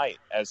tonight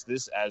as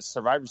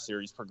Survivor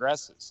Series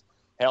progresses.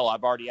 Hell,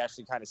 I've already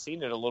actually kind of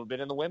seen it a little bit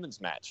in the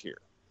women's match here.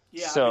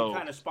 Yeah, I've been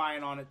kind of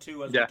spying on it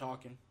too as we're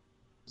talking.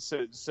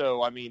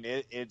 So I mean,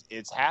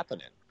 it's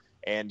happening,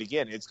 and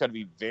again, it's going to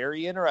be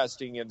very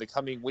interesting in the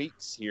coming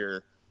weeks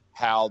here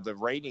how the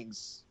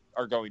ratings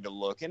are going to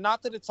look. And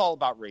not that it's all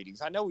about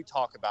ratings. I know we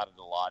talk about it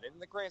a lot. In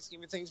the grand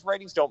scheme of things,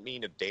 ratings don't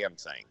mean a damn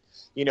thing.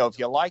 If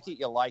you like it,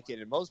 you like it.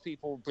 And most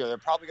people, they're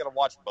probably going to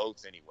watch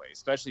both anyway,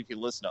 especially if you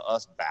listen to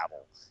us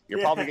babble. You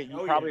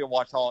probably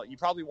watch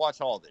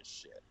all this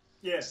shit.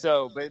 Yeah.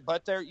 So,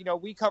 but there,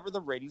 we cover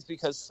the ratings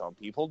because some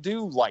people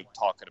do like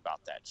talking about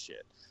that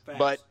shit. Thanks.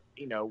 But,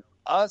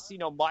 us,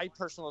 my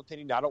personal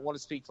opinion, I don't want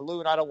to speak for Lou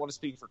and I don't want to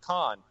speak for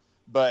Khan,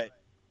 but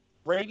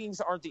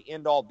ratings aren't the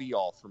end all be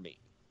all for me.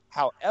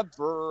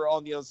 However,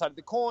 on the other side of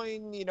the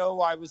coin,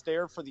 I was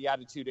there for the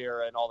Attitude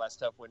Era and all that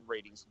stuff when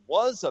ratings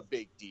was a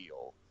big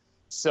deal.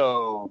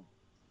 So,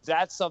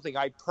 that's something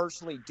I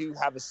personally do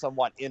have a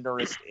somewhat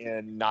interest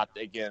in. Not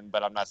again,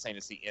 but I'm not saying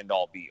it's the end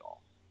all be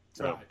all.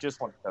 So just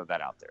want to throw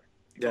that out there.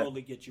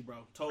 Totally get you, bro.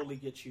 Totally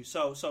get you.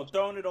 So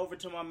throwing it over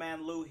to my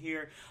man Lou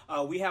here.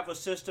 We have a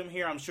system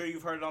here. I'm sure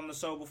you've heard it on the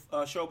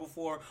show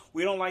before.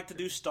 We don't like to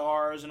do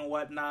stars and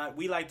whatnot.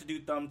 We like to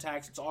do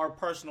thumbtacks. It's our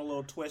personal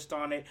little twist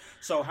on it.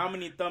 So how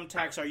many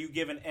thumbtacks are you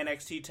giving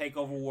NXT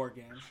TakeOver War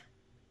Games?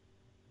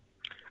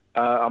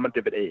 I'm gonna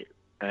give it 8,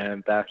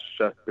 and that's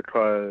just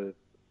because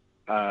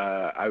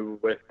I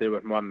wish there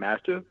was more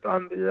matches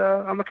on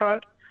the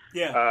card.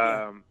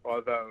 Yeah.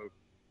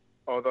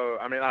 Although,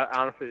 I mean, I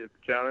honestly,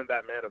 during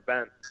that main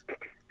event,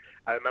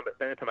 I remember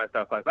saying to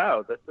myself, like,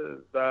 wow, this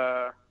is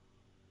the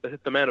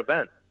main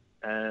event,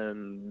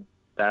 and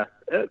that's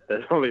it.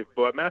 There's only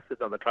 4 matches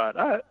on the card.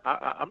 All right,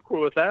 I'm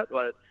cool with that.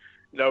 Like,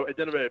 you know, it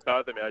didn't really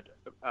bother me,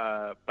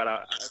 but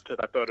I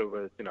thought it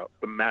was, you know,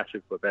 the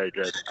matches were very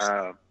good.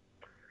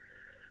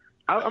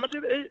 I'm going to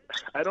give it 8.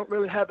 I don't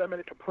really have that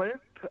many complaints.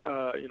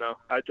 You know,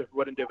 I just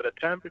wouldn't give it a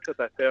 10 because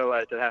I feel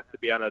like it has to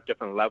be on a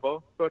different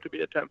level for it to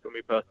be a 10 for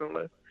me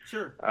personally.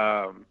 Sure.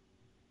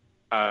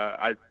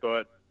 I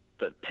thought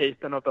the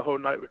pacing of the whole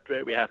night was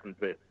great. We had some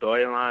great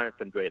storylines,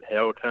 some great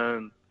heel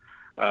turns.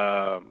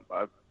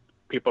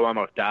 People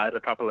almost died a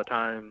couple of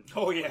times.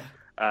 Oh, yeah.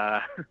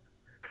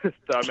 So,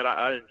 I mean,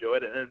 I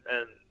enjoyed it. And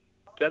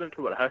get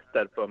into what Hush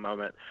said for a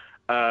moment.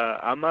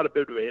 I'm not a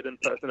big rating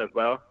person as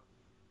well,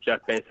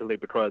 just basically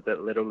because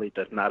it literally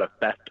does not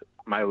affect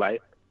my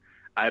life.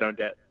 I don't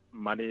get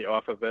money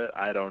off of it.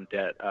 I don't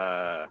get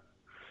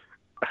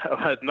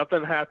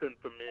nothing happens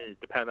for me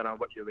depending on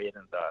what your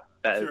ratings are.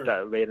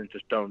 That ratings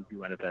just don't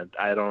do anything.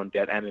 I don't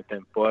get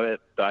anything for it,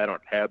 so I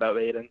don't care about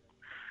ratings.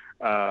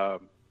 I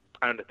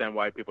understand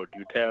why people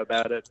do care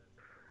about it,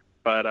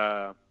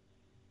 but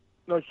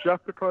no,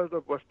 just because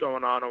of what's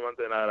going on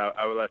Wednesday night,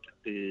 I would like to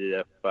see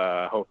if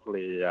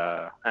hopefully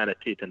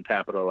NXT can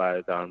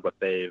capitalize on what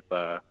they've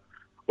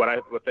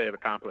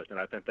accomplished, and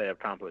I think they have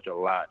accomplished a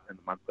lot in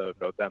the month of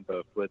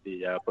November for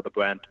the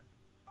brand.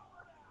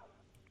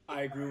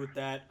 I agree with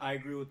that.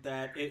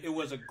 It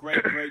was a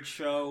great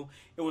show.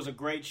 It was a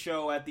great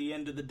show at the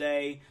end of the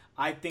day.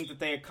 I think that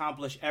they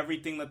accomplished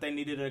everything that they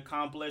needed to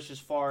accomplish as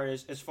far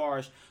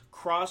as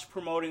cross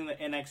promoting the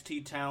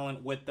NXT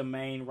talent with the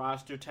main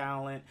roster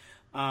talent,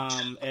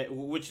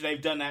 which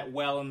they've done that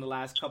well in the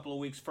last couple of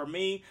weeks. For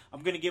me,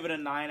 I'm going to give it a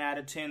 9 out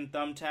of 10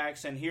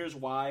 thumbtacks, and here's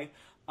why.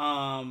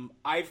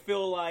 I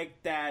feel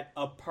like that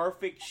a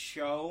perfect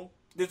show,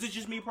 this is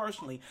just me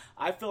personally,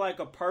 I feel like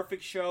a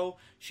perfect show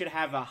should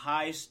have a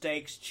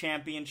high-stakes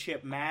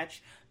championship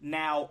match.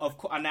 Now,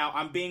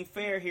 I'm being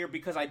fair here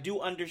because I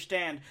do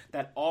understand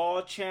that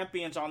all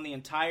champions on the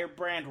entire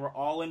brand were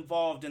all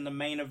involved in the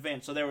main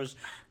event, so there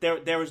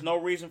was no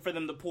reason for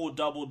them to pull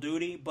double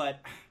duty, but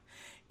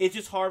it's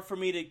just hard for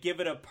me to give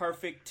it a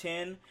perfect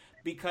 10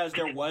 because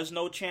there was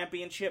no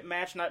championship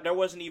match. There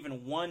wasn't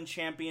even one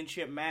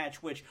championship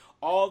match, which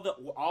all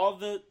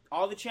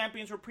the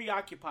champions were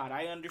preoccupied.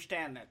 I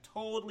understand that,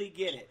 totally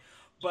get it.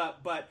 But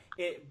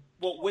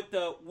with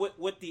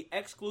the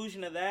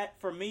exclusion of that,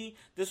 for me,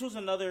 this was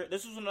another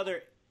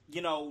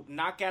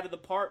knock out of the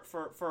park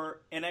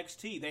for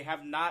NXT. They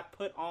have not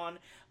put on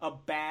a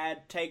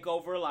bad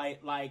takeover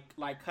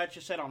like Hutch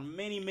has said on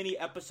many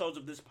episodes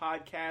of this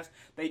podcast.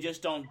 They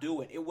just don't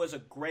do it. It was a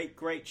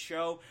great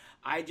show.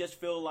 I just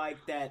feel like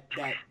that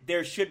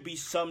there should be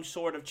some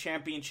sort of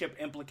championship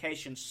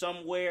implication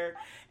somewhere,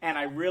 and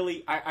I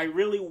really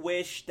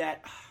wish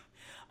that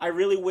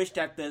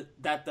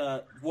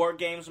the War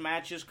Games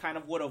matches kind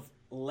of would have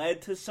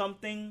led to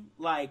something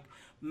like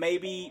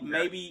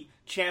maybe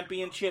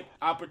championship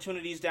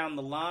opportunities down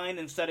the line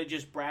instead of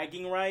just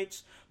bragging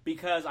rights,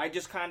 because I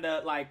just kind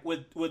of like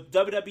with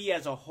WWE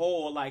as a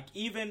whole, like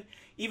even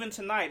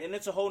tonight, and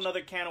it's a whole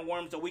nother can of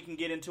worms that we can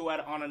get into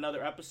on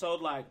another episode,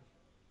 like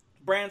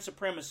brand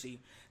supremacy,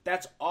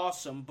 that's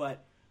awesome,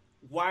 but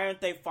why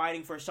aren't they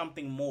fighting for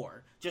something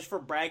more? Just for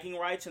bragging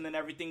rights and then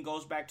everything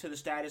goes back to the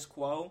status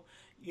quo?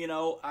 You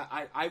know,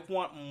 I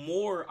want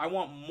more. I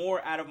want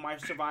more out of my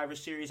Survivor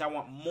Series. I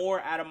want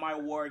more out of my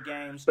War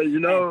Games. But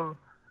I'm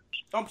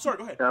sorry.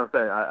 Go ahead. I'm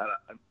saying,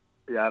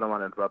 I don't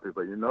want to interrupt you,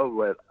 but you know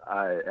what?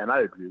 I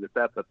agree with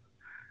that. But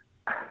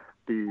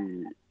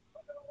the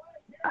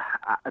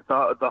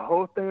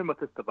whole thing with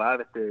the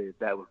Survivor Series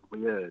that was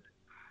weird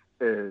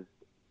is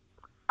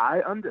I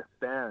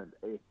understand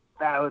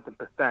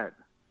 1,000%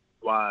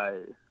 why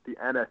the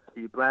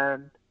NXT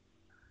brand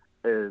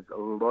is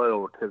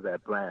loyal to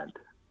that brand.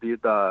 These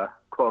are,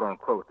 quote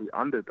unquote, the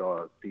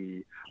underdogs,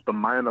 the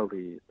minor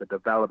leagues, the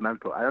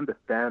developmental. I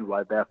understand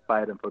why they're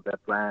fighting for their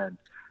brand,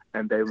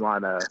 and they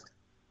want to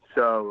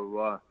show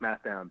Raw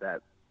SmackDown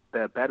that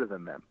they're better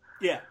than them.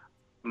 Yeah.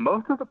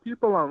 Most of the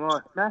people on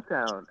Raw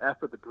SmackDown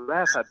after the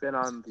draft have been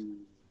on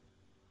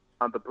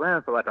the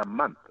brand for like a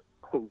month.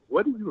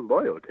 What are you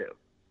loyal to?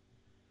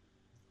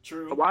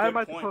 True. Why am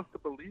I point. supposed to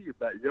believe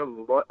that you're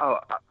loyal? Oh,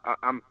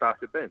 I'm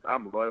Sasha Banks.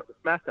 I'm loyal to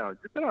SmackDown.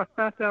 You've been on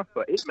SmackDown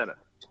for 8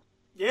 minutes.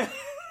 Yeah.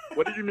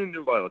 What do you mean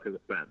you're loyal to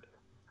this brand?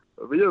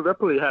 Rhea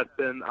Ripley has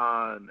been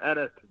on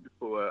NXT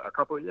for a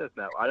couple of years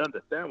now. I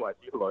understand why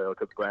she's loyal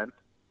to the brand.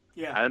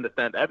 Yeah. I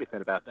understand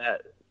everything about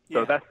that.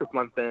 So that's just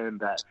one thing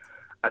that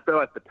I feel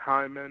like the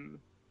timing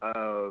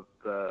of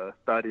the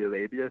Saudi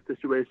Arabia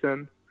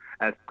situation,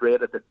 as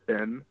great as it's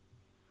been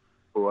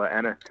for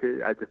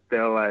NXT, I just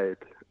feel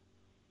like,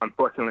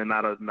 unfortunately,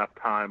 not enough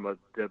time was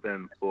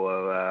given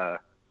for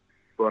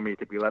me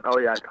to be like, oh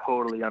yeah, I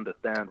totally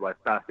understand why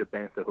Sasha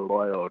Banks is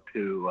loyal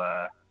to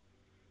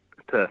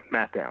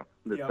SmackDown.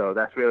 Yep. So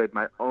that's really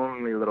my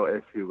only little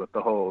issue with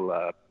the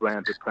whole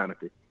brand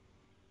supremacy.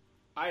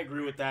 I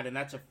agree with that, and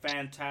that's a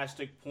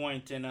fantastic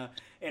point.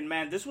 And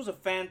man, this was a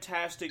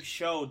fantastic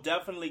show.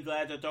 Definitely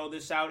glad to throw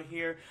this out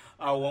here.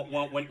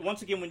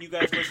 Once again, when you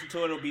guys listen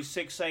to it, it'll be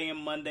 6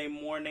 a.m. Monday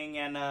morning,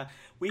 and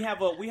we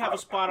have a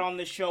spot on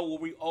this show where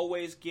we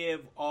always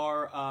give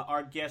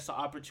our guests the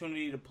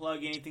opportunity to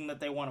plug anything that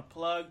they want to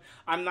plug.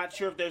 I'm not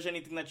sure if there's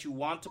anything that you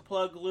want to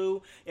plug,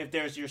 Lou. If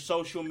there's your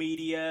social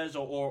medias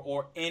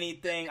or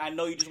anything. I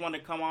know you just want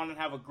to come on and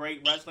have a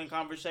great wrestling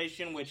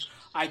conversation, which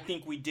I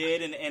think we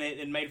did, and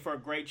it made for a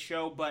great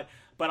show. But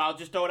I'll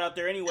just throw it out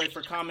there anyway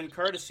for common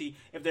courtesy.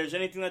 If there's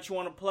anything that you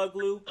want to plug,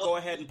 Lou, go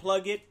ahead and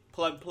plug it.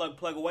 Plug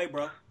away,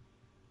 bro.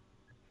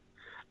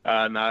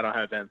 No, I don't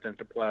have anything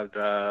to plug.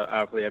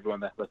 Obviously, everyone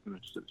that's listening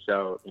to the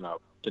show,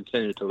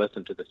 continue to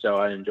listen to the show.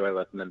 I enjoy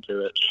listening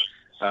to it.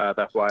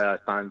 That's why I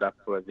signed up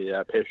for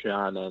the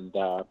Patreon, and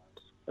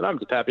I'm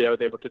just happy I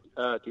was able to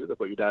do this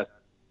for you guys.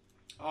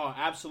 Oh,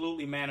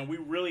 absolutely, man. And we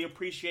really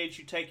appreciate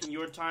you taking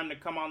your time to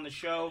come on the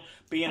show,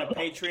 being a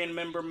Patreon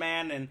member,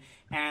 man,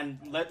 and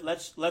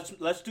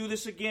let's do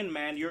this again,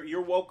 man.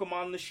 You're welcome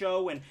on the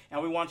show, and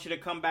we want you to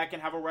come back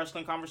and have a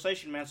wrestling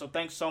conversation, man. So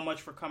thanks so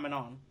much for coming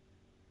on.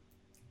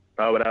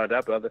 Oh, without a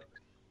doubt, brother.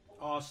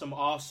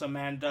 Awesome.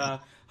 And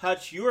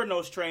Hutch, you are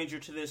no stranger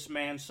to this,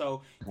 man.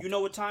 So you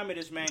know what time it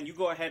is, man. You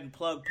go ahead and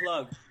plug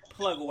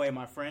away,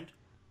 my friend.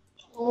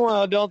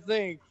 Well, don't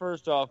think,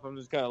 first off, I'm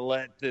just going to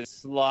let this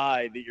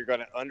slide that you're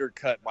going to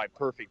undercut my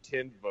perfect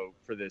 10 vote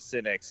for this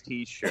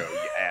NXT show,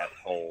 you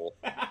asshole.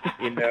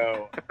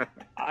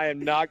 I am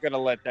not going to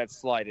let that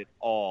slide at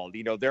all.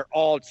 They're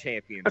all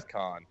champions,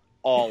 Con.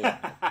 All of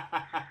them.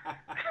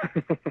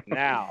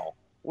 Now,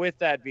 with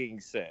that being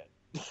said,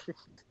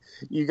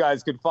 you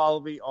guys can follow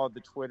me on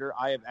the Twitter.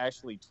 I am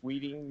actually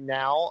tweeting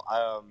now.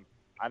 I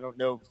don't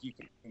know if you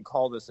can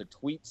call this a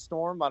tweet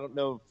storm. I don't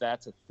know if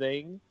that's a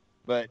thing.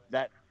 But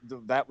that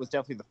was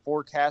definitely the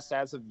forecast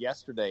as of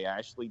yesterday. I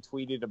actually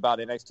tweeted about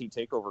NXT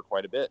TakeOver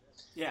quite a bit.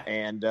 Yeah.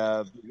 And,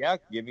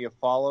 give me a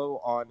follow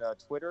on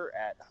Twitter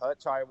at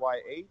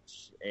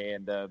HutchIYH.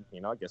 And, I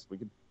guess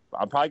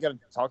I'm probably going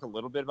to talk a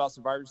little bit about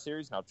Survivor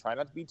Series, and I'll try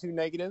not to be too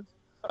negative.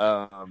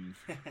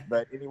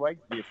 But anyway,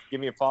 give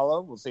me a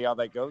follow. We'll see how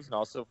that goes. And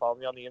also follow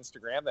me on the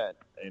Instagram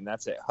and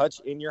that's at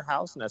Hutch in Your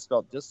House. And that's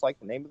spelled just like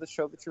the name of the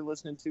show that you're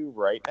listening to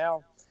right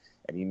now.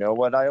 And you know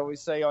what I always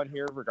say on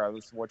here,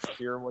 regardless of what you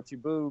hear and what you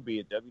boo, be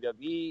it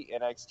WWE,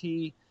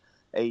 NXT,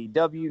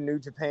 AEW, New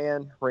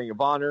Japan, Ring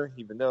of Honor,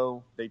 even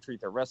though they treat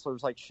their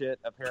wrestlers like shit,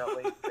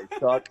 apparently. They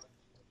suck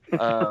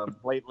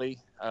lately.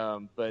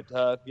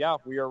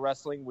 We are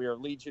wrestling. We are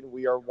Legion.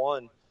 We are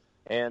one.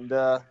 And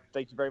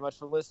thank you very much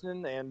for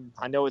listening. And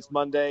I know it's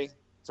Monday.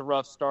 It's a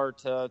rough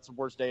start. It's the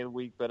worst day of the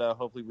week, but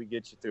hopefully we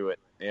get you through it.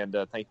 And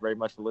thank you very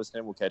much for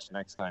listening. We'll catch you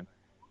next time.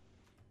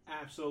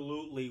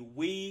 Absolutely.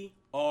 We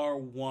are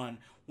one.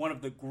 One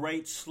of the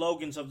great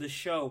slogans of the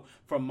show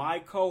from my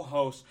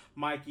co-host,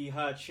 Mikey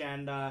Hutch.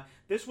 And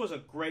this was a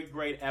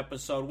great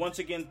episode. Once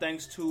again,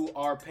 thanks to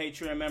our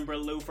Patreon member,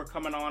 Lou, for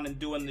coming on and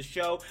doing the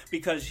show,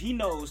 because he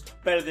knows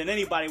better than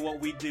anybody what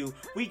we do.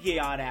 We get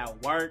out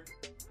that work.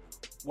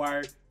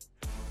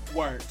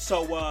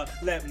 So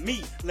let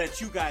me let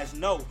you guys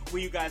know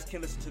where you guys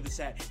can listen to this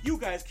at. You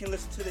guys can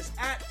listen to this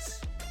at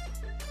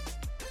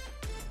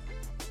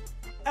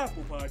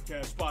Apple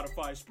Podcasts,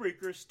 Spotify,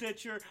 Spreaker,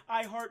 Stitcher,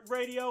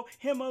 iHeartRadio,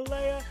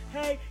 Himalaya.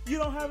 Hey, you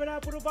don't have an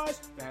Apple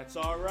device? That's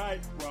all right.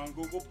 We're on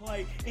Google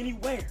Play.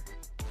 Anywhere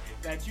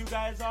that you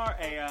guys are,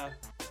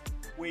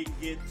 we can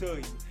get to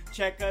you.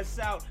 Check us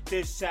out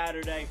this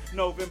Saturday,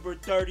 November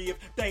 30th,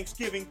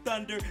 Thanksgiving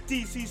Thunder.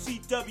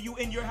 DCCW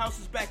in Your House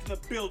is back in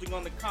the building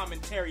on the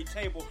commentary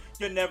table.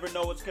 You never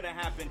know what's going to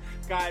happen.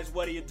 Guys,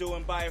 what are you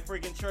doing? Buy a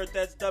friggin' shirt.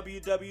 That's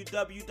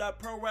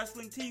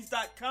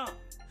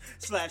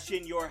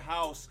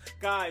www.prowrestlingtees.com/inyourhouse.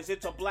 Guys,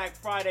 it's a Black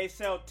Friday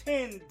sale.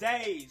 10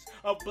 days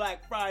of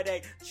Black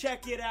Friday.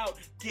 Check it out.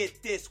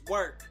 Get this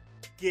work.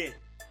 Get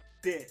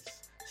this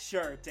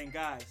shirt. And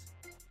guys,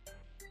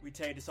 we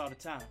tell you this all the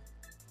time.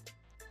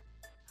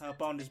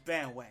 Hop on this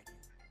bandwagon.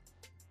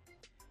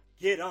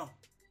 Get on.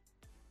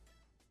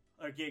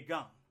 Or get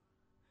gone.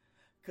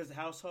 Because the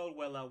household,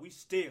 we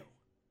still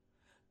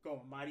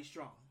going mighty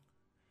strong.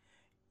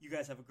 You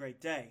guys have a great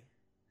day.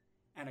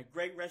 And a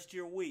great rest of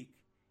your week.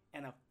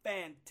 And a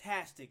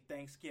fantastic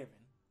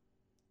Thanksgiving.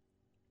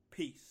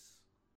 Peace.